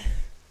 "What?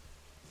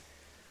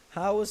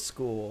 How was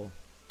school?"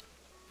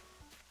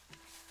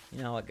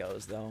 You know how it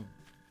goes, though.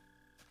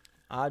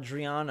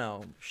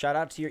 Adriano, shout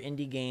out to your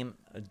indie game,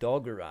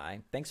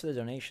 Dogurai. Thanks for the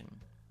donation.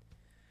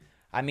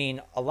 I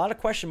mean, a lot of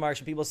question marks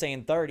from people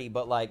saying 30,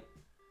 but like,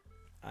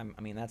 I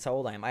mean, that's how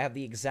old I am. I have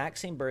the exact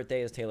same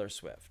birthday as Taylor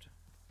Swift.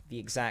 The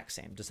exact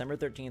same. December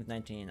 13th,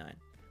 1989.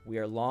 We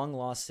are long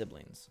lost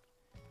siblings.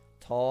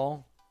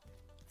 Tall,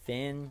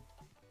 thin.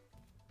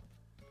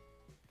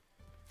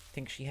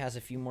 Think she has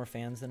a few more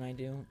fans than I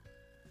do.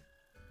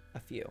 A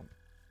few.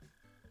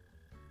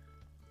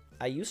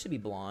 I used to be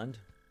blonde.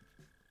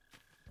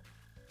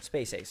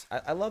 Space Ace.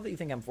 I love that you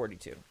think I'm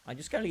 42. I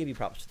just gotta give you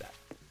props to that.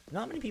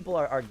 Not many people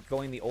are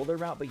going the older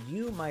route, but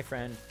you, my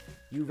friend,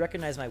 you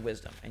recognize my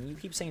wisdom, and you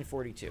keep saying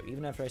 42,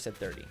 even after I said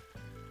 30.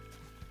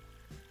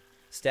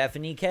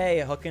 Stephanie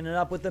K, hooking it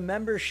up with the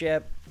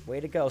membership.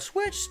 Way to go.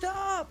 Switch,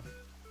 stop!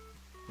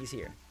 He's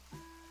here.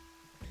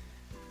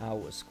 How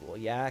was school?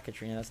 Yeah,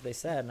 Katrina, that's what they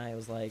said, and I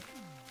was like...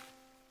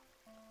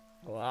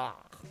 Blah.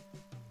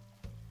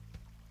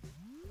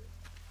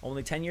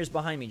 Only 10 years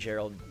behind me,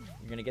 Gerald.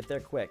 You're gonna get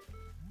there quick.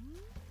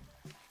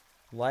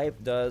 Life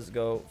does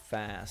go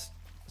fast.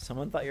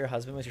 Someone thought your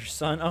husband was your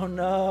son. Oh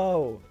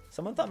no!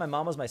 Someone thought my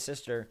mom was my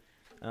sister.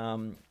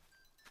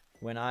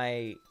 When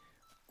I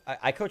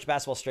coached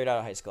basketball straight out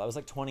of high school. I was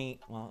like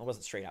 20. Well, it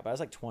wasn't straight out, but I was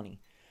like 20,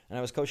 and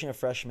I was coaching a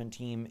freshman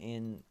team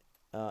in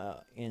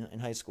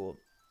high school.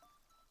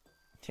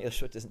 Taylor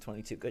Swift isn't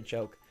 22. Good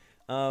joke.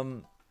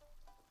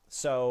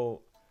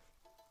 So,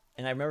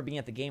 and I remember being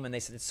at the game, and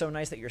they said it's so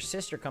nice that your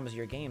sister comes to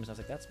your games. And I was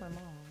like, that's my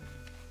mom.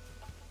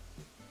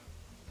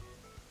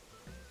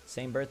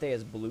 Same birthday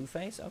as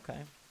Blueface? Okay.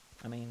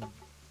 I mean,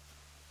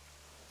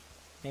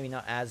 maybe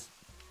not as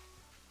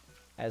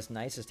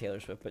nice as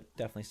Taylor Swift, but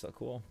definitely still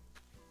cool.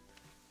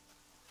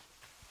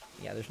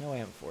 Yeah, there's no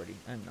way I'm 40.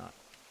 I'm not.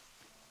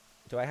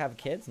 Do I have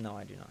kids? No,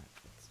 I do not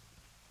have kids.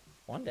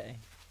 One day.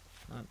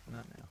 Not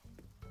now.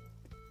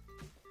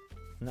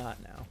 Not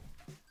now.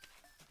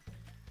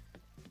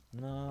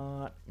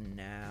 Not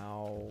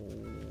now.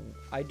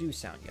 I do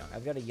sound young.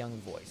 I've got a young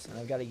voice, and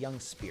I've got a young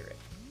spirit.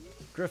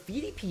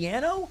 Graffiti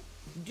piano?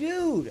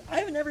 Dude, I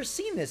have never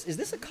seen this. Is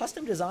this a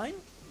custom design?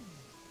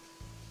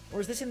 Or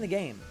is this in the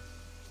game?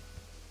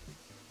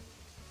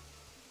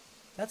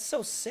 That's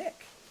so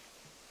sick.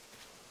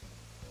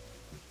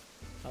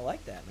 I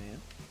like that,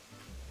 man.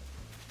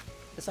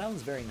 This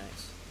island's very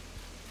nice.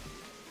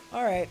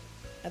 Alright,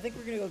 I think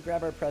we're gonna go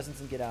grab our presents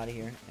and get out of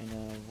here. And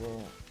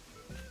we'll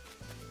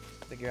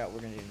figure out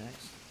what we're gonna do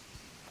next.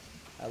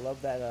 I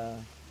love that,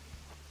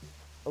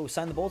 Oh,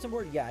 sign the bulletin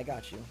board? Yeah, I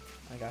got you.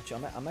 I got you.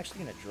 I'm actually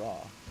gonna draw.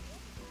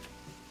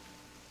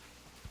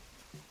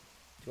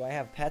 Do I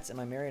have pets? Am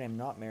I married? I'm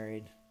not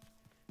married.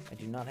 I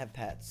do not have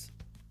pets.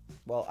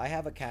 Well, I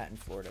have a cat in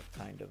Florida,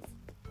 kind of.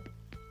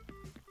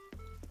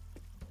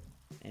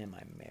 Am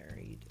I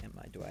married?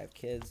 Do I have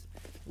kids?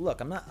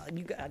 Look, I'm not...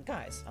 You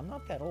guys, I'm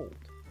not that old.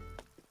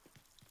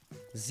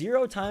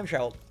 Zero time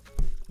travel.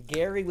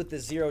 Gary with the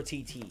 0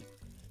 TT.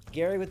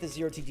 Gary with the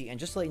 0 TT. And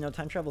just to let you know,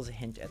 time travel is a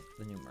hint at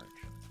the new merch.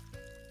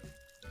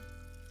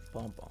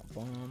 Bum, bum,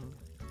 bum.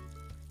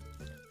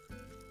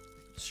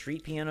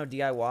 Street piano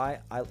DIY.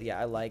 Yeah,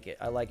 I like it.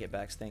 I like it,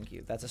 Bex. Thank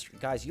you. That's a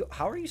guys.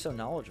 How are you so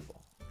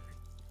knowledgeable?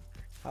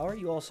 How are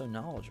you all so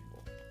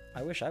knowledgeable?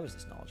 I wish I was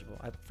this knowledgeable.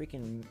 I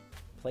freaking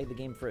played the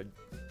game for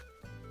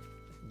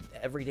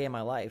every day of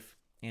my life,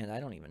 and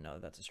I don't even know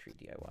that's a street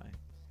DIY.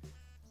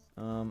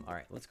 All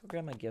right, let's go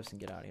grab my gifts and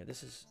get out of here.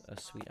 This is a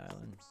sweet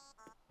island.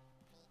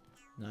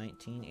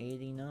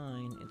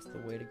 1989. It's the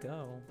way to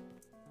go.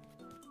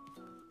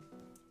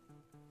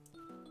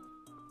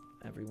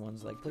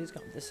 Everyone's like, please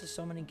come. This is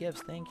so many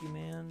gifts. Thank you,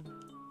 man.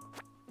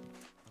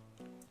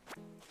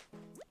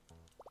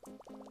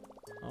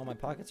 Oh, my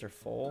pockets are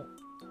full.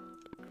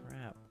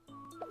 Crap.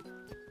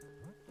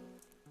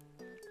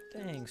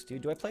 Dang Thanks,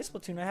 dude. Do I play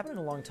Splatoon? I haven't in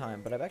a long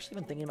time, but I've actually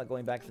been thinking about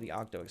going back for the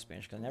Octo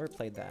expansion because I never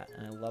played that,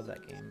 and I love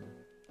that game.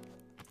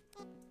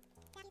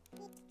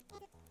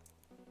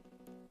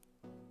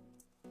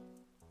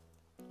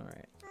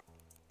 Alright.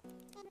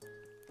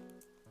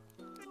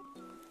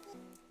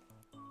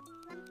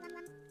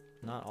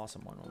 Not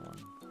awesome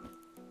 111.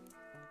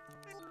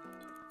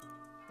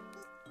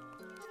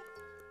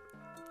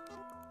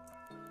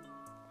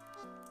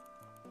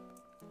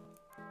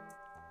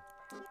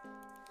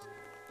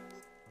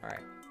 Alright.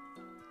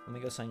 Let me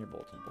go sign your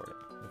bulletin board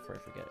before I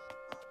forget it.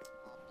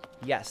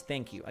 Yes,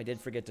 thank you. I did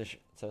forget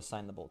to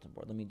sign the bulletin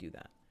board. Let me do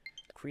that.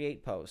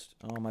 Create post.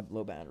 Oh, my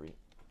low battery.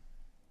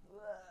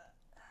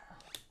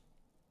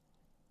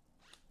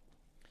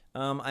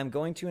 I'm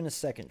going to in a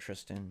second,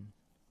 Tristan.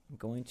 I'm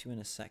going to in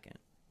a second.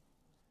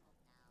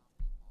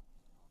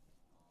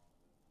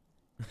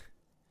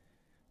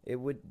 It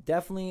would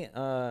definitely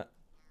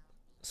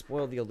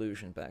spoil the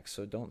illusion, Bex,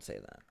 so don't say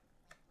that.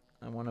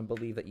 I want to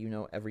believe that you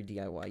know every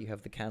DIY. You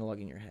have the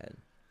catalog in your head.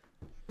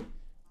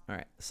 All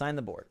right, sign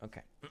the board.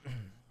 Okay. I'm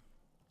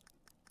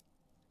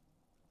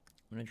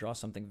going to draw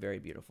something very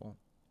beautiful.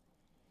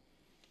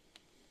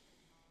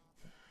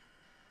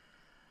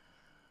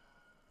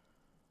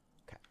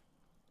 Okay.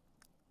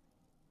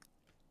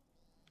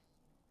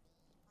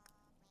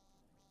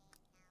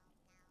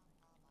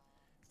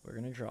 We're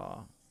going to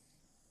draw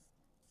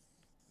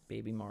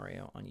Baby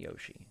Mario on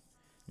Yoshi.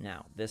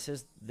 Now, this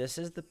was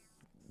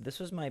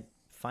my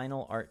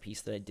final art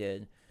piece that I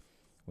did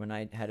when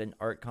I had an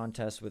art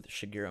contest with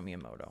Shigeru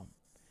Miyamoto.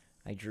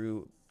 I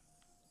drew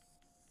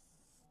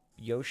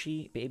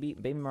Yoshi,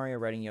 Baby Mario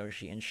riding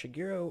Yoshi, and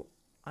Shigeru,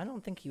 I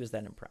don't think he was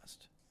that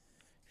impressed.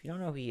 If you don't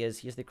know who he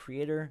is the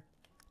creator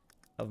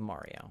of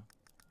Mario.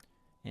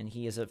 And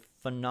he is a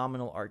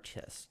phenomenal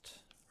artiste.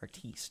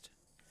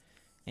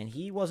 And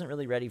he wasn't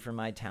really ready for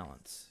my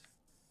talents.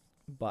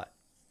 But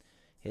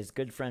his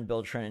good friend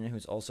Bill Trennan,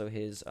 who's also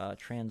his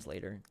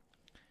translator,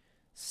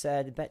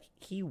 said that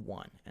he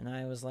won. And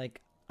I was like,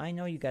 I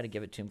know you got to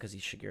give it to him because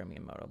he's Shigeru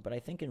Miyamoto, but I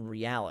think in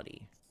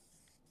reality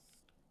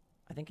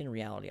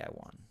I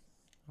won.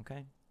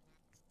 Okay?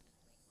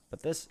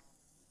 But this,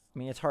 I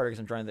mean, it's harder because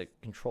I'm drawing the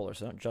controller,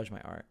 so don't judge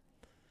my art.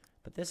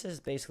 But this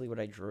is basically what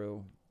I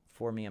drew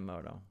for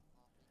Miyamoto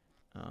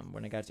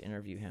when I got to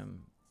interview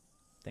him,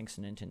 thanks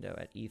to Nintendo,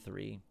 at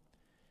E3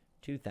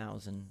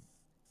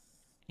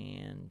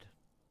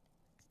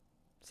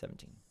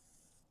 2017.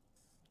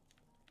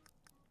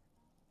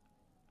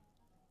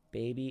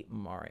 Baby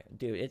Mario.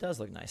 Dude, it does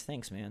look nice.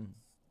 Thanks, man.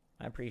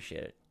 I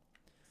appreciate it.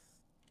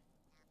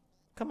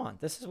 Come on,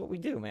 this is what we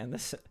do, man.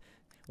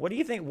 What do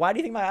you think? Why do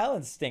you think my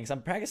island stinks?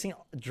 I'm practicing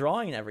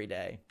drawing every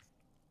day.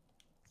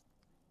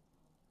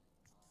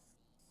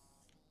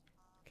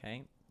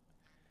 Okay.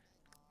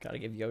 Gotta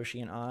give Yoshi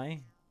an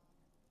eye.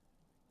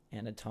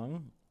 And a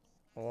tongue.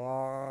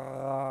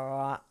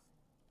 Don't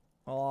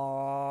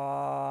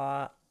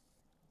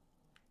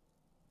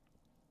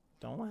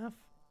laugh.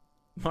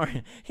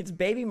 Mario. It's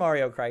Baby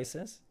Mario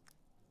Crisis.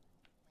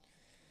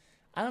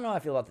 I don't know how I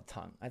feel about the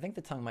tongue. I think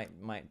the tongue might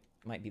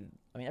be...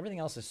 I mean, everything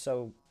else is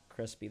so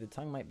crispy. The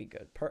tongue might be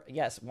good.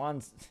 Yes,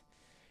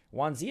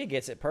 Wanzia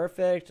gets it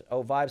perfect.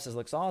 Oh, Vibe says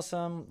looks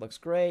awesome. Looks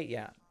great.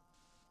 Yeah.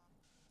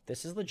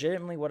 This is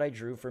legitimately what I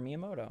drew for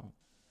Miyamoto.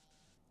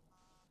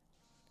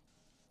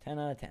 10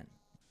 out of 10.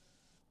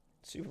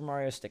 Super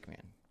Mario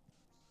Stickman.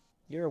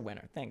 You're a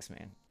winner. Thanks,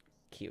 man.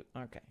 Cute.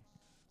 Okay.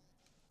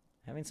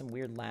 Having some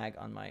weird lag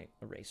on my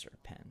eraser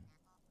pen.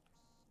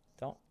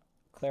 Don't...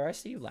 Claire, I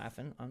see you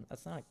laughing.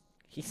 That's not...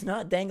 He's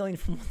not dangling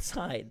from one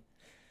side.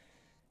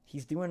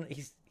 He's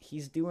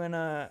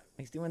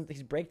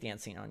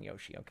breakdancing on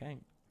Yoshi, okay?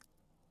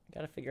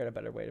 Gotta figure out a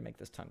better way to make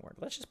this tongue work.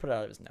 Let's just put it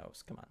out of his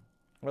nose. Come on.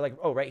 We're like,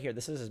 oh, right here.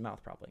 This is his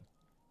mouth, probably.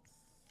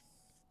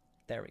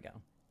 There we go.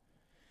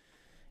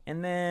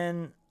 And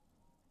then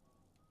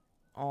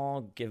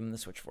I'll give him the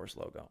SwitchForce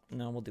logo.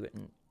 No, we'll do it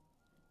in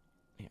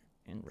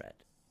red.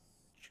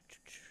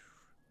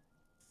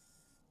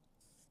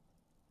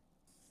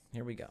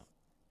 Here we go.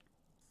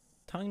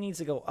 Tongue needs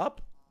to go up.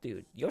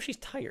 Dude, Yoshi's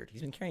tired. He's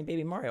been carrying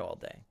Baby Mario all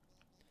day.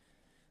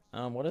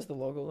 What does the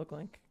logo look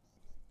like?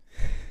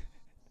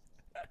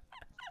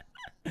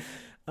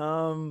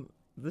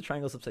 The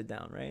triangle's upside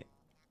down, right?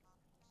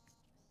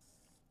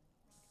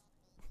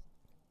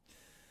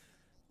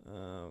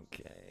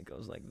 Okay, it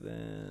goes like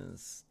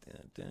this.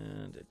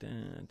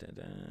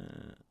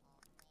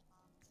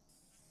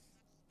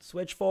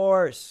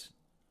 SwitchForce!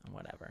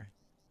 Whatever.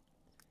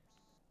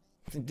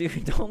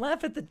 Dude, don't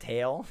laugh at the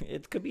tail.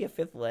 It could be a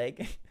fifth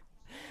leg.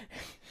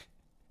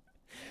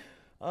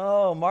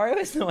 Oh, Mario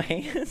has no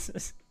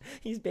hands.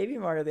 He's Baby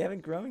Mario. They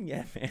haven't grown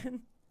yet,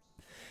 man.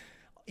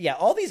 Yeah,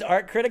 all these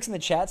art critics in the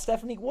chat,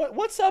 Stephanie,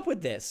 what's up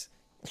with this?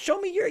 Show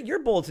me your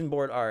bulletin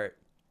board art.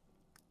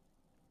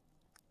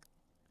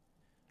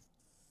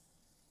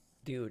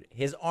 Dude,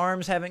 his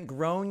arms haven't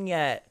grown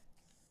yet.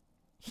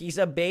 He's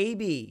a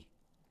baby.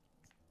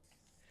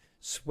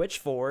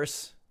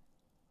 SwitchForce.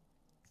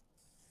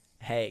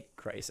 Hey,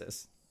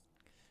 Crisis.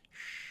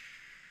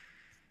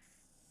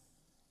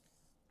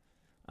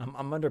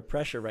 I'm under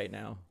pressure right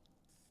now.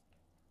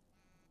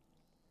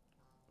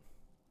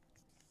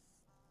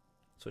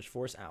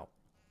 SwitchForce out.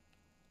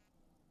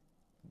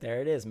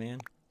 There it is, man.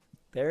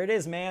 There it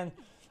is, man.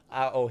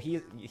 Oh,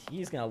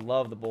 he's gonna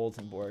love the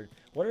bulletin board.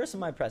 What are some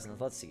of my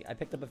presents? Let's see. I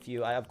picked up a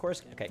few. Of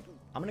course. Okay,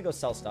 I'm gonna go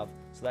sell stuff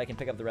so that I can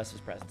pick up the rest of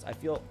his presents. I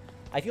feel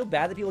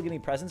bad that people give me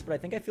presents, but I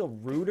think I feel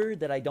ruder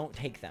that I don't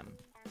take them.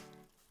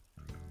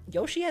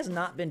 Yoshi has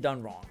not been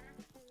done wrong.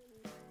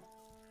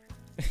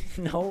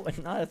 No,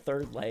 not a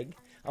third leg.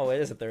 Oh,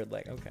 it is a third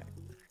leg. Okay.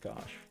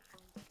 Gosh.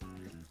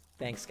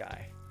 Thanks,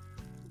 guy.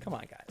 Come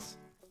on, guys.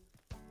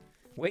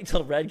 Wait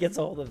till Red gets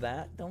a hold of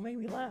that. Don't make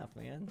me laugh,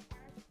 man.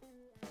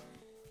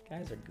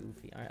 Guys are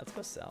goofy. All right, let's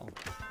go sell.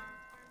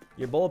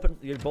 Your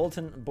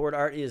bulletin board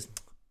art is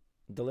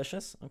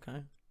delicious.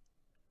 Okay.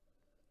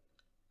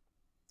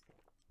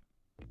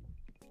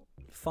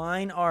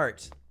 Fine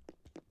art.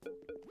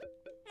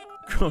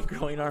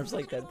 Growing arms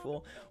like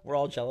Deadpool. We're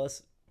all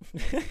jealous.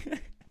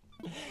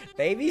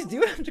 Babies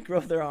do have to grow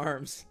their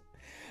arms.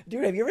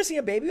 Dude, have you ever seen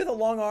a baby with a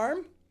long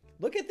arm?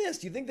 Look at this.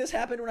 Do you think this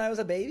happened when I was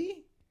a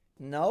baby?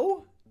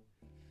 No?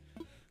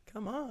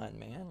 Come on,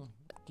 man.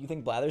 Do you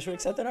think Blathers would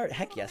accept that art?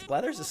 Heck yes.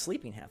 Blathers is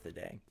sleeping half the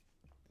day.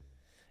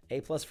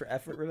 A+ for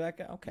effort,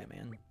 Rebecca? Okay,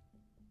 man.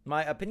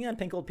 My opinion on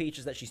Pink Gold Peach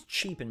is that she's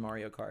cheap in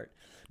Mario Kart.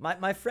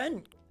 My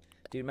friend...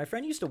 Dude, my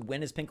friend used to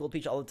win as Pink Gold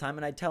Peach all the time,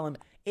 and I'd tell him,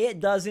 it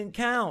doesn't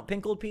count.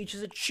 Pink Gold Peach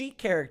is a cheat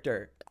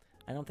character.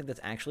 I don't think that's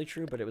actually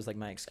true, but it was like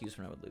my excuse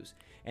when I would lose.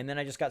 And then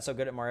I just got so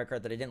good at Mario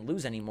Kart that I didn't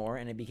lose anymore,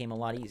 and it became a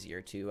lot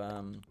easier to...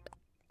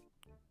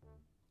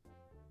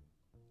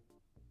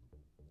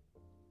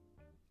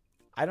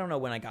 I don't know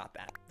when I got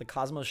that. The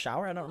Cosmos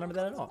Shower? I don't remember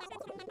that at all.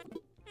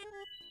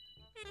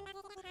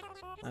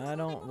 I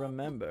don't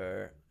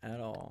remember at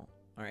all.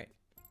 Alright.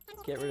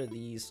 Get rid of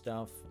these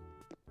stuff.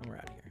 And we're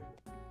out of here.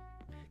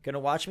 Gonna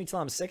watch me till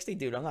I'm 60?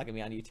 Dude, I'm not gonna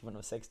be on YouTube when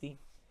I'm 60.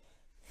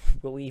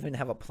 Will we even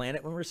have a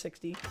planet when we're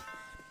 60?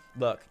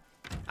 Look,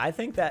 I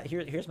think that...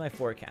 Here's my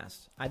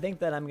forecast. I think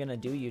that I'm gonna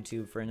do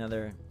YouTube for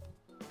another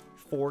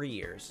 4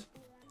 years.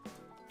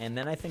 And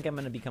then I think I'm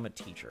gonna become a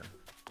teacher.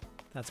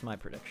 That's my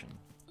prediction.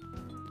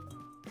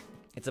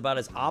 It's about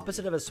as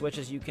opposite of a Switch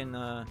as you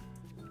can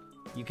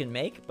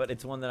make, but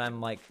it's one that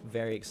I'm like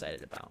very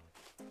excited about.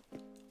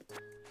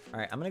 All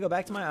right, I'm gonna go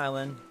back to my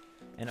island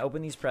and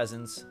open these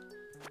presents,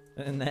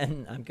 and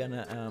then I'm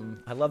gonna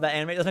I love that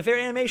animation. That's my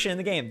favorite animation in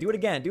the game. Do it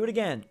again. Do it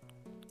again.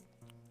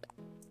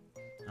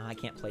 Oh, I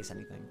can't place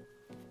anything.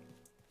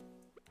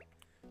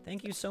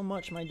 Thank you so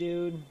much, my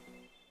dude.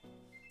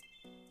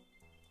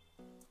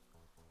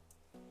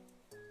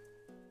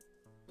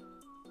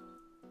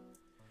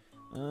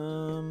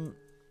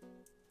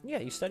 Yeah,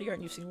 you study art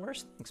and you've seen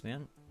worse. Thanks,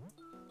 man.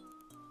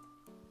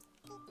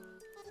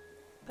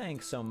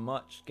 Thanks so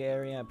much,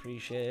 Gary. I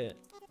appreciate it.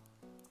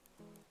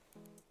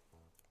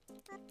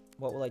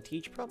 What will I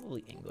teach?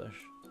 Probably English.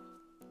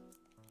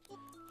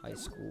 High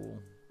school.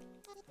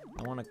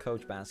 I want to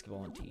coach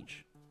basketball and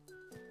teach.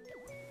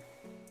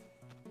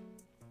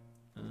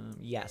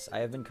 Yes, I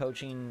have been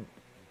coaching.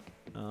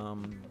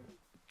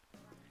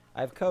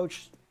 I've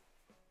coached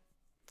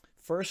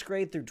 1st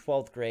grade through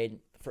 12th grade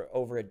for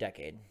over a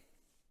decade.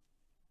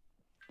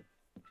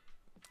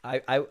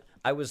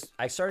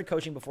 I started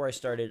coaching before I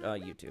started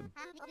YouTube.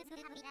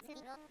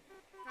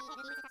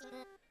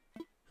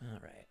 All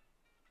right,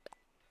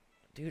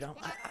 dude.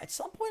 At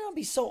some point I'll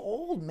be so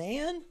old,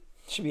 man.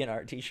 Should be an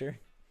art teacher.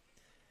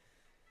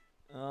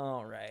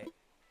 All right.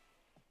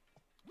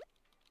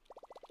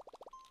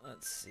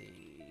 Let's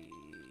see.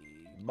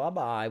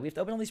 Bye-bye. We have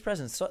to open all these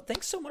presents. So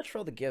thanks so much for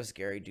all the gifts,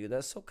 Gary, dude.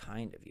 That's so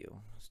kind of you.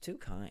 It's too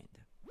kind.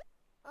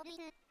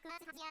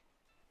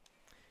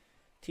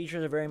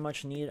 Teachers are very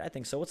much needed. I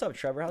think so. What's up,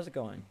 Trevor? How's it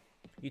going?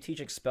 You teach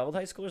expelled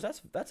high schoolers?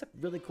 That's a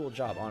really cool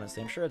job,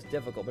 honestly. I'm sure it's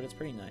difficult, but it's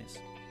pretty nice.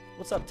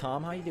 What's up,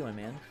 Tom? How you doing,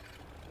 man?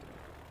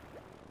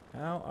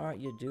 How are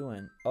you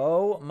doing?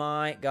 Oh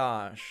my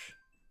gosh.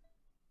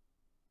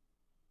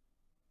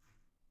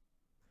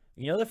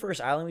 You know the first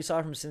island we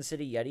saw from Sin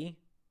City Yeti?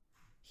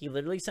 He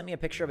literally sent me a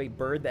picture of a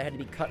bird that had to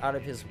be cut out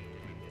of his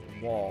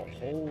wall.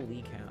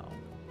 Holy cow.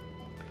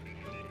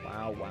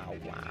 Wow, wow,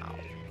 wow.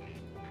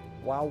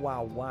 Wow,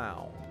 wow,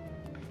 wow.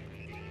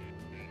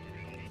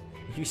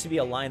 Used to be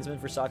a linesman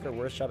for soccer,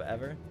 worst job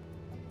ever.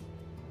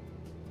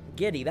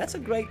 Giddy, that's a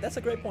great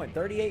point.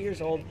 38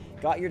 years old,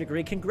 got your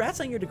degree. Congrats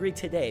on your degree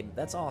today.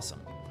 That's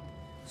awesome.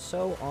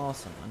 So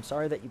awesome. I'm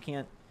sorry that you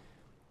can't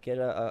get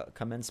a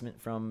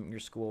commencement from your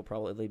school,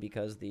 probably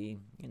because the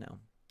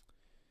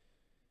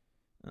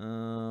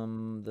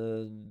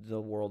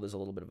world is a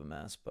little bit of a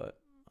mess, but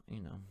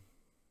you know,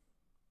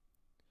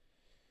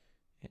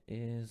 it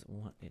is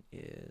what it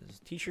is.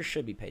 Teachers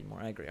should be paid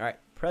more. I agree. All right,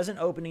 present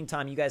opening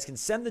time. You guys can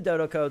send the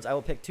dodo codes. I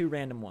will pick 2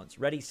 random ones.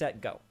 Ready,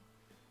 set, go.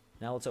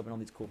 Now let's open all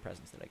these cool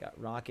presents that I got.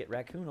 Rocket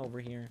Raccoon over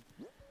here,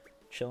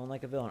 chilling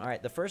like a villain. All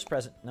right, the first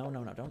present. No,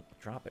 don't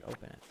drop it.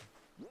 Open it.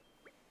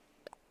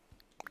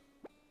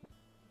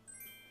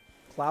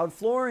 Cloud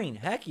flooring.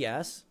 Heck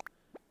yes.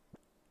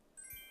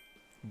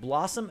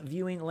 Blossom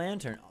viewing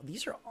lantern. Oh,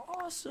 these are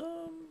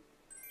awesome.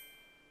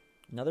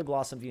 Another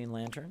blossom viewing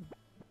lantern.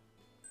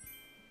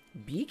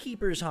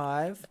 Beekeeper's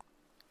hive.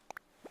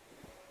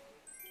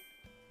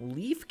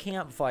 Leaf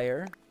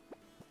campfire.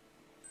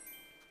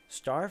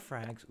 Star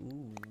frags.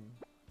 Ooh.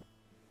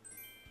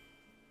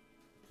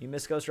 You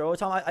miss Ghost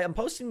Robotom? I'm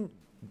posting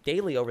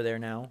daily over there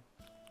now.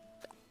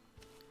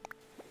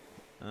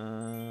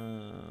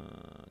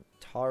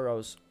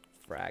 Taros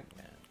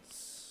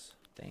fragments.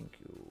 Thank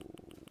you.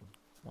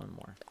 One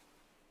more.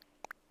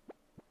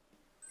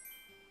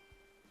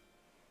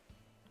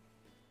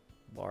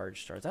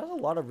 Large stars. That was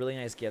a lot of really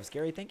nice gifts.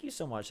 Gary, thank you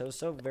so much. That was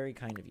so very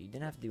kind of you. You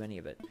didn't have to do any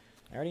of it.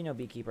 I already know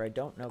Beekeeper. I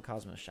don't know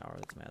Cosmos Shower.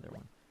 That's my other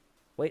one.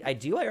 Wait, I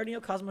do? I already know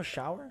Cosmos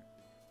Shower?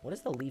 What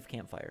is the leaf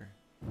campfire?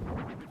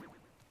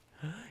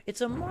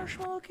 It's a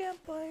marshmallow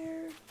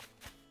campfire.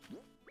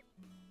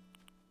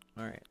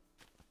 Alright.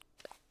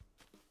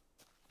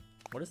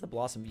 What is the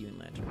blossom viewing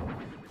lantern?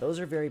 Those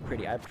are very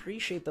pretty. I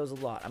appreciate those a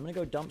lot. I'm going to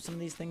go dump some of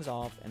these things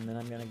off, and then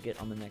I'm going to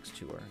get on the next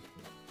tour.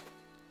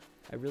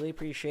 I really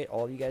appreciate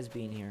all of you guys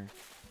being here.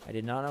 I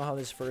did not know how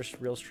this first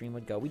real stream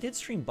would go. We did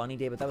stream Bunny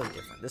Day, but that was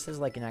different. This is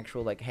like an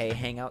actual, like, hey,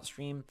 hangout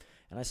stream.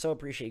 And I so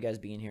appreciate you guys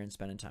being here and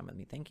spending time with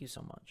me. Thank you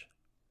so much.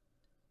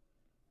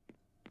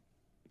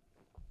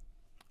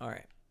 All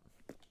right.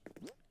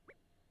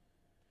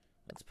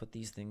 Let's put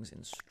these things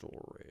in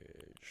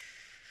storage.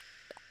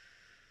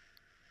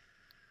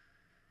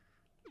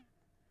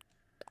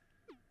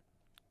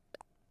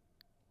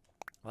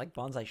 I like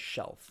bonsai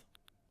shelf.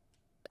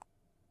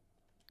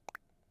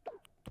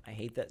 I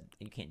hate that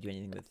you can't do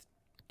anything with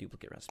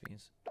duplicate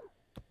recipes.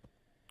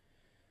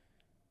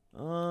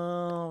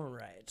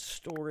 Alright,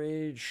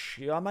 storage.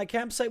 Yeah, my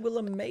campsite will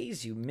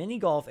amaze you. Mini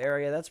golf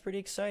area, that's pretty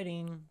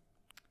exciting.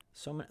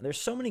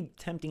 There's so many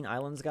tempting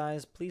islands,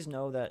 guys. Please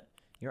know that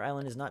your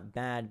island is not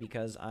bad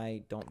because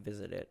I don't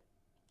visit it.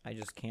 I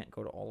just can't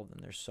go to all of them.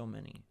 There's so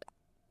many.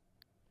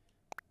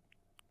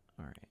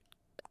 Alright.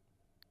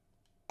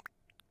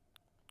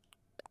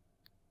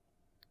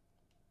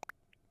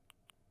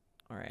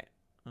 Alright.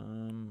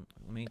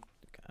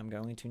 I'm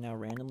going to now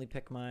randomly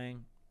pick my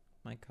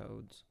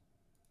codes.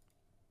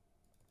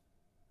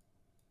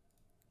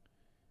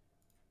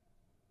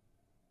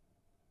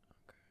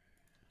 Okay.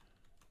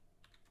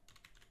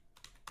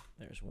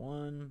 There's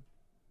one.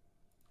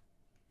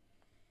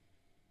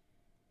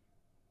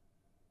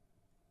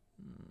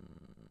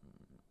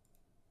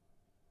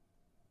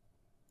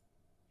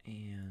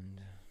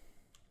 And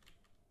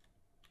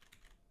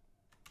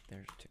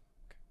there's two.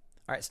 Okay.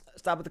 All right,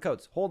 stop with the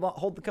codes.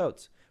 Hold the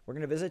codes. We're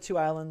going to visit 2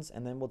 islands,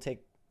 and then we'll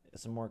take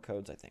some more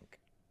codes, I think.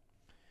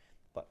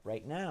 But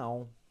right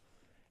now,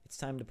 it's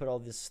time to put all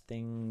these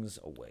things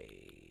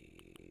away.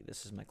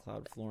 This is my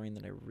cloud flooring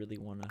that I really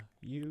want to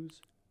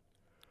use.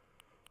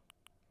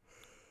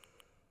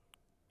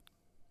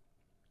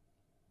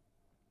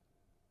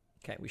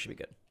 Okay, we should be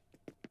good.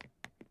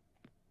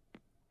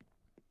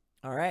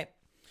 All right.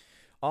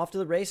 Off to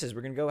the races.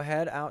 We're going to go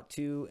head out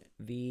to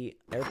the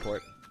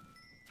airport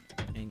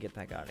and get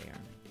back out of here.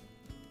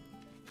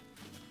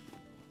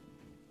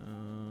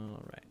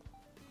 All right.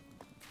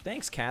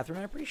 Thanks, Catherine.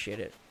 I appreciate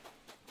it.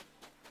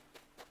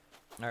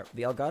 All right.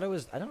 The Elgato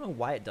is... I don't know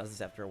why it does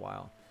this after a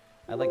while.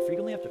 I like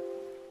frequently have to...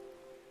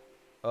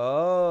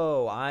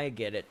 Oh, I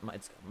get it.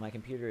 My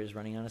computer is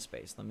running out of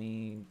space. Let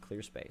me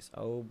clear space.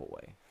 Oh,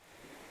 boy.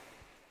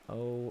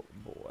 Oh,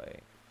 boy.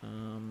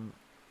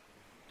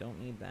 Don't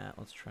need that.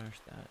 Let's trash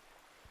that.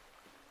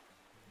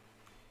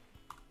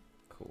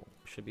 Cool.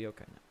 Should be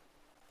okay now.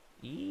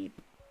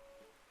 Eep.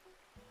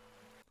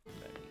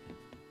 Ready.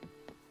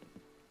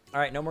 All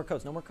right, no more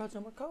codes. No more codes.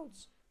 No more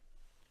codes.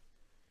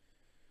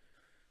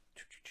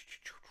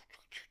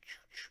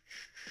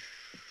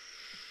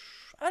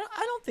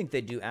 I don't think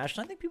they do,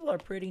 Ashton. I think people are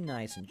pretty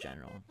nice in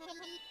general.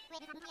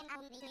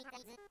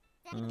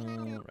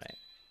 All right.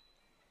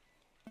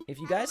 If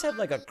you guys have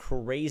like a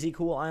crazy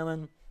cool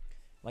island,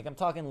 like I'm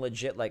talking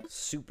legit like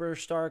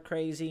superstar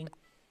crazy,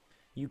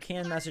 you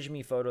can message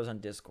me photos on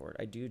Discord.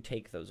 I do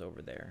take those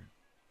over there.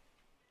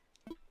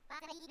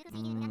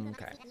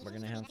 Okay, we're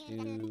gonna have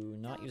to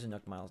not use a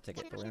Nook Miles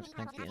ticket, but we're gonna have to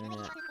connect to the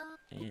internet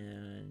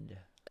and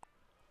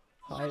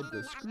hide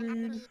the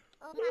screen.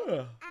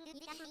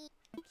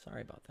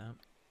 Sorry about that.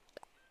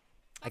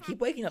 I keep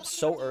waking up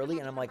so early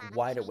and I'm like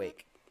wide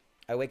awake.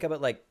 I wake up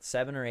at like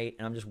 7 or 8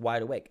 and I'm just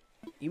wide awake.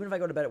 Even if I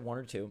go to bed at 1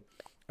 or 2,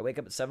 I wake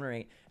up at 7 or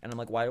 8 and I'm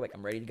like wide awake.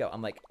 I'm ready to go.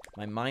 I'm like,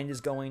 my mind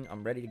is going.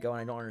 I'm ready to go and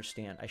I don't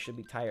understand. I should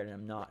be tired and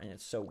I'm not, and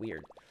it's so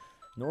weird.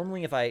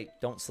 Normally, if I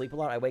don't sleep a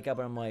lot, I wake up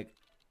and I'm like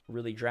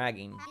really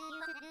dragging.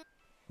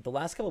 The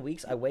last couple of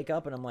weeks, I wake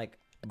up and I'm like,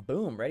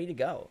 boom, ready to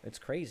go. It's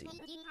crazy.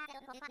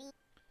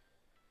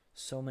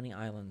 So many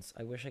islands.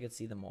 I wish I could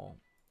see them all.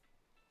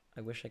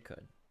 I wish I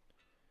could.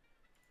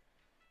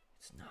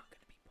 It's not going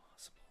to be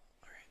possible.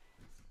 All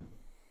right.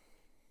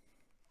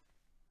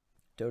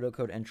 Dodo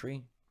code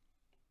entry.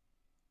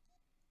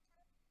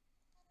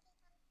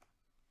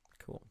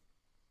 Cool.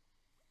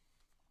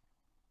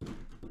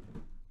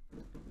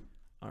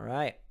 All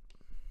right.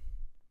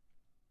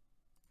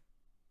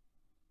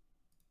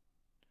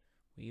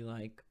 We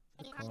like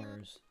the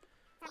cars.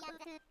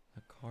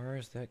 The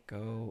cars that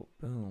go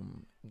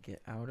boom.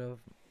 Get out of.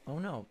 Oh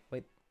no!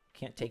 Wait,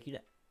 can't take you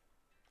to.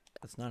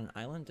 That's not an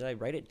island. Did I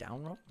write it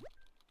down wrong?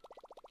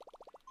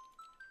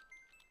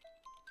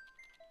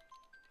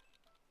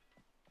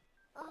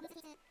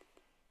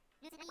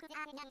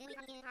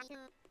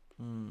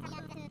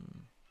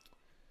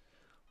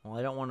 Well,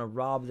 I don't want to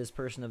rob this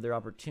person of their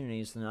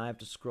opportunities, so then I have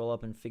to scroll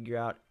up and figure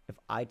out if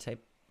I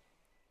type.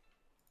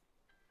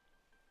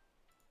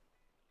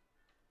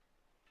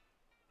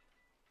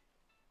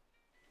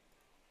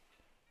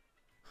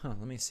 Huh,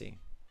 let me see.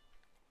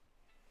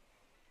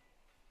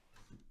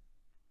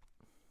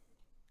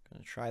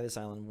 Gonna try this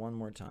island one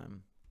more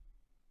time.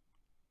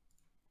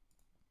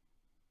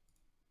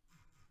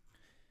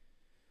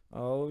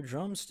 Oh,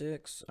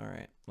 drumsticks. All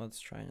right, let's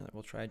try another.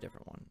 We'll try a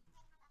different one.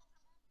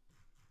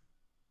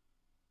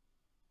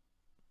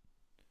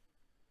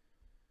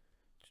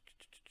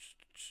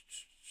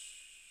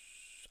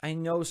 I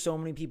know so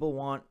many people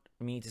want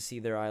me to see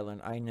their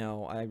island. I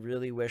know. I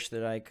really wish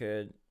that I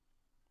could.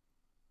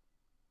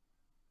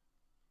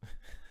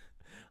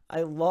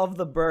 I love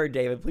the bird,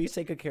 David. Please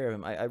take good care of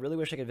him. I really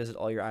wish I could visit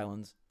all your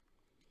islands.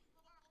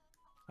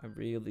 I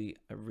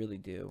really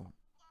do.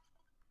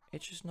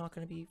 It's just not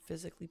going to be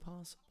physically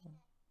possible.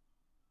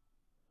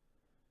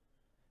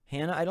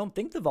 Hannah, I don't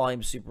think the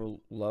volume's super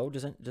low.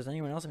 Does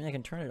anyone else? I mean, I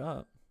can turn it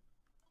up.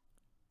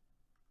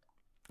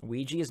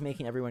 Ouija is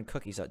making everyone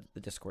cookies at the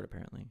Discord,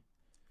 apparently.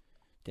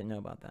 Didn't know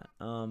about that.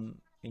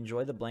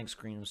 Enjoy the blank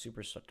screen. I'm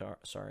super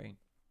sorry.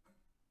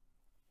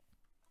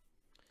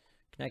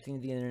 Connecting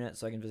to the internet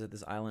so I can visit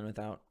this island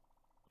without...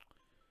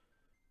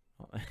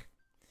 Oh,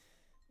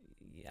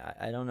 yeah,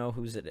 I don't know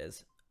whose it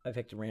is. I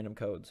picked random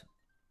codes.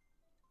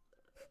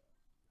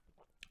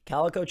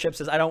 Calico Chip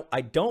says, I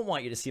don't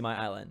want you to see my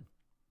island.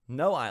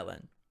 No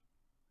island.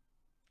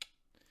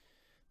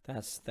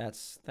 That's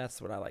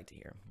what I like to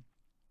hear.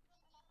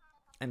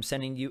 I'm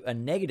sending you a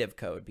negative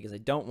code because I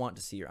don't want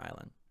to see your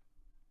island.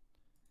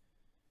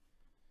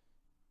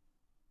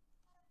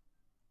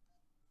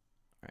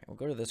 All right, we'll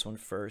go to this one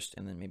first,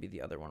 and then maybe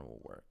the other one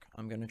will work.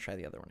 I'm going to try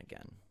the other one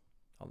again,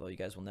 although you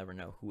guys will never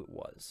know who it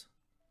was.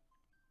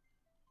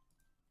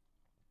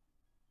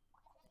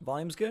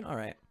 Volume's good? All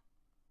right.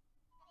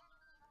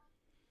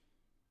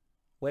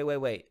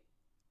 Wait.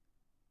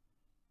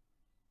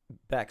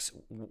 Bex,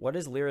 what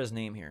is Lyra's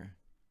name here?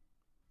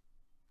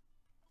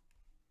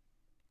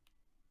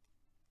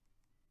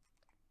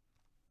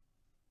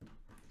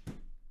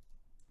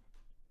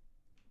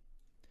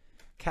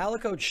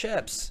 Calico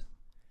Chips.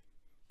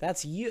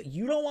 That's you.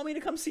 You don't want me to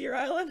come see your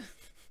island?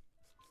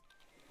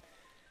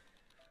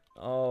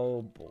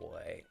 Oh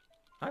boy.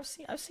 I've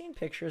seen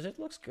pictures. It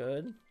looks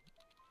good.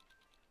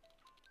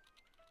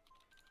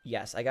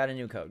 Yes, I got a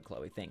new code,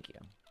 Chloe. Thank you.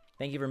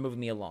 Thank you for moving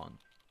me along.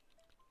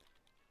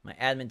 My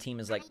admin team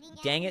is like,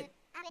 dang it.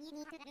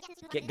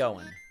 Get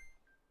going.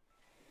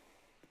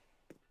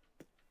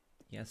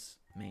 Yes,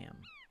 ma'am.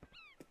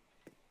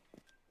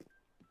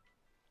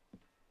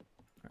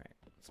 Alright,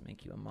 let's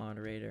make you a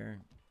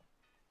moderator.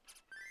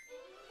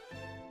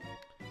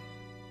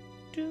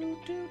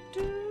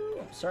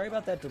 Sorry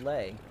about that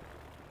delay.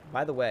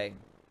 By the way,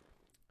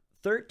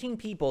 13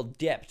 people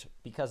dipped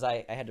because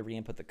I had to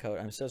re-input the code.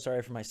 I'm so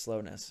sorry for my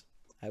slowness.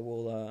 I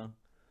will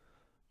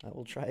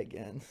try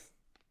again.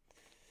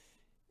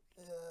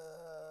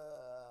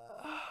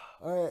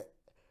 All right.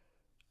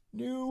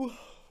 New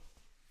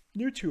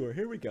tour.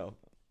 Here we go.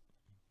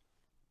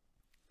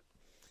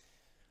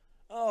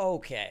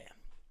 Okay.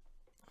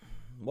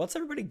 What's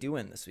everybody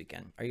doing this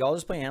weekend? Are y'all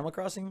just playing Animal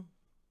Crossing?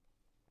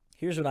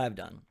 Here's what I've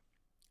done.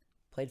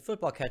 Played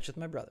football catch with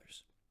my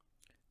brothers.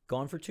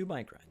 Gone for 2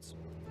 bike rides.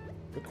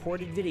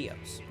 Recorded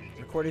videos.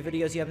 Recorded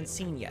videos you haven't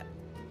seen yet.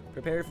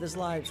 Prepared for this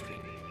live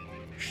stream.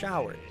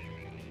 Showered.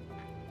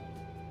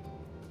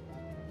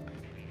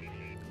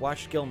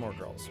 Watched Gilmore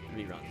Girls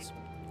reruns.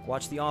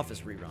 Watched The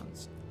Office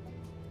reruns.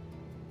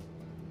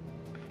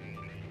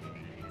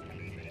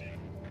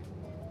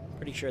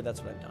 Pretty sure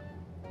that's what I've done.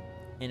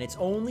 And it's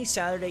only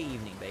Saturday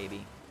evening,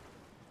 baby.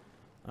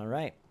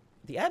 Alright.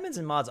 The admins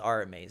and mods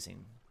are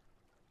amazing.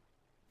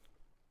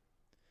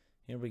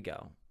 Here we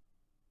go.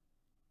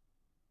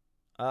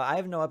 I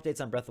have no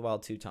updates on Breath of the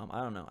Wild 2, Tom.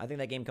 I don't know. I think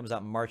that game comes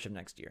out March of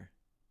next year.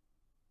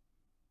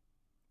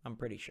 I'm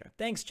pretty sure.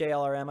 Thanks,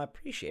 JLRM. I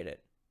appreciate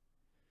it.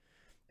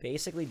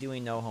 Basically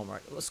doing no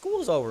homework. Well,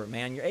 school's over,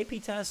 man. Your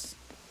AP tests.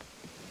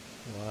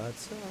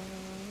 What's up?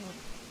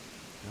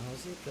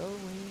 How's it going?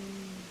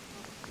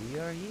 We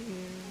are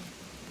here.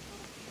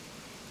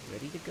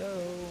 Ready to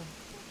go.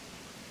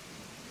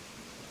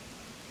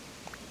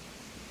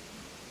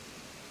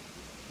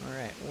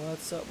 Alright,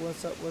 what's up,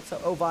 what's up, what's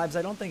up? Oh, Vibes,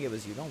 I don't think it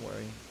was you, don't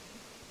worry.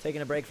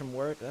 Taking a break from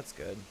work, that's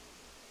good.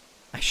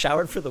 I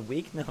showered for the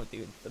week? No,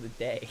 dude, for the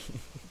day.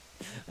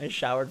 I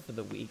showered for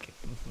the week.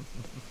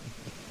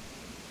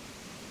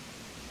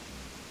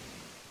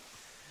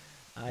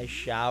 I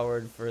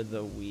showered for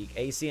the week.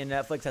 AC and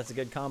Netflix, that's a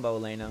good combo,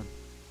 Elena.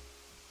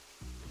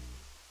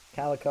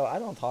 Calico, I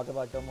don't talk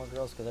about Gilmore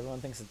Girls because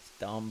everyone thinks it's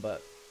dumb,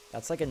 but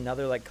that's like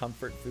another like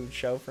comfort food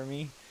show for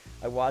me.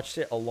 I watched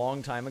it a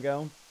long time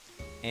ago.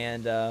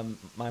 and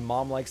my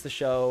mom likes the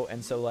show,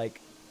 and so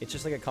like it's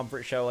just like a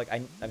comfort show. Like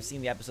I've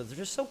seen the episodes; they're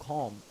just so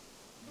calm.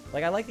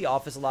 Like I like The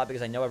Office a lot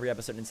because I know every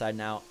episode inside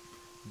and out.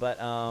 But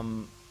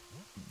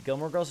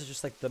Gilmore Girls is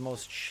just like the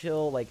most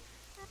chill, like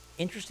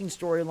interesting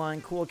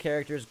storyline, cool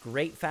characters,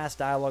 great fast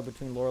dialogue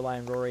between Lorelai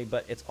and Rory.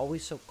 But it's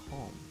always so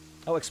calm.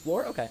 Oh,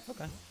 explore? Okay,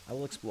 okay, I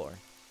will explore.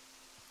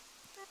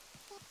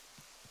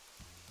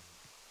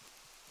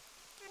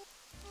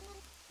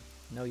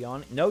 No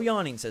yawning. No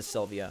yawning, says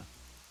Sylvia.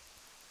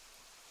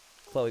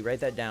 Chloe,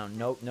 write that down.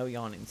 Nope, no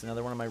yawning. It's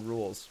another one of my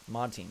rules.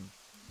 Mod team.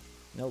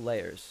 No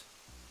layers.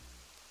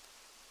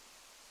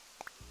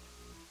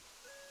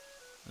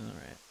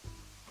 Alright.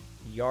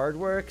 Yard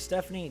work,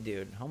 Stephanie?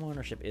 Dude, home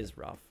ownership is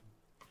rough.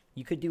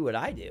 You could do what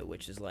I do,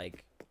 which is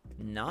like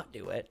not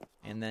do it,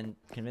 and then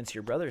convince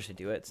your brothers to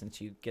do it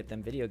since you get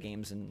them video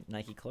games and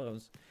Nike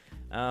clothes.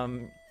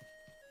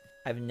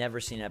 I've never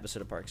seen an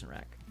episode of Parks and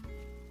Rec.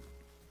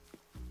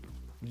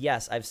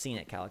 Yes, I've seen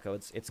it, Calico.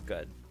 It's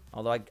good.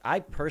 Although I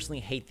personally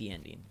hate the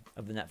ending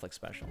of the Netflix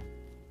special.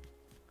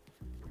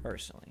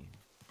 Personally.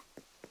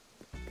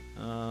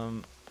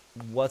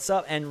 What's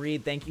up,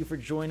 Enreed? Thank you for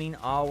joining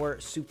our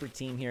super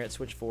team here at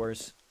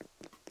SwitchForce.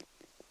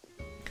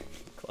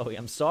 Chloe,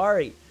 I'm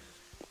sorry.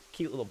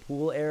 Cute little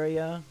pool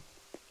area.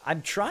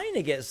 I'm trying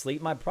to get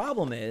sleep. My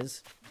problem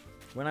is,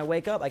 when I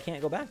wake up, I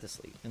can't go back to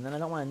sleep. And then I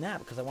don't want to nap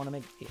because I want to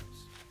make videos.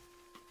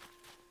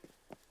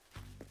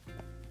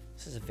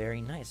 This is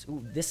very nice.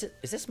 Ooh, is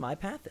this my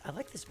path? I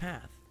like this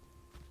path.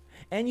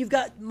 And you've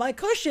got my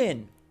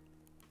cushion.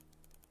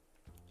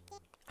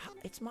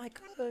 It's my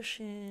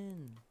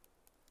cushion.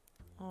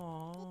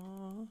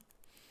 Aww.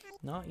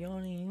 Not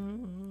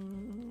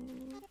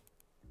yawning.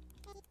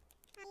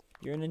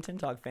 You're a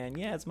Nintendo fan.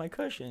 Yeah, it's my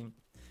cushion.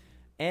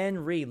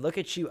 And Reed, look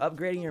at you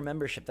upgrading your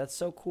membership. That's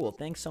so cool.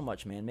 Thanks so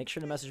much, man. Make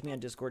sure to message me on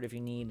Discord if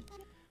you need.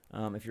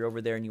 If you're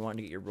over there and you want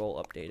to get your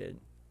role updated.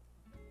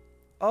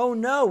 Oh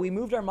no, we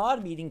moved our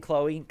mod meeting,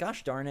 Chloe.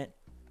 Gosh darn it.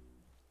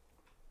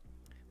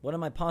 What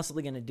am I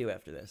possibly going to do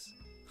after this?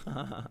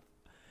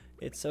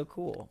 It's so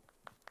cool.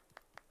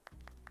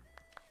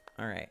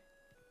 Alright.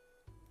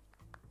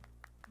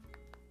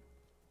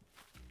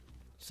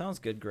 Sounds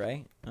good,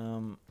 Gray.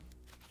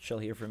 Chill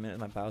here for a minute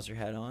with my Bowser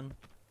hat on.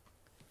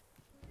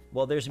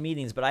 Well, there's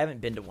meetings, but I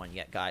haven't been to one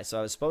yet, guys. So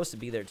I was supposed to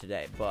be there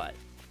today, but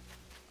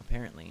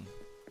apparently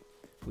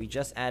we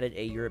just added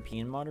a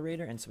European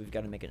moderator, and so we've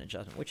got to make an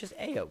adjustment, which is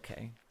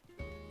A-okay.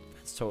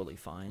 That's totally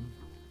fine.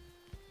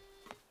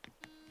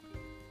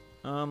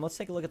 Let's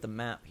take a look at the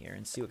map here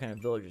and see what kind of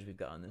villagers we've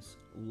got on this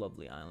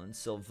lovely island.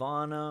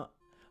 Sylvana.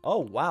 Oh,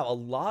 wow.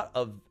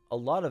 A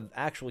lot of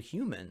actual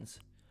humans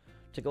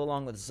to go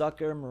along with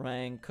Zucker,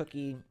 Meringue,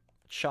 Cookie,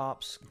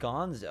 Chops,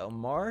 Gonzo,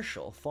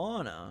 Marshall,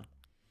 Fauna,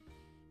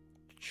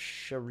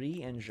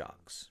 Cherie, and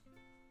Jacques.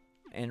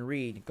 And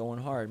Reed,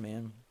 going hard,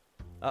 man.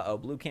 Uh-oh,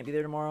 Blue can't be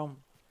there tomorrow.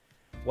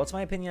 What's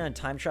my opinion on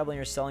time traveling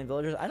or selling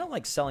villagers? I don't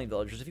like selling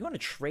villagers. If you want to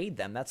trade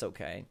them, that's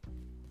okay.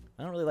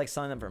 I don't really like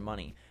selling them for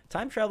money.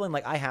 Time traveling,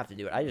 like, I have to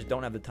do it. I just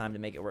don't have the time to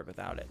make it work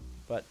without it.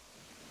 But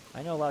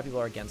I know a lot of people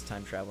are against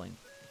time traveling.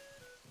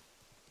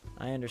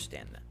 I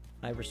understand that.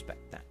 I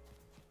respect that.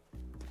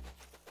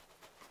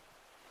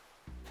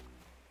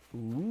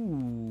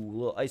 Ooh,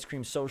 little ice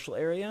cream social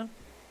area.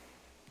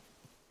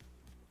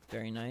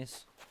 Very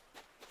nice.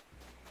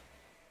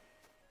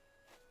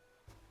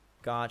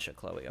 Gotcha,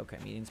 Chloe. Okay,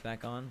 meeting's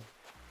back on.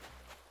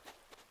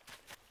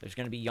 There's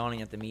going to be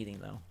yawning at the meeting,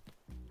 though.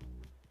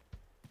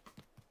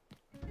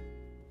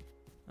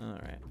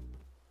 Alright.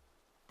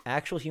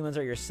 Actual humans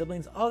are your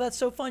siblings? Oh, that's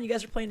so fun. You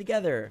guys are playing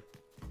together.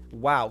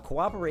 Wow.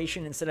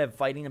 Cooperation instead of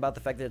fighting about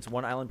the fact that it's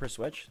one island per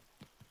switch?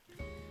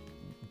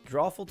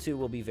 Drawful 2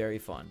 will be very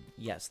fun.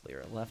 Yes,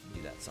 Lyra. We'll have to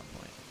do that at some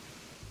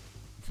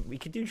point. We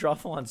could do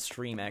Drawful on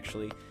stream,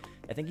 actually.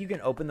 I think you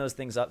can open those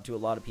things up to a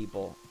lot of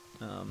people.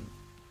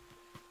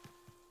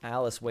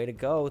 Alice, way to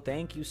go.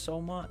 Thank you so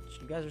much.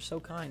 You guys are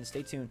so kind.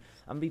 Stay tuned.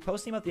 I'm going to be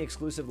posting about the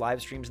exclusive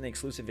live streams and the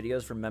exclusive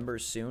videos for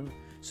members soon.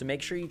 So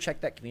make sure you check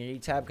that community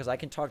tab because I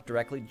can talk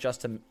directly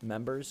just to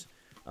members.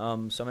 So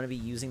I'm going to be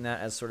using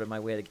that as sort of my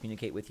way to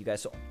communicate with you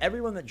guys. So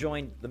everyone that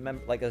joined,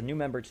 like a new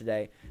member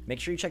today, make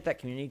sure you check that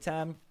community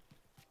tab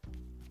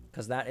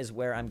because that is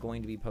where I'm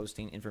going to be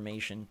posting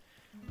information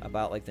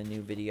about like the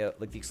new video,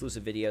 like the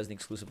exclusive videos and the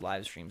exclusive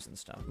live streams and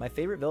stuff. My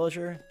favorite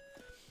villager...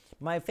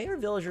 My favorite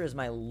villager is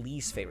my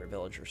least favorite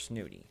villager,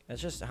 Snooty.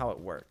 That's just how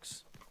it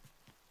works.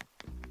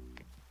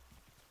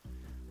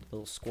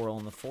 Little squirrel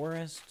in the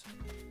forest.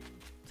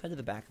 Let's head to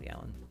the back of the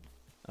island.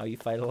 Oh, you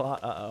fight a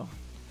lot? Uh-oh.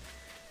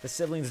 The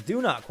siblings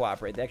do not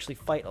cooperate. They actually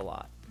fight a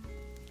lot.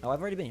 Oh,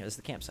 I've already been here. This is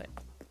the campsite.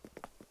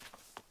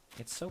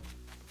 It's so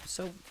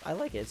I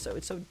like it.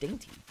 It's so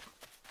dainty.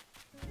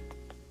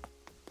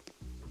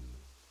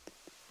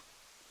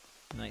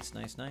 Nice,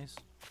 nice, nice.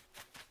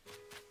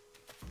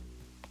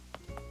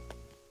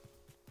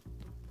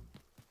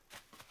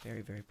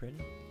 Very, very pretty.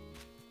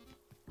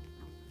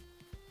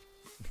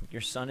 Your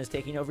son is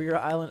taking over your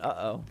island?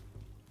 Uh-oh.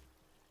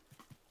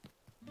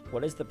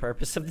 What is the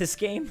purpose of this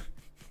game?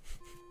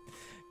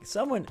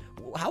 Someone,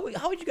 how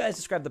would you guys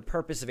describe the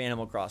purpose of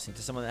Animal Crossing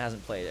to someone that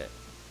hasn't played it?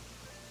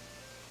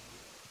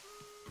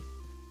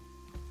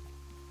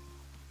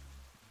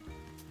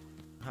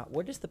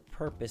 What is the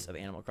purpose of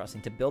Animal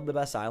Crossing? To build the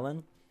best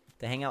island?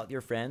 To hang out with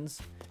your friends?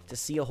 To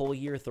see a whole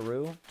year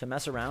through? To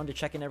mess around? To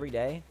check in every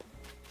day?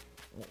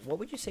 What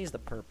would you say is the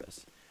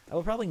purpose? I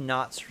will probably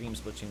not stream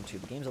Splatoon 2.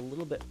 The game's a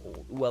little bit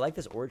old. Ooh, I like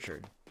this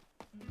orchard.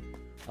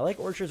 I like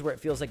orchards where it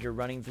feels like you're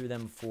running through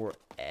them forever.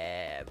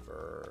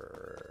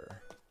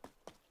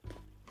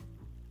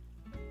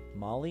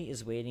 Molly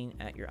is waiting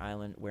at your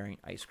island wearing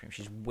ice cream.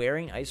 She's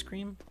wearing ice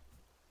cream?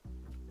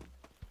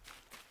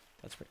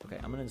 That's pretty... Okay,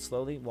 I'm going to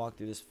slowly walk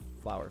through this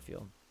flower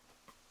field.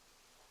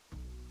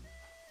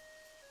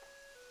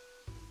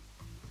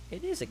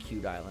 It is a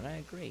cute island, I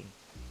agree.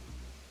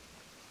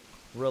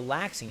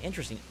 Relaxing.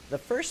 Interesting. The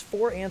first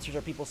 4 answers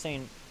are people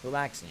saying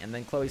relaxing, and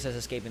then Chloe says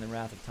escaping the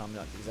wrath of Tom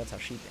Nook, because that's how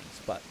she thinks.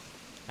 But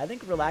I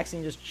think relaxing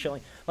and just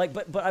chilling. Like,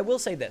 but I will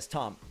say this,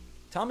 Tom.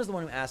 Tom is the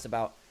one who asked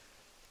about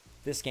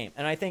this game,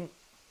 and I think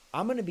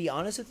I'm going to be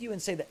honest with you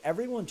and say that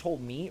everyone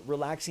told me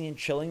relaxing and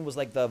chilling was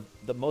like the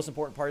most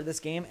important part of this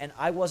game, and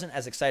I wasn't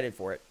as excited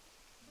for it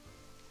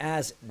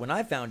as when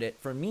I found it.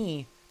 For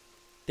me,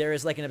 there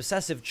is like an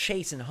obsessive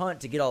chase and hunt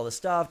to get all the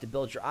stuff, to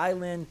build your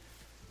island,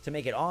 to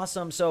make it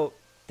awesome. So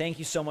thank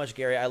you so much,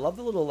 Gary. I love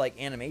the little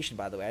like animation,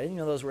 by the way. I didn't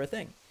know those were a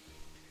thing.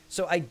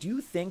 So I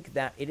do think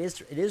that it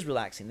is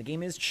relaxing. The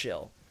game is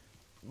chill.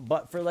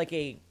 But for like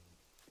a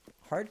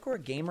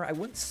hardcore gamer, I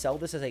wouldn't sell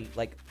this as a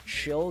like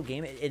chill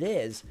game. It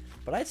is,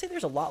 but I'd say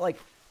there's a lot like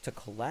to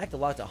collect, a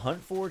lot to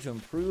hunt for, to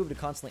improve, to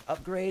constantly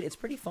upgrade. It's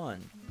pretty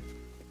fun.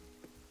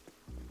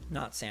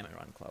 Not Salmon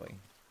Run, Chloe.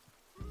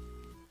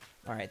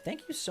 All right,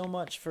 thank you so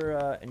much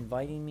for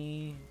inviting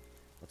me.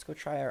 Let's go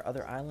try our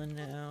other island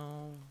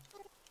now.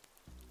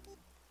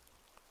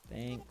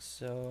 Thanks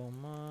so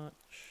much.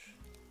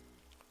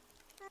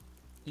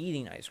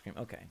 Eating ice cream.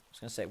 Okay, I was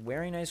gonna say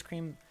wearing ice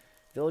cream.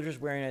 Villagers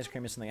wearing ice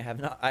cream is something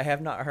I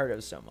have not heard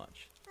of so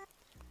much.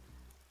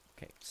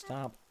 Okay,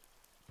 stop.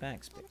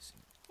 Backspace.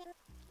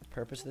 The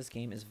purpose of this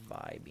game is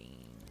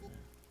vibing.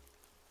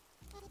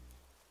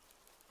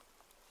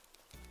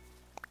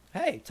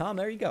 Hey, Tom,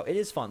 there you go. It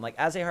is fun. Like,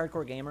 as a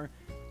hardcore gamer,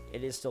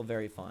 it is still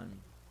very fun.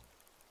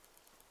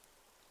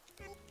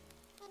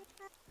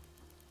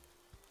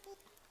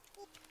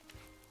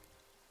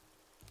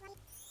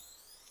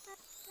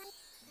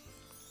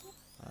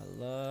 I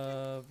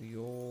love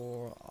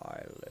your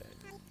island.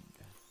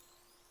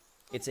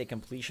 It's a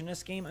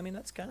completionist game. I mean,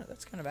 that's kind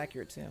of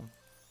accurate too.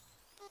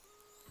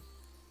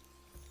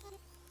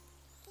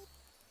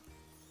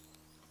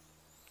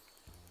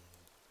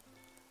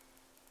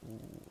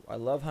 Ooh, I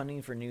love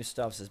hunting for new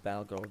stuff, says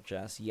Battlegirl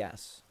Jess.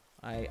 Yes,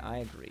 I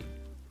agree.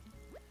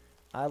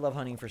 I love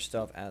hunting for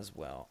stuff as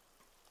well.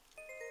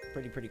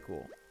 Pretty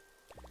cool.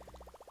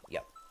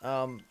 Yep.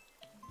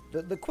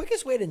 The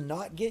quickest way to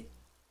not get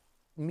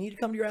me to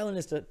come to your island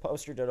is to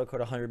post your dodo code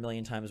 100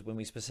 million times when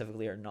we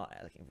specifically are not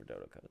asking for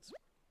dodo codes.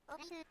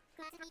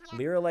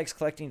 Lyra likes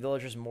collecting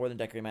villagers more than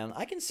decorating my island.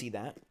 I can see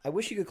that. I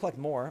wish you could collect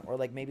more, or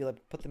like maybe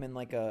like put them in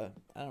like a,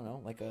 I don't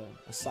know, like a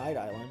side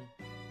island.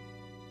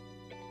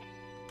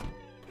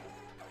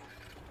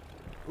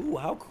 Ooh,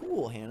 how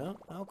cool, Hannah.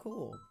 How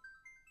cool.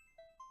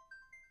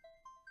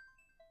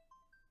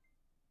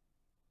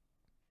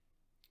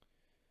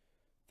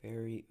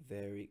 Very,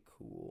 very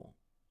cool.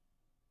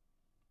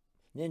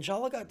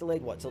 Ninjala got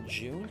delayed, what, till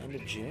June? End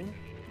of June?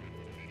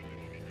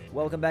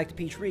 Welcome back to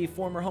Peach Reef,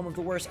 former home of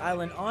the worst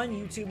island on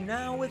YouTube,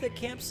 now with a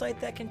campsite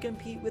that can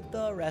compete with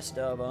the rest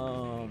of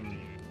them.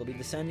 We'll be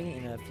descending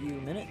in a few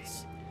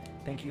minutes.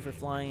 Thank you for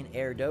flying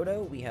Air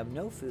Dodo. We have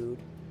no food,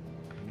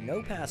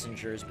 no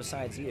passengers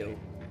besides you,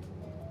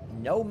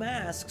 no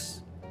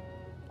masks,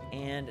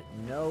 and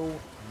no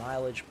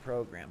mileage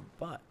program.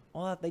 But,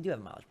 well, they do have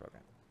a mileage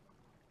program.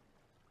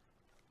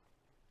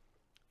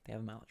 They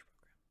have a mileage program.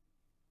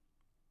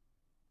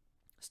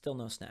 Still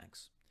no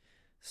snacks.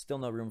 Still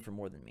no room for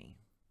more than me.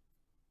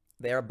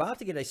 They are about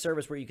to get a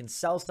service where you can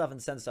sell stuff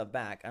and send stuff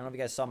back. I don't know if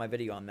you guys saw my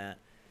video on that.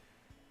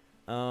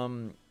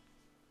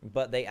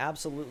 But they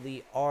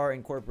absolutely are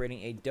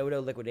incorporating a dodo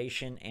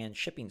liquidation and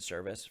shipping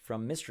service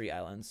from Mystery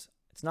Islands.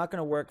 It's not going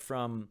to work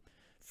from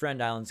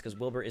Friend Islands because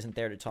Wilbur isn't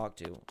there to talk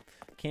to.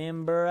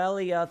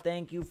 Kimberelia,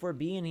 thank you for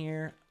being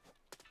here.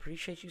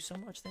 Appreciate you so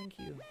much. Thank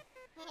you.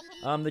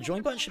 The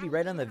join button should be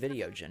right on the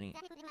video, Jenny.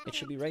 It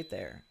should be right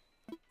there.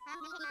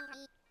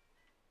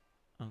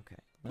 Okay,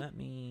 let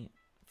me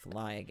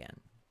fly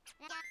again.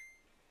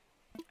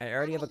 I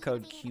already have a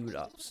code queued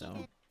up,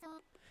 so...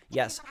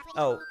 Yes.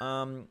 Oh,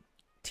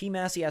 T.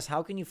 Massey asks,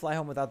 how can you fly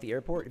home without the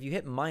airport? If you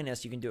hit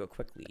minus, you can do a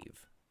quick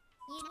leave.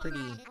 It's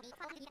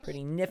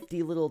pretty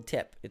nifty little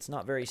tip. It's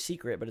not very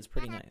secret, but it's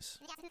pretty nice.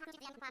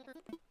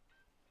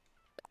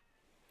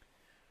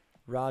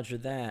 Roger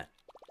that.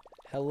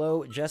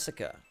 Hello,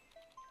 Jessica.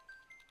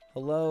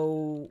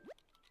 Hello.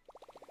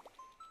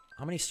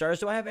 How many stars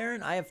do I have,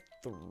 Aaron? I have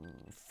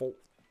four?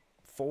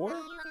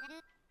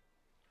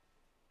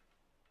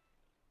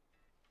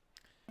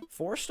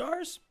 4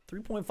 stars?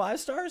 3.5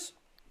 stars?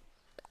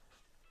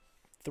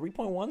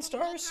 3.1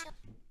 stars?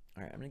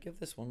 All right, I'm going to give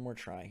this one more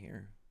try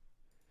here.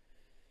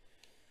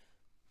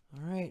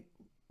 All right,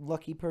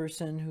 lucky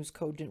person whose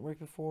code didn't work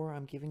before,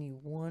 I'm giving you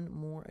one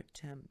more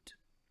attempt.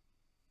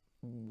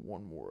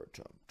 One more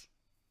attempt.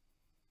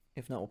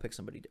 If not, we'll pick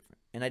somebody different.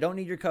 And I don't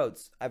need your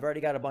codes. I've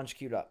already got a bunch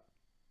queued up.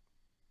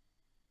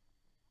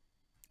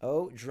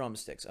 Oh,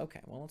 drumsticks.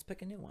 Okay, well, let's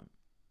pick a new one.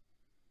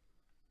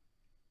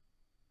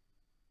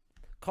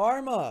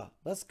 Karma,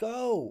 let's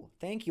go.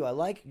 Thank you. I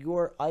like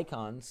your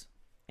icons,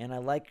 and I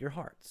like your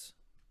hearts.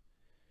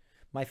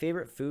 My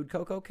favorite food,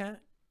 Coco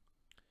Cat?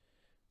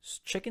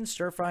 Chicken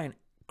stir fry and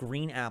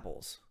green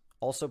apples.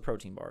 Also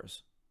protein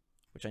bars,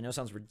 which I know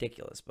sounds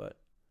ridiculous, but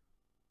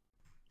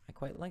I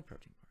quite like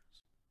protein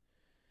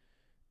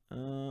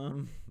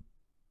bars.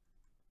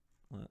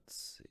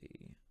 Let's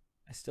see.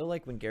 I still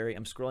like when Gary,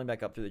 I'm scrolling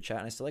back up through the chat,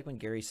 and I still like when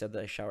Gary said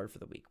that I showered for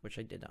the week, which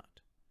I did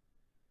not.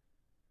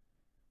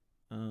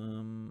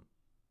 Okay.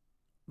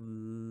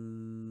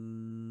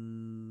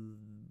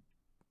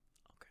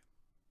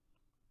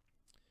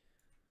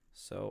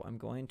 So I'm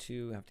going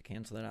to have to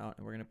cancel that out,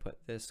 and we're going to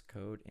put this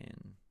code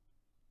in.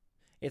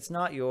 It's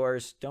not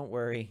yours. Don't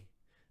worry.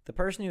 The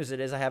person whose it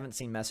is, I haven't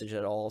seen message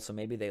at all, so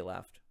maybe they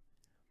left.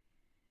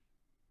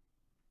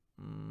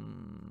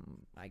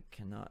 I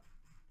cannot.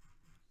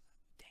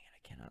 Dang it,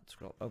 I cannot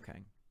scroll.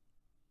 Okay.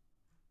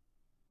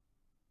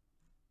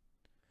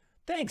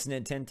 Thanks,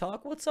 Nintendo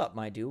Talk. What's up,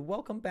 my dude?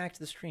 Welcome back to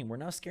the stream. We're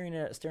now staring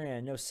at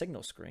a no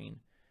signal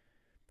screen,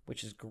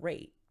 which is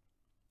great.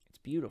 It's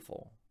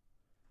beautiful.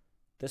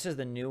 This is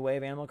the new way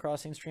of Animal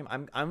Crossing stream.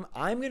 I'm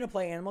gonna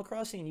play Animal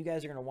Crossing, and you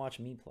guys are gonna watch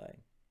me play.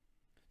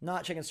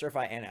 Not chicken stir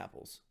fry and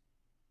apples.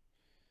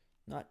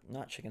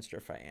 Not chicken stir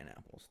fry and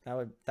apples.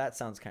 That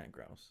sounds kind of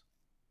gross.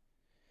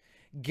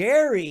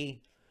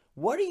 Gary,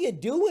 what are you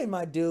doing,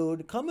 my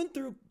dude? Coming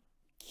through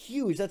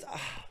huge. That's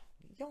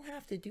you don't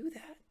have to do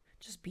that.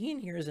 Just being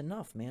here is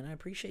enough, man. I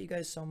appreciate you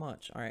guys so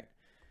much. All right.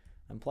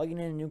 I'm plugging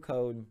in a new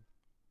code.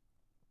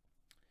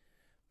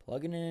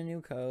 Plugging in a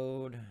new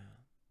code.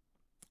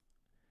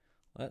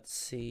 Let's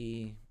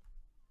see.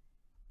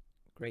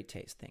 Great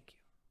taste. Thank you.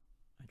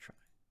 I try.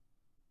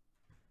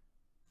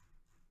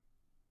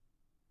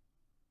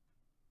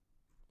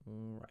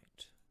 All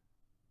right.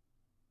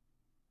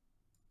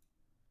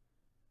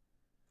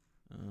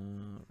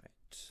 All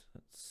right.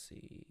 Let's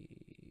see.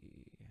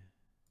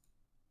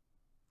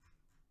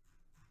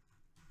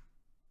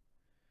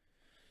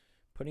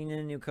 Putting in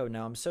a new code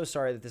now. I'm so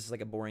sorry that this is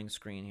like a boring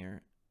screen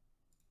here.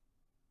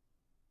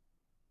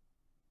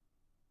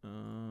 Okay.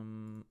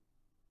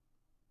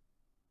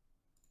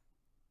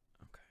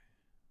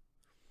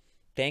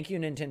 Thank you,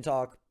 Nintendo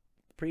Talk.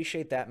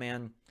 Appreciate that,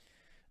 man.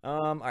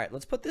 All right,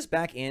 let's put this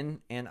back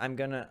in, and I'm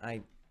gonna.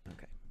 I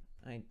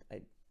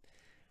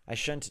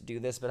shouldn't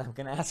do this, but I'm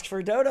gonna ask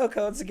for dodo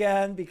codes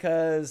again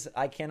because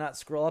I cannot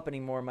scroll up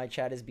anymore. My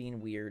chat is being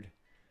weird.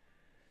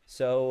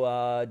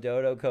 So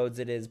dodo codes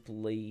it is,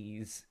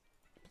 please.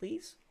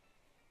 Please?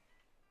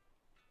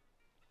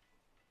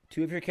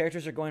 2 of your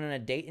characters are going on a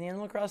date in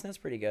Animal Crossing? That's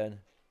pretty good.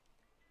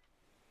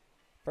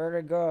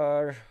 Pretty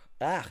good.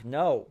 Ah,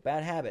 no.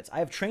 Bad habits. I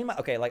have trained my...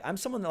 Okay, like, I'm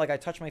someone that, like, I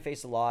touch my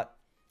face a lot.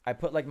 I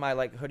put, like, my,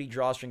 like, hoodie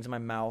drawstrings in my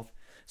mouth.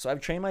 So I've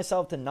trained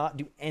myself to not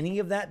do any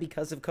of that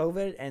because of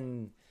COVID,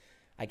 and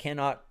I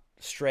cannot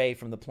stray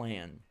from the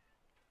plan.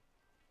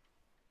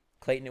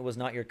 Clayton, it was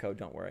not your code.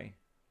 Don't worry.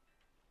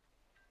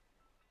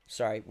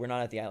 Sorry, we're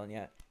not at the island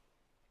yet.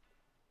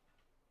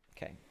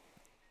 Okay.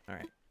 All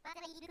right.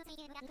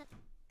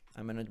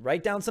 I'm going to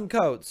write down some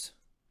codes.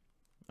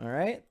 All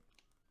right.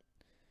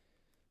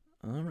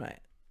 All right.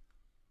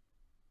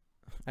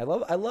 I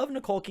love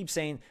Nicole keeps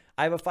saying,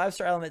 I have a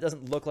 5-star island that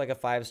doesn't look like a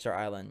 5-star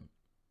island.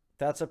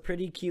 That's a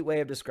pretty cute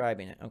way of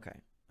describing it. Okay.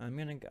 I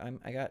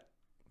got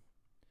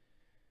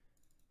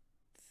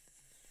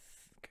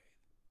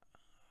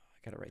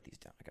to write these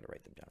down. I got to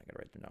write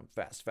them down.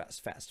 Fast.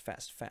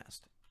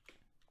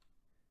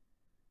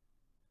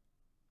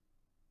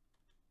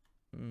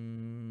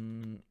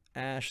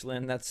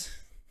 Ashlyn,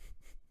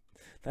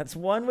 that's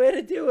one way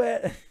to do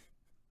it.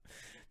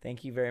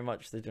 Thank you very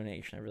much for the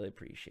donation. I really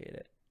appreciate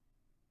it.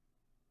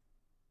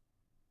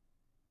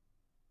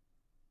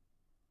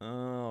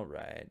 All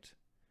right.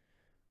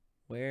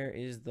 Where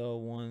is the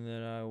one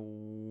that I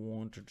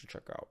wanted to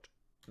check out?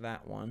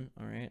 That one.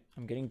 All right.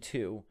 I'm getting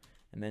 2.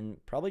 And then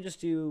probably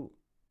just do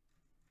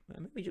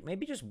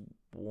maybe just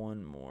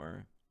one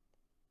more.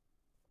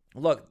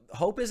 Look,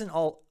 hope isn't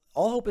all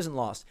hope isn't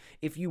lost.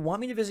 If you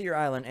want me to visit your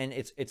island and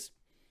it's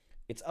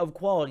of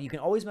quality, you can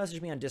always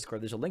message me on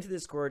Discord. There's a link to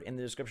Discord in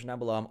the description down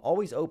below. I'm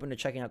always open to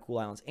checking out cool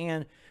islands.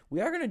 And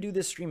we are going to do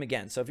this stream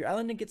again. So if your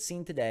island didn't get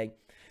seen today,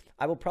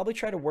 I will probably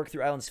try to work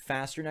through islands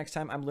faster next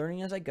time. I'm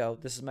learning as I go.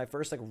 This is my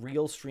first like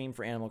real stream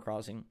for Animal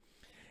Crossing.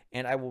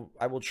 And I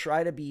will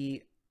try to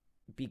be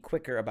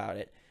quicker about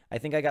it. I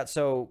think I got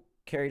so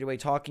carried away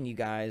talking to you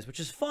guys, which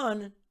is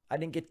fun. I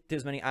didn't get to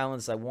as many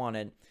islands as I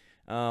wanted.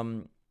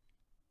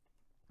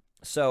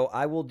 So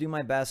I will do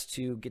my best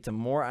to get to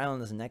more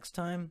islands next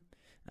time.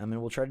 And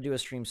we'll try to do a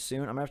stream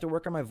soon. I'm going to have to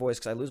work on my voice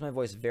because I lose my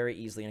voice very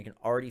easily. And I can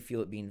already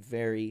feel it being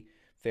very,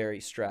 very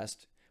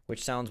stressed,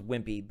 which sounds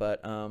wimpy,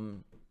 but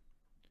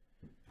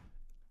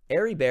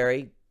Airy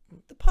Berry,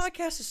 the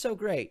podcast is so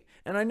great.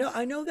 And I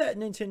know that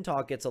Nintendo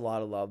Talk gets a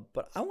lot of love,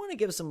 but I want to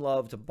give some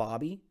love to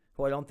Bobby,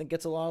 who I don't think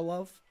gets a lot of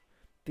love,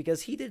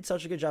 because he did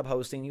such a good job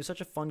hosting. He was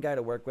such a fun guy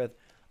to work with.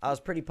 I was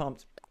pretty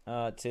pumped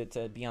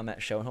to be on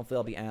that show, and hopefully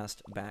I'll be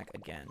asked back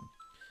again.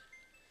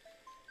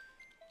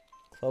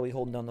 Chloe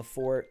holding down the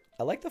fort.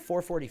 I like the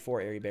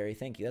 444, Airy Berry.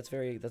 Thank you. That's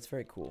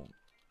very cool.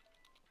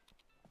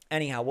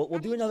 Anyhow, we'll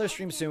do another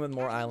stream soon with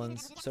more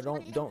islands, so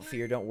don't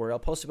fear, don't worry. I'll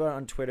post about it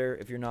on Twitter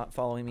if you're not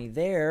following me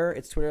there.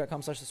 It's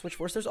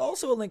twitter.com/SwitchForce. There's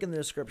also a link in the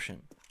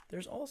description.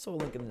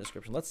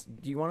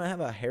 Do you want to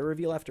have a hair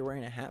reveal after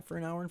wearing a hat for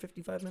an hour and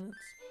 55 minutes?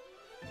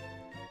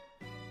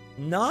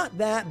 Not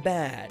that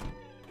bad.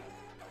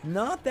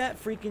 Not that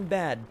freaking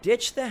bad.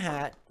 Ditch the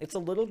hat. It's a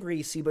little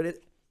greasy, but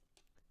it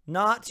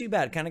not too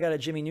bad. Kind of got a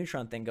Jimmy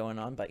Neutron thing going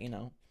on, but you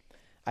know,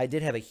 I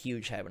did have a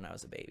huge head when I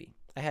was a baby.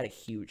 I had a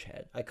huge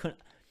head. I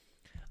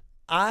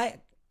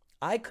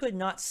could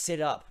not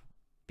sit up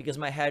because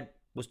my head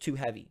was too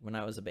heavy when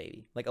I was a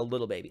baby, like a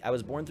little baby. I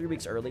was born 3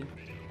 weeks early,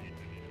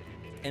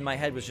 and my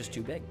head was just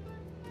too big.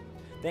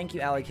 Thank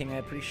you, Allie King. I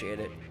appreciate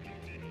it.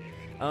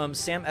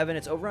 Sam Evan,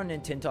 it's over on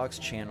Nintendo Talk's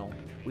channel.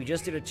 We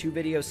just did a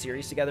 2-video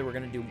series together. We're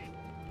going to do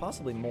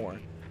possibly more.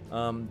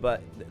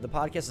 But the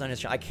podcast is on his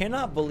channel. I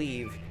cannot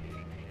believe,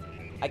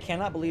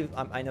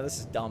 I know this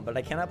is dumb, but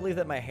I cannot believe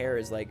that my hair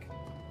is like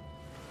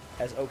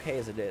as okay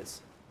as it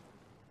is.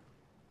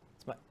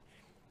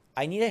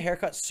 I need a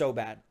haircut so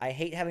bad. I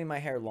hate having my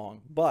hair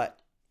long, but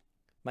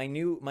my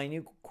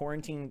new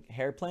quarantine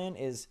hair plan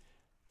is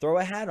throw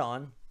a hat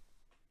on,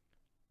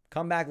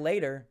 come back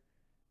later,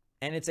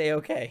 and it's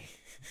a-okay.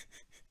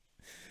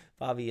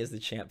 Bobby is the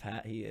champ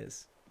hat. He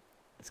is.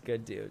 It's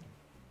good, dude.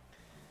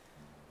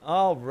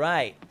 All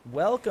right.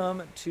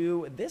 Welcome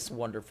to this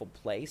wonderful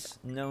place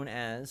known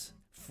as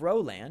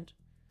Froland.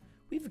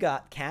 We've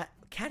got Cat.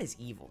 Cat is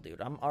evil,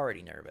 dude. I'm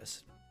already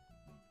nervous.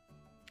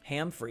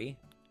 Hamfree,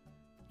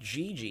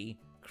 Gigi,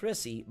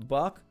 Chrissy,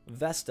 Buck,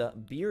 Vesta,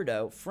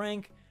 Beardo,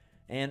 Frank,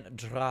 and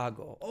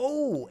Drago.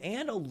 Oh,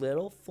 and a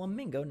little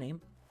flamingo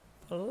named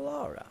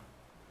Laura.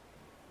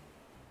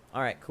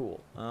 All right,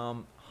 cool.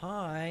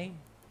 Hi.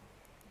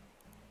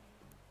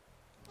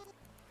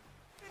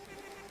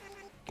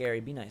 Gary,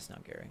 be nice now,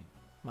 Gary.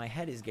 My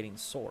head is getting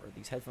sore.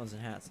 These headphones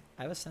and hats.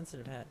 I have a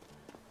sensitive head.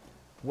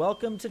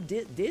 Welcome to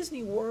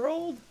Disney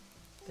World.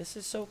 This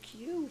is so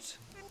cute.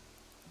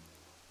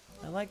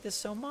 I like this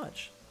so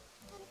much.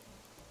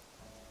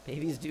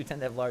 Babies do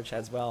tend to have large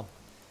heads. Well,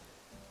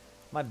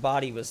 my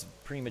body was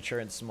premature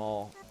and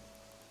small.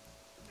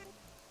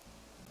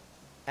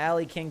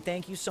 Allie King,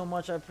 thank you so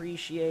much. I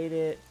appreciate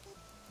it.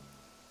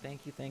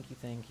 Thank you, thank you,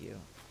 thank you.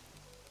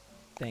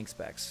 Thanks,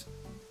 Bex.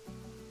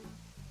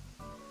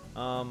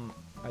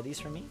 Are these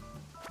for me?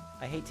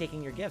 I hate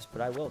taking your gifts,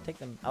 but I will take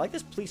them. I like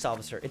this police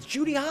officer. It's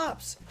Judy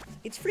Hopps.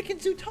 It's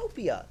freaking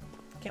Zootopia.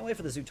 Can't wait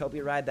for the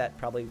Zootopia ride that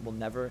probably will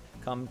never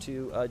come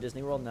to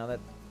Disney World now that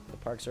the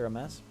parks are a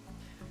mess.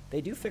 They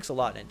do fix a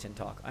lot in Nintendo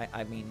Talk.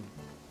 I mean,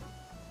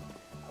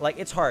 like,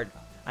 it's hard.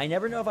 I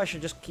never know if I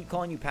should just keep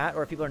calling you Pat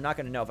or if people are not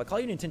going to know. If I call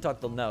you Nintendo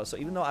Talk, they'll know. So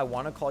even though I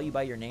want to call you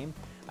by your name,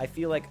 I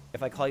feel like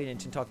if I call you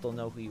Nintendo Talk, they'll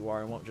know who you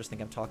are and won't just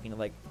think I'm talking to,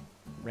 like,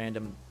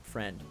 random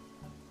friend.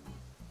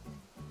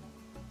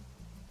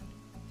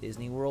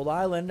 Disney World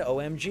Island,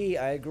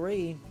 OMG, I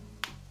agree.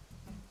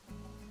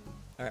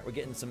 All right, we're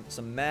getting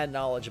some mad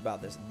knowledge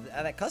about this.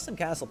 That custom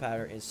castle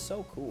pattern is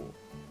so cool.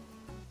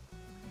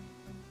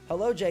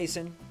 Hello,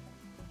 Jason.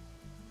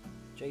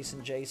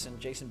 Jason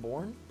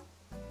Bourne?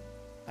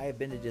 I have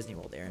been to Disney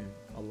World, Aaron,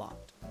 a lot.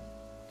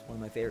 It's one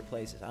of my favorite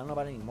places. I don't know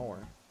about any more.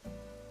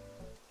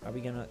 Are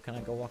we gonna, can I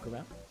go walk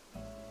around?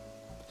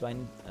 Do I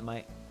need, am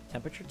I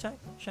temperature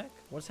check?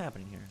 What's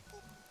happening here?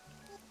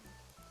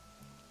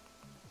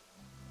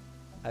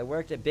 I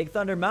worked at Big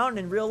Thunder Mountain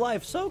in real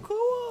life. So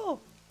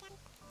cool!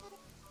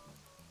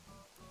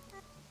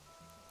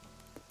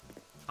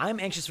 I'm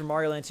anxious for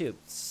Mario Land 2.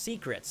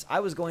 Secrets.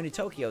 I was going to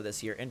Tokyo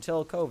this year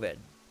until COVID.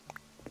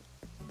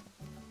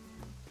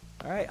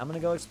 Alright, I'm gonna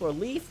go explore.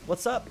 Leaf,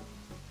 what's up?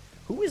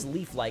 Who is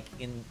Leaf like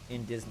in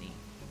Disney?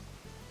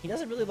 He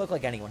doesn't really look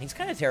like anyone. He's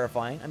kind of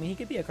terrifying. I mean, he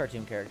could be a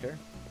cartoon character.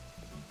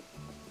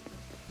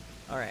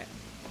 Alright.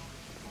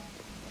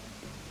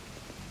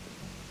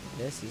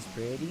 This is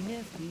pretty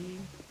nifty.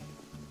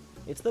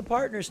 It's the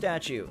partner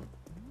statue.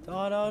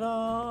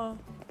 Da-da-da.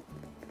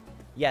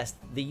 Yes,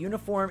 the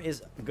uniform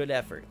is a good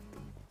effort.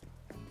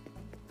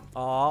 Aw,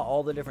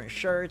 all the different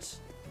shirts.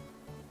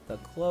 The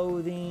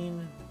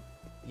clothing.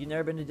 You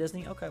never been to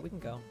Disney? Okay, we can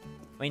go.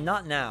 I mean,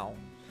 not now.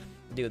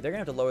 Dude, they're gonna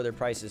have to lower their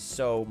prices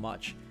so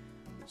much.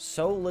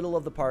 So little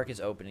of the park is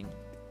opening.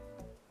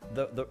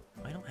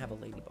 I don't have a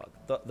ladybug.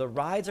 The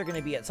rides are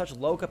gonna be at such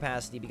low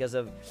capacity because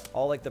of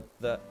all, like,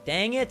 the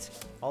dang it!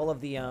 All of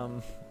the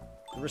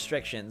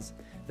restrictions.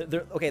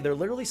 They're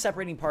literally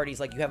separating parties.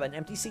 Like, you have an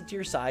empty seat to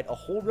your side, a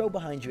whole row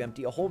behind you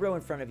empty, a whole row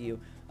in front of you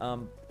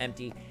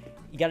empty.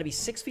 You gotta be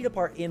 6 feet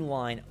apart in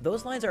line.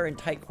 Those lines are in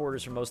tight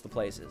quarters for most of the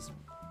places.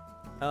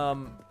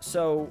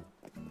 So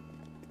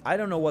I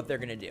don't know what they're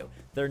going to do.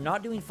 They're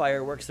not doing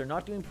fireworks. They're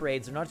not doing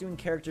parades. They're not doing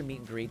character meet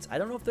and greets. I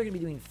don't know if they're going to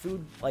be doing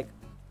food, like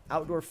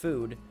outdoor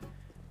food.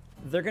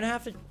 They're going to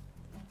have to...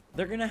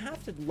 They're going to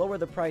have to lower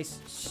the price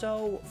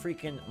so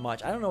freaking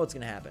much. I don't know what's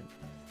going to happen.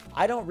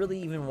 I don't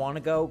really even want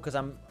to go because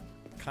I'm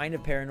kind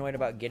of paranoid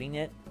about getting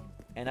it.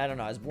 And I don't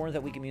know. I was born with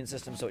a weak immune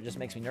system, so it just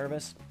makes me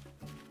nervous.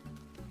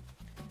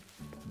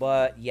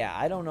 But yeah,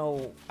 I don't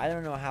know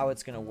how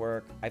it's going to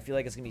work. I feel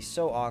like it's going to be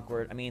so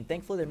awkward. I mean,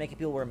 thankfully they're making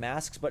people wear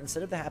masks, but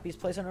instead of the happiest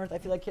place on earth, I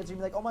feel like kids are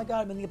going to be like, oh my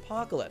god, I'm in the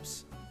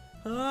apocalypse.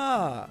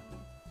 Ah.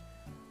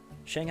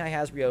 Shanghai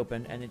has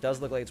reopened, and it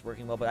does look like it's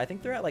working well, but I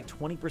think they're at like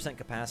 20%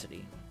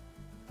 capacity.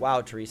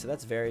 Wow, Teresa,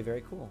 that's very,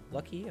 very cool.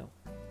 Lucky you.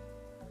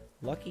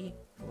 Lucky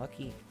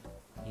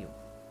you.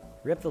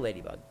 Rip the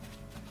ladybug.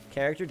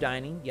 Character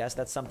dining. Yes,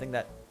 that's something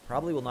that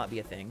probably will not be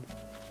a thing.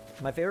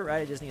 My favorite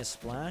ride at Disney is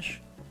Splash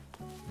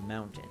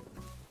Mountain.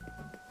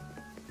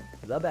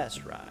 The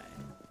best ride.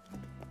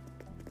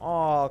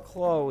 Aw,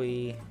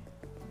 Chloe.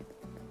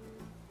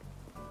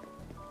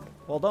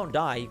 Well, don't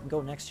die. You can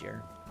go next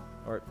year.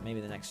 Or maybe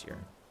the next year.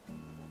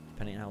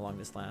 Depending on how long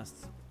this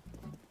lasts.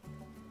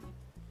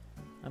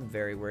 I'm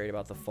very worried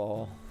about the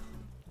fall.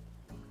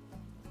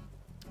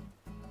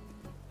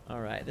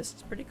 Alright, this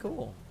is pretty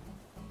cool.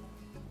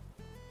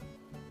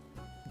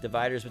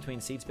 Dividers between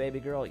seats, baby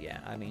girl? Yeah,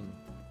 I mean,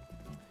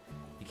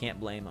 you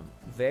can't blame them.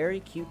 Very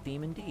cute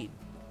theme indeed.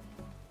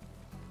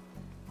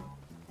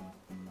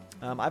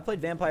 I played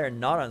Vampire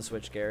not on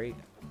Switch, Gary.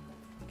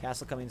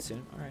 Castle coming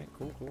soon. Alright,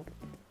 cool, cool.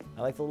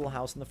 I like the little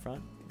house in the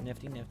front.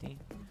 Nifty, nifty.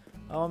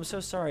 Oh, I'm so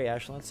sorry,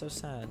 Ashley. That's so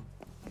sad.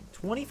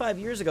 25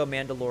 years ago,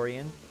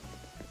 Mandalorian.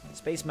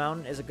 Space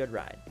Mountain is a good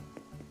ride.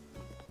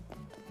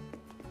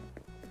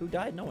 Who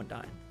died? No one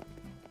died.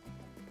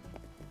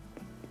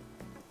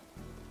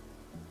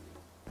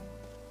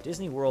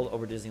 Disney World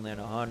over Disneyland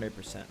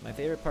 100%. My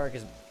favorite park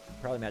is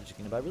probably Magic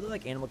Kingdom, but I really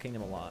like Animal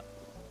Kingdom a lot.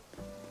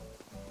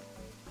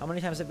 How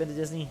many times have I been to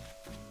Disney?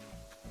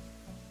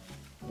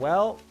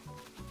 Well,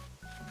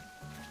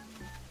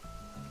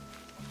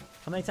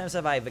 how many times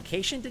have I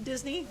vacationed to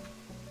Disney?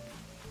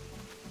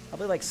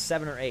 Probably like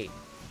 7 or 8.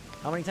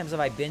 How many times have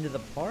I been to the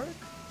park?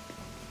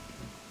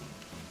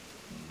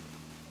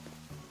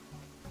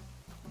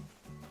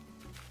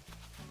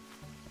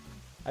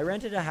 I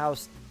rented a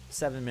house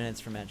 7 minutes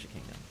from Magic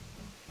Kingdom.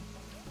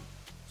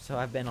 So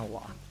I've been a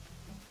lot.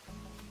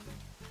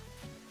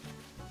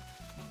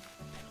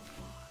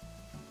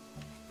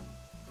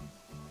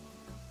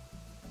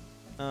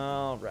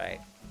 Alright.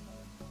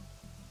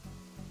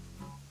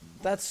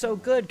 That's so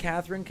good,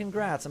 Catherine.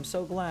 Congrats. I'm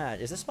so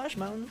glad. Is this Splash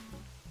Mountain?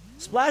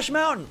 Splash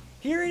Mountain!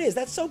 Here it is.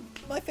 That's so...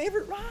 my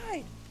favorite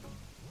ride.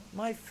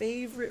 My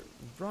favorite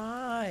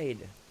ride.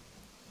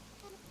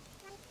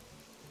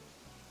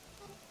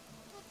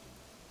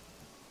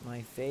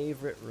 My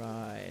favorite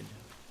ride.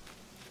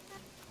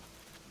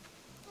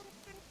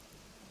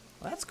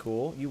 Well, that's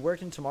cool. You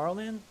worked in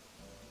Tomorrowland?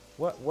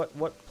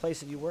 What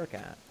place did you work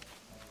at?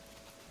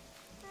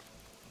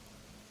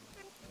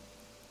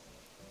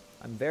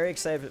 I'm very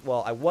excited.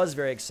 Well, I was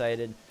very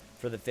excited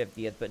for the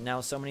 50th, but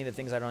now so many of the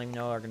things I don't even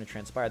know are going to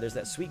transpire. There's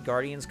that sweet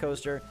Guardians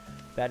coaster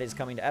that is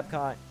coming to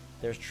Epcot.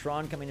 There's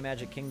Tron coming to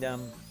Magic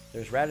Kingdom.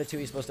 There's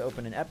Ratatouille supposed to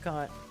open in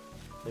Epcot.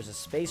 There's a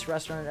space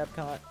restaurant at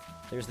Epcot.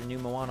 There's the new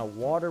Moana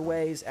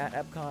Waterways at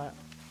Epcot.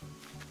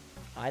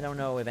 I don't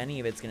know if any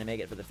of it's going to make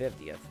it for the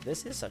 50th.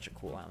 This is such a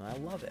cool island. I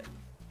love it.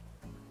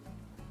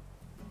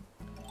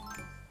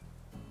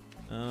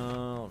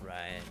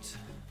 Alright.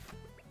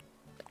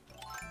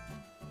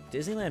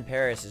 Disneyland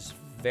Paris is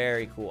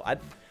very cool.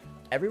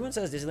 Everyone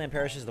says Disneyland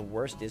Paris is the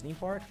worst Disney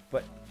park,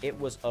 but it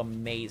was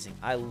amazing.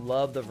 I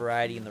love the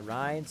variety in the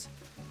rides.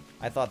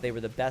 I thought they were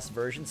the best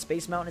version.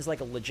 Space Mountain is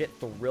like a legit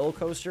thrill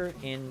coaster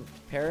in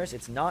Paris.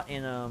 It's not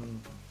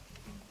in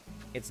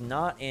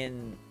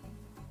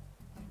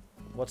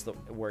what's the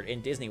word?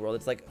 In Disney World.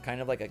 It's like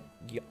kind of like a,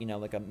 you know,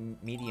 like a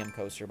medium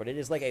coaster, but it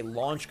is like a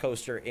launch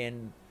coaster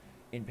in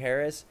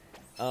Paris.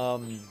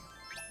 Ooh,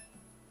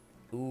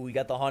 we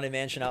got the Haunted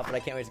Mansion outfit. I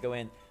can't wait to go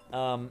in.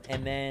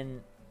 And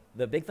then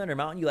the Big Thunder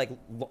Mountain, you like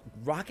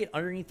rocket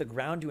underneath the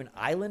ground to an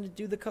island to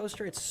do the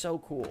coaster. It's so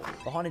cool.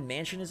 The Haunted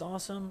Mansion is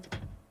awesome.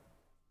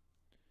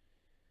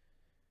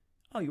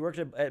 Oh, you worked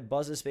at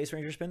Buzz's Space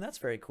Ranger Spin? That's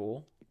very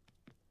cool.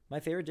 My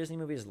favorite Disney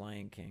movie is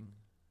Lion King.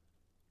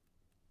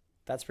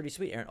 That's pretty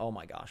sweet, Aaron. Oh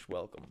my gosh,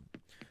 welcome.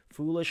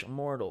 Foolish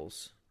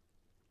mortals.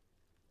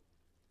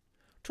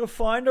 To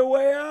find a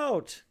way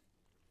out.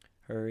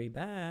 Hurry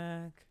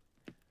back.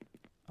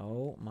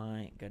 Oh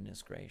my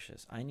goodness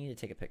gracious. I need to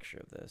take a picture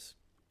of this.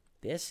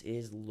 This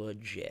is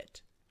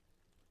legit.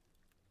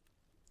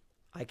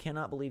 I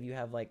cannot believe you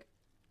have, like,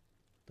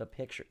 the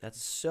picture.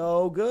 That's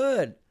so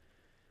good.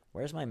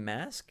 Where's my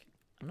mask?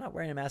 I'm not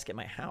wearing a mask at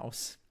my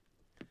house.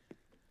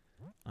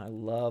 I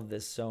love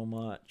this so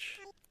much.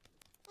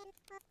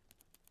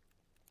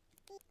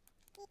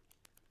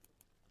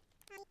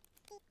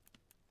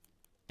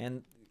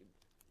 And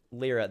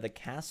Lyra, the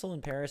castle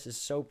in Paris is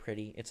so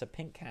pretty. It's a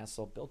pink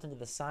castle built into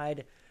the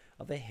side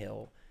of a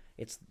hill.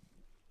 It's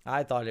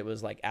I thought it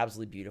was like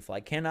absolutely beautiful. I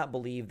cannot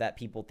believe that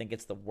people think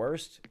it's the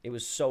worst. It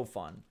was so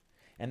fun.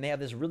 And they have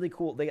this really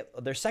cool,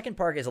 their second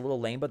park is a little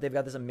lame, but they've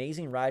got this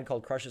amazing ride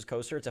called Crush's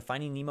Coaster. It's a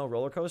Finding Nemo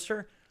roller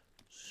coaster.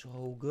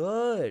 So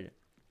good.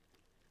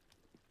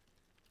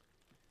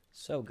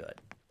 So good.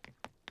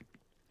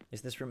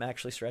 Is this room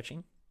actually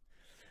stretching?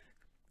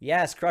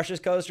 Yes, Crush's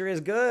Coaster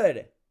is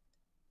good.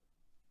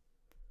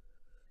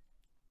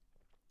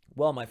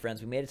 Well, my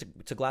friends, we made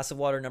it to Glass of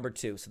Water number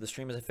 2, so the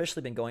stream has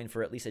officially been going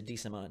for at least a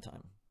decent amount of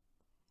time.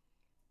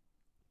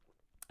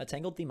 A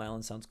Tangled Theme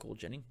Island sounds cool,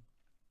 Jenny.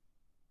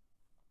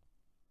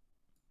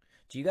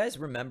 Do you guys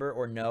remember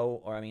or know,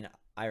 or I mean,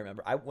 I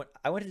remember, I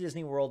went to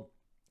Disney World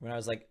when I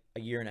was like a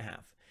year and a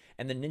half,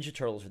 and the Ninja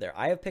Turtles were there.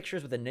 I have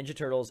pictures with the Ninja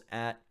Turtles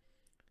at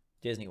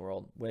Disney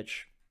World,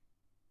 which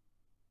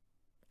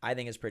I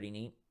think is pretty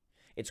neat.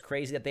 It's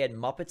crazy that they had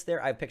Muppets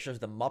there. I have pictures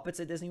of the Muppets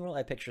at Disney World. I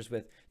have pictures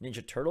with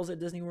Ninja Turtles at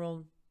Disney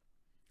World.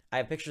 I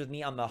have pictures of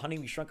me on the Honey,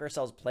 We Shrunk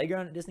Ourselves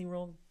playground at Disney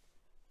World.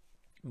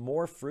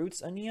 More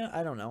fruits, Ania?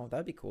 I don't know.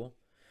 That'd be cool.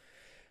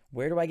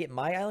 Where do I get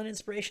my island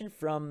inspiration?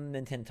 From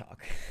Nintendo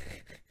Talk.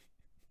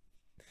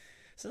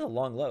 This is a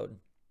long load.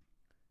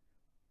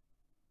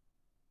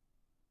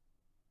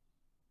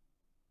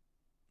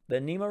 The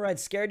Nemo ride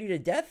scared you to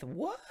death?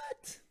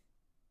 What?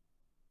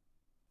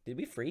 Did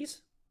we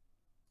freeze?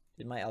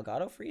 Did my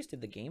Elgato freeze?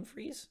 Did the game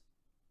freeze?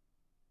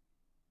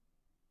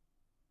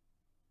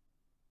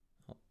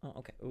 Oh,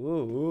 okay.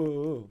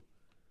 Ooh.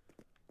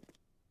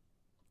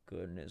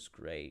 Goodness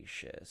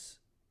gracious.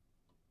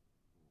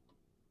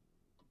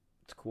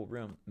 It's a cool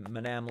room.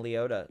 Madame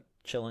Leota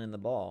chilling in the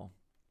ball.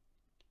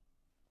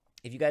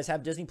 If you guys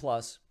have Disney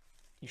Plus,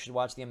 you should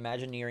watch the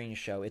Imagineering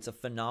show. It's a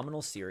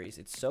phenomenal series.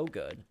 It's so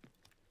good.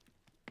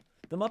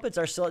 The Muppets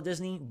are still at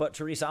Disney, but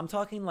Teresa, I'm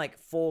talking like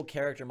full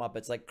character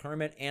Muppets, like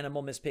Kermit,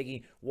 Animal, Miss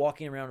Piggy,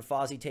 walking around,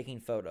 Fozzie taking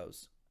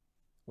photos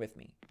with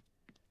me.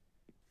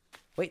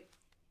 Wait.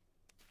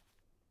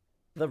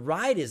 The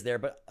ride is there,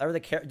 but do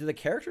the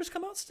characters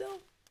come out still?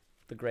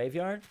 The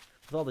graveyard?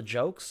 With all the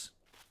jokes?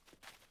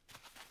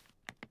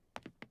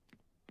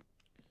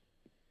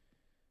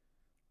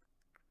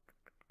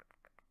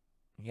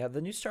 Yeah,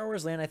 the new Star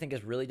Wars Land I think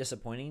is really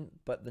disappointing,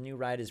 but the new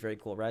ride is very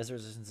cool. Rise of the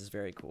Resistance is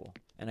very cool.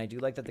 And I do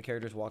like that the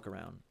characters walk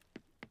around.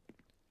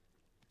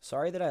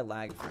 Sorry that I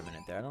lagged for a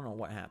minute there. I don't know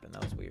what happened.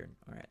 That was weird.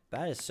 All right.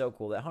 That is so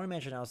cool. That Haunted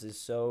Mansion house is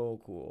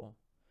so cool.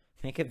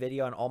 Make a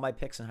video on all my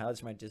pics and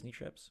highlights from my Disney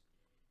trips.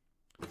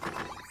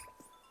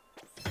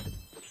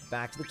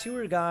 Back to the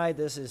tour guide.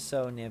 This is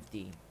so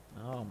nifty.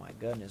 Oh my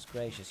goodness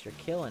gracious. You're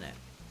killing it.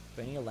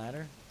 Do I need a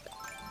ladder?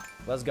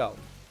 Let's go.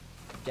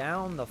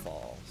 Down the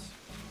falls.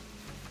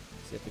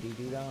 Zippity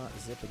doo dah,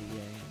 zippity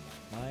yay.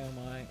 My oh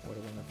my, what a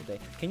wonderful day.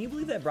 Can you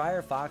believe that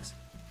Briar Fox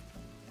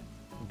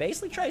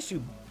basically tries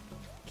to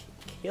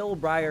kill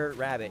Briar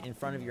Rabbit in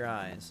front of your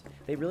eyes?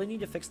 They really need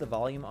to fix the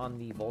volume on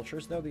the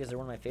vultures though, because they're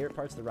one of my favorite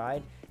parts of the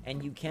ride,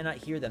 and you cannot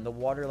hear them. The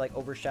water like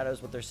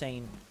overshadows what they're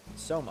saying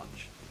so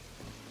much.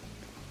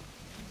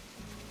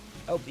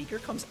 Oh, Beaker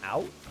comes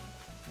out?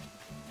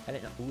 I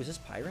didn't know. Ooh, is this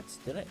Pirates?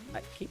 Did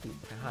I keep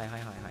hi.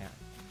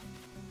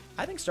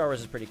 I think Star Wars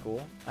is pretty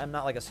cool. I'm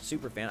not like a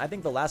super fan. I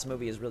think the last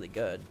movie is really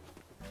good.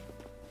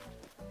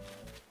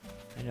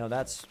 I know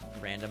that's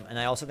random. And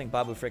I also think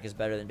Babu Frick is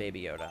better than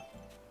Baby Yoda.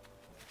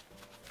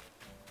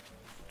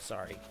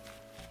 Sorry.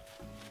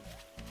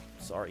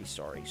 Sorry.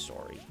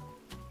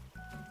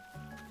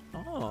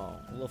 Oh,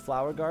 a little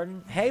flower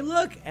garden. Hey,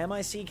 look!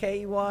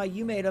 M-I-C-K-E-Y.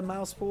 You made a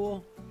mouse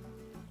pool.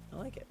 I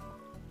like it.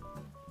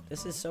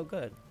 This is so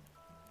good.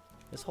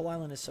 This whole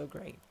island is so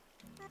great.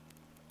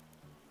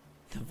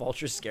 The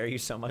vultures scare you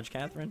so much,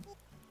 Catherine?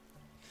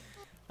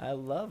 I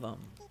love them.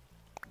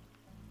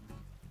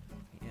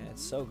 Yeah,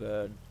 it's so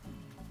good.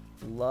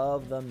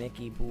 Love the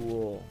Mickey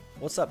pool.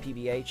 What's up,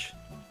 PBH?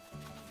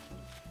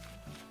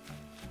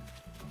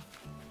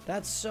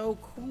 That's so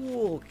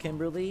cool,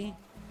 Kimberly.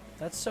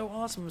 That's so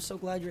awesome. I'm so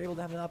glad you're able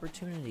to have an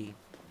opportunity.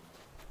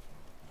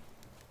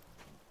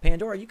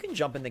 Pandora, you can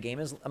jump in the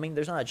game. I mean,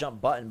 there's not a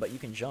jump button, but you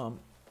can jump.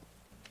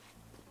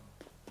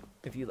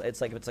 If it's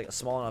like a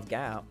small enough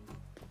gap.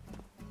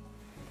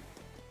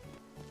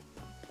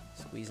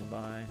 Squeezing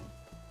by.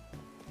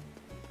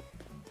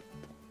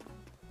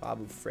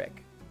 Babu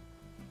Frick.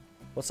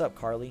 What's up,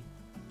 Carly?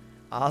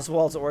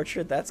 Oswald's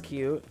Orchard? That's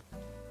cute.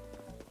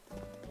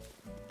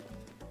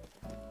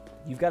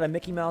 You've got a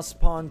Mickey Mouse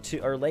pond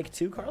too, or lake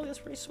too, Carly? That's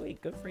pretty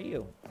sweet. Good for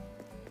you.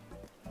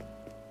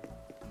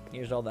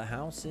 Here's all the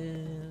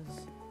houses.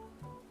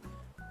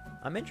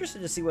 I'm interested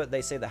to see what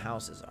they say the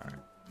houses are.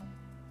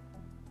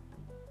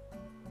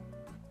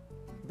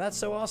 That's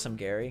so awesome,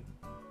 Gary.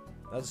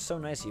 That's so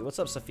nice of you. What's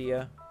up,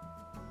 Sophia?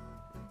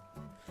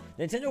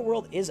 Nintendo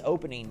World is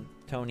opening,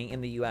 Tony,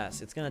 in the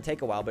US. It's going to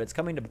take a while, but it's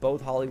coming to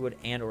both Hollywood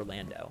and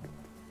Orlando.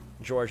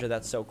 Georgia,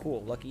 that's so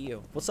cool. Lucky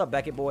you. What's up,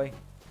 Beckett boy?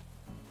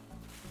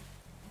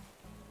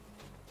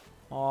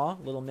 Aw,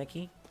 little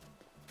Mickey.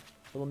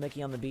 Little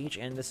Mickey on the beach,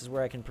 and this is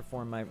where I can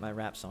perform my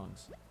rap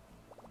songs.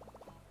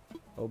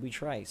 Obi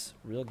Trice.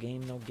 Real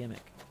game, no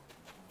gimmick.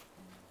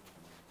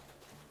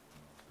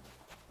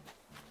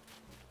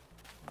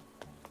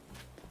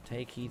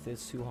 Take Keith,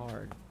 it's too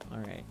hard. All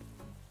right.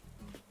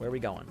 Where are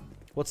we going?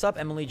 What's up,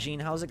 Emily Jean?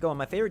 How's it going?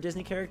 My favorite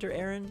Disney character,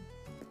 Aaron?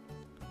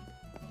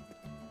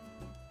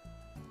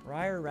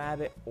 Briar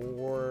Rabbit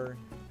or...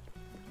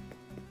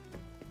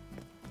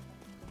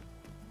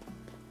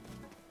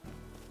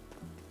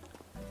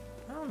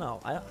 I don't know.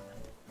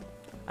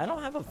 I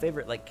don't have a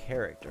favorite, like,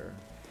 character.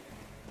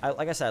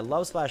 Like I said, I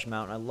love Splash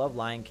Mountain. I love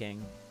Lion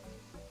King.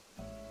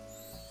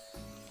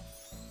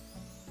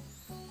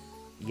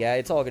 Yeah,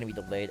 it's all going to be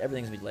delayed.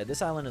 Everything's going to be delayed.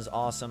 This island is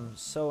awesome.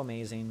 So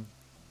amazing.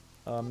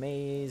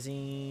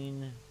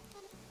 Amazing.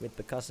 With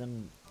the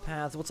custom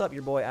paths. What's up,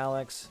 your boy,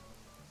 Alex?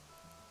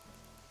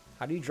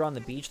 How do you draw on the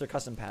beach? They're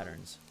custom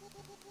patterns.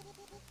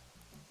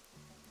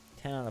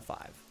 10 out of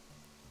 5.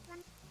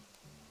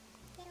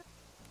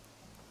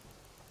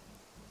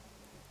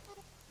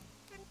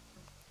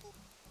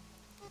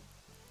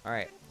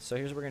 Alright, so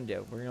here's what we're going to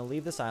do. We're going to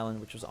leave this island,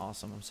 which was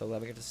awesome. I'm so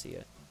glad we got to see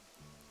it.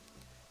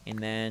 And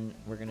then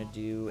we're going to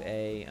do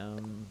a...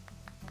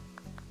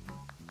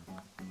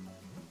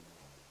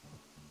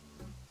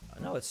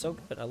 No, it's so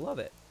good. I love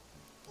it.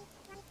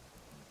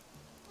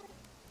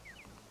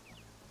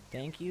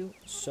 Thank you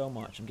so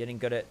much. I'm getting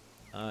good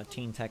at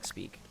teen tech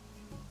speak.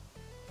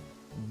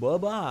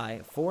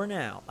 Bye-bye for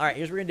now. Alright,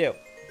 here's what we're going to do.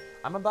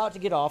 I'm about to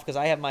get off because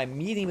I have my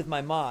meeting with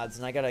my mods,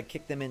 and I got to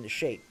kick them into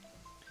shape.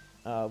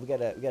 We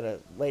gotta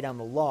lay down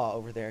the law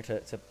over there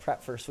to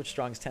prep for Switch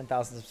Strong's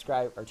 10,000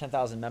 subscribe or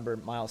 10,000 member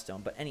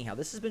milestone. But anyhow,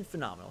 this has been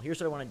phenomenal.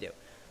 Here's what I want to do.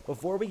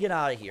 Before we get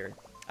out of here,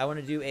 I want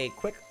to do a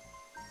quick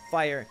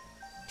fire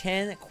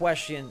 10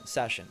 question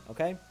session.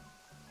 Okay.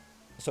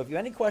 So if you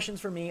have any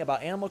questions for me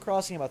about Animal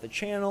Crossing, about the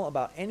channel,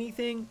 about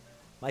anything,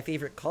 my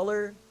favorite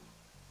color,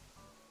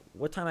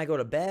 what time I go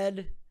to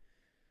bed,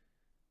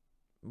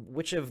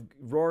 which of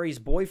Rory's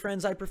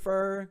boyfriends I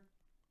prefer.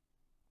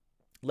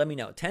 Let me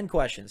know. 10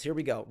 questions. Here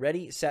we go.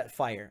 Ready, set,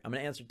 fire. I'm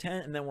going to answer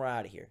 10, and then we're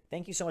out of here.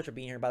 Thank you so much for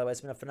being here. By the way, it's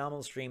been a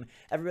phenomenal stream.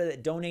 Everybody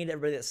that donated,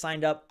 everybody that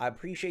signed up, I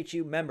appreciate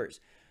you. Members,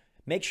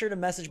 make sure to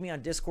message me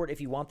on Discord if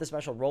you want the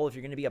special role. If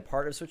you're going to be a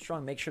part of Switch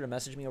Strong, make sure to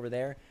message me over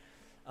there.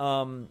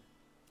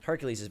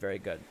 Hercules is very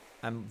good.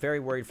 I'm very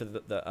worried for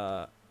the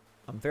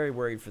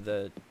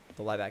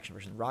live action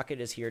version. Rocket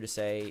is here to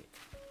say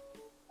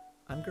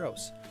I'm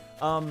gross.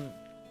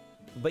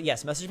 But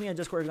yes, message me on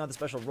Discord if you want the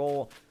special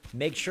role.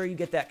 Make sure you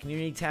get that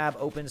community tab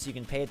open so you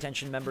can pay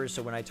attention, members.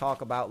 So when I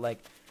talk about like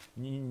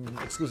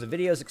exclusive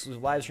videos,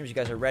 exclusive live streams, you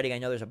guys are ready. I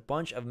know there's a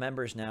bunch of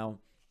members now.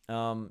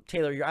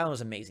 Taylor, your island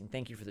was amazing.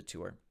 Thank you for the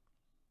tour.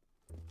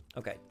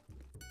 Okay.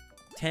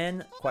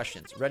 10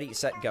 questions. Ready,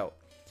 set, go.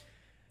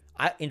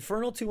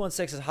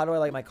 Infernal216 says, how do I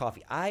like my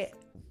coffee? I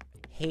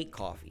hate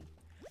coffee.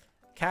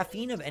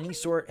 Caffeine of any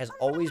sort has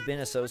always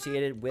been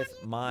associated with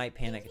my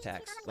panic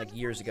attacks, like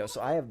years ago.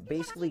 So I have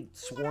basically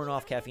sworn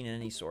off caffeine in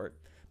any sort.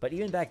 But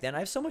even back then, I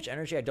have so much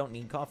energy, I don't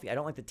need coffee. I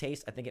don't like the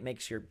taste. I think it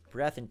makes your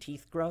breath and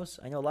teeth gross.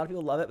 I know a lot of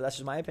people love it, but that's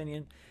just my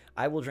opinion.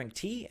 I will drink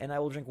tea, and I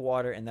will drink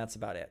water, and that's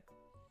about it.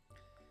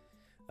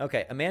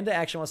 Okay, Amanda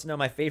actually wants to know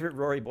my favorite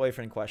Rory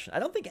boyfriend question. I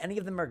don't think any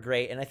of them are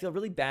great, and I feel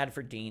really bad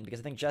for Dean, because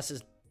I think Jess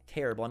is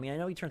terrible. I mean, I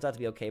know he turns out to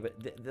be okay, but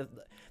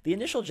the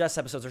initial Jess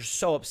episodes are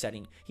so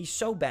upsetting. He's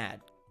so bad.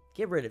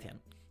 Get rid of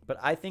him. But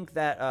I think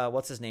that,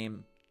 what's his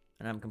name?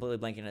 And I'm completely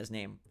blanking on his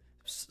name.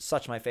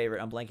 Such my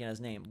favorite. I'm blanking on his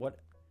name. What?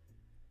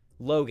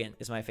 Logan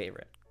is my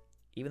favorite.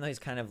 Even though he's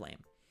kind of lame.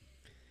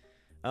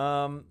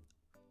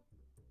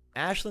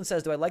 Ashlyn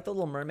says, do I like The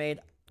Little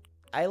Mermaid?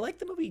 I like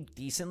the movie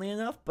decently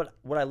enough, but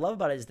what I love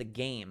about it is the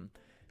game.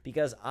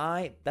 Because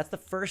that's the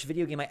first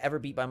video game I ever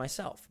beat by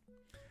myself.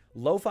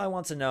 Lo-Fi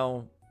wants to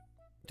know,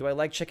 do I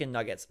like chicken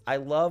nuggets? I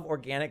love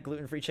organic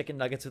gluten-free chicken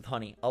nuggets with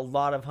honey. A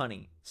lot of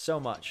honey.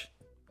 So much.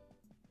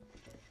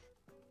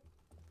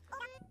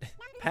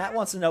 Pat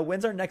wants to know,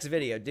 when's our next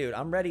video? Dude,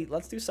 I'm ready.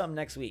 Let's do something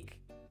next week.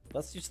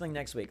 Let's do something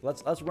next week.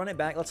 Let's run it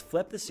back. Let's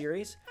flip the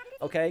series.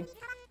 Okay?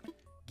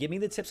 Give me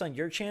the tips on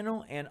your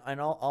channel, and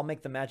I'll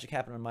make the magic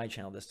happen on my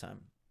channel this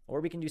time.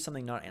 Or we can do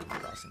something not Animal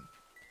Crossing.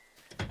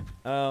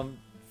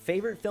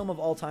 Favorite film of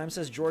all time,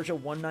 says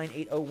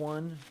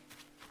Georgia19801.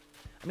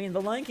 I mean,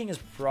 The Lion King is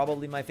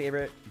probably my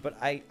favorite, but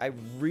I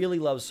really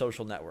love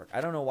Social Network.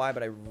 I don't know why,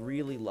 but I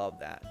really love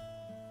that.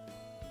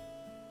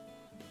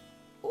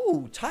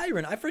 Ooh,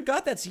 Tyron, I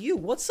forgot that's you.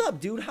 What's up,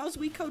 dude? How's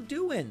Weco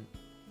doing?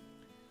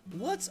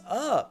 What's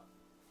up?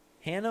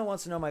 Hannah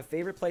wants to know my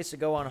favorite place to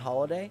go on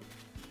holiday.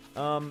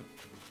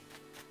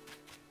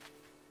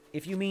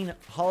 If you mean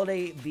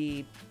holiday,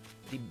 the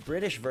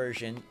British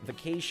version,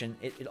 vacation,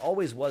 it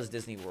always was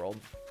Disney World.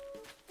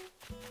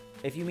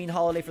 If you mean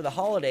holiday for the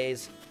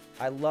holidays,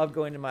 I love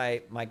going to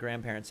my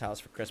grandparents' house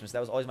for Christmas. That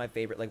was always my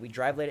favorite. Like, we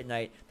drive late at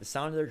night. The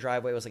sound of their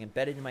driveway was like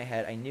embedded in my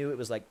head. I knew it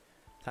was like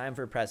time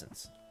for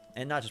presents.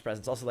 And not just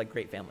presents, also like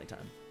great family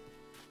time.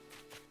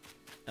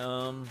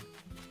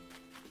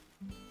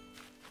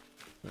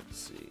 Let's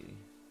see.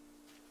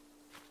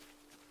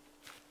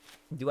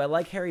 Do I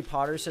like Harry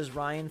Potter, says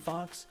Ryan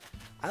Fox.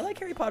 I like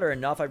Harry Potter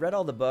enough. I read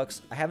all the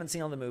books. I haven't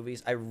seen all the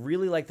movies. I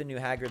really like the new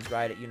Hagrid's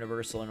ride at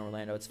Universal in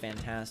Orlando. It's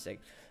fantastic.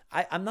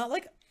 I'm not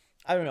like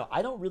I don't know.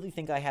 I don't really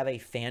think I have a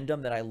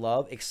fandom that I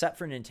love except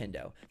for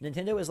Nintendo.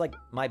 Nintendo is like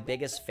my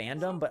biggest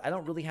fandom, but I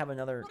don't really have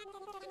another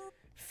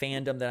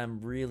fandom that I'm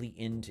really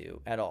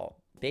into at all.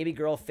 Baby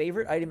girl,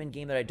 favorite item in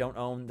game that I don't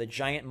own, the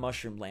giant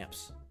mushroom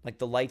lamps. Like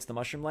the lights, the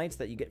mushroom lights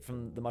that you get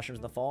from the mushrooms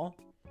in the fall.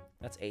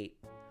 That's 8.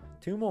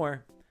 2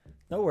 more.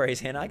 No worries,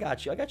 Hannah. I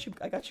got you. I got you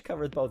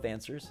covered with both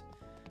answers.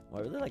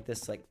 Well, I really like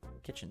this like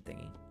kitchen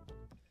thingy.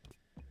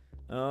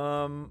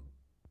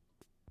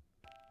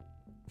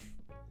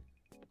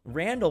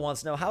 Randall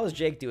wants to know, how is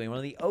Jake doing? One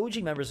of the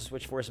OG members of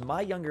SwitchForce,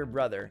 my younger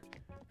brother,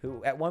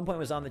 who at one point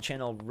was on the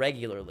channel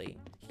regularly.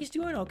 He's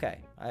doing okay.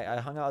 I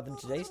hung out with him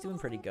today. He's doing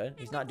pretty good.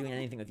 He's not doing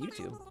anything with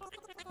YouTube.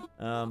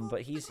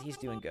 But he's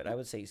doing good. I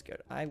would say he's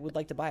good. I would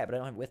like to buy it, but I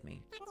don't have it with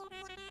me.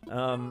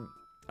 All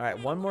right,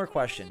 one more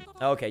question.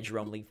 Okay,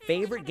 Jerome Lee.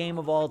 Favorite game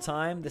of all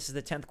time? This is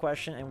the 10th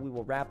question, and we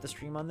will wrap the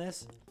stream on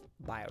this.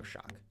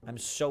 BioShock. I'm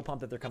so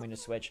pumped that they're coming to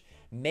Switch.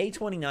 May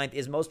 29th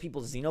is most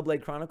people's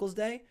Xenoblade Chronicles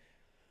Day.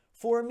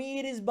 For me,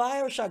 it is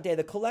BioShock Day.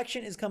 The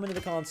collection is coming to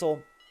the console.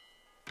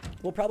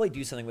 We'll probably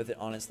do something with it,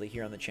 honestly,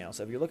 here on the channel.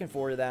 So if you're looking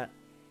forward to that,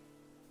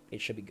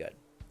 it should be good.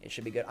 It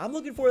should be good. I'm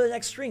looking forward to the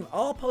next stream.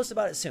 I'll post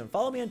about it soon.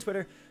 Follow me on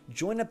Twitter.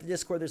 Join up the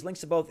Discord. There's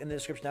links to both in the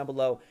description down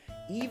below.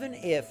 Even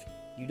if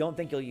you don't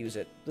think you'll use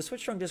it, the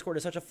Switch Strong Discord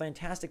is such a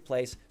fantastic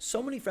place.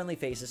 So many friendly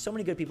faces, so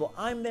many good people.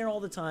 I'm there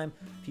all the time.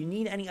 If you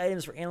need any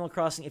items for Animal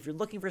Crossing, if you're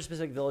looking for a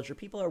specific villager,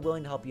 people are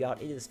willing to help you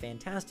out. It is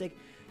fantastic.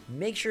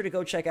 Make sure to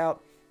go check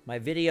out my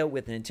video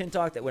with Nintendo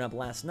Talk that went up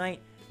last night,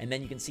 and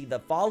then you can see the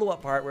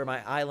follow-up part where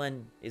my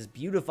island is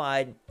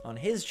beautified on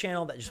his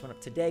channel that just went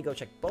up today. Go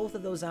check both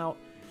of those out.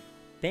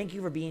 Thank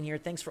you for being here.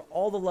 Thanks for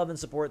all the love and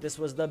support. This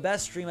was the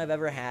best stream I've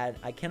ever had.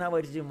 I cannot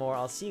wait to do more.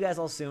 I'll see you guys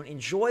all soon.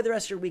 Enjoy the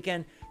rest of your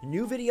weekend.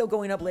 New video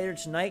going up later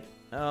tonight.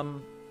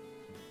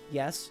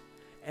 Yes.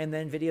 And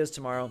then videos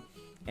tomorrow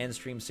and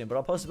stream soon. But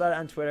I'll post about it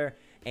on Twitter.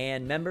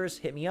 And members,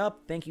 hit me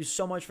up. Thank you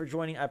so much for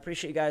joining. I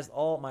appreciate you guys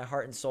all, my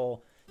heart and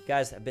soul. You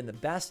guys have been the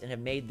best and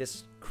have made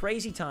this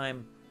crazy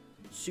time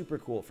super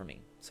cool for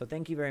me. So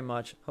thank you very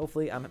much.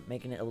 Hopefully I'm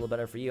making it a little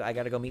better for you. I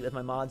got to go meet with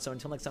my mod. So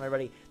until next time,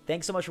 everybody,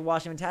 thanks so much for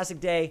watching. Fantastic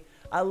day.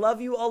 I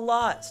love you a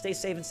lot. Stay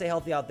safe and stay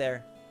healthy out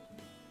there.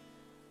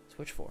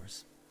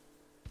 SwitchForce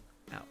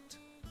out.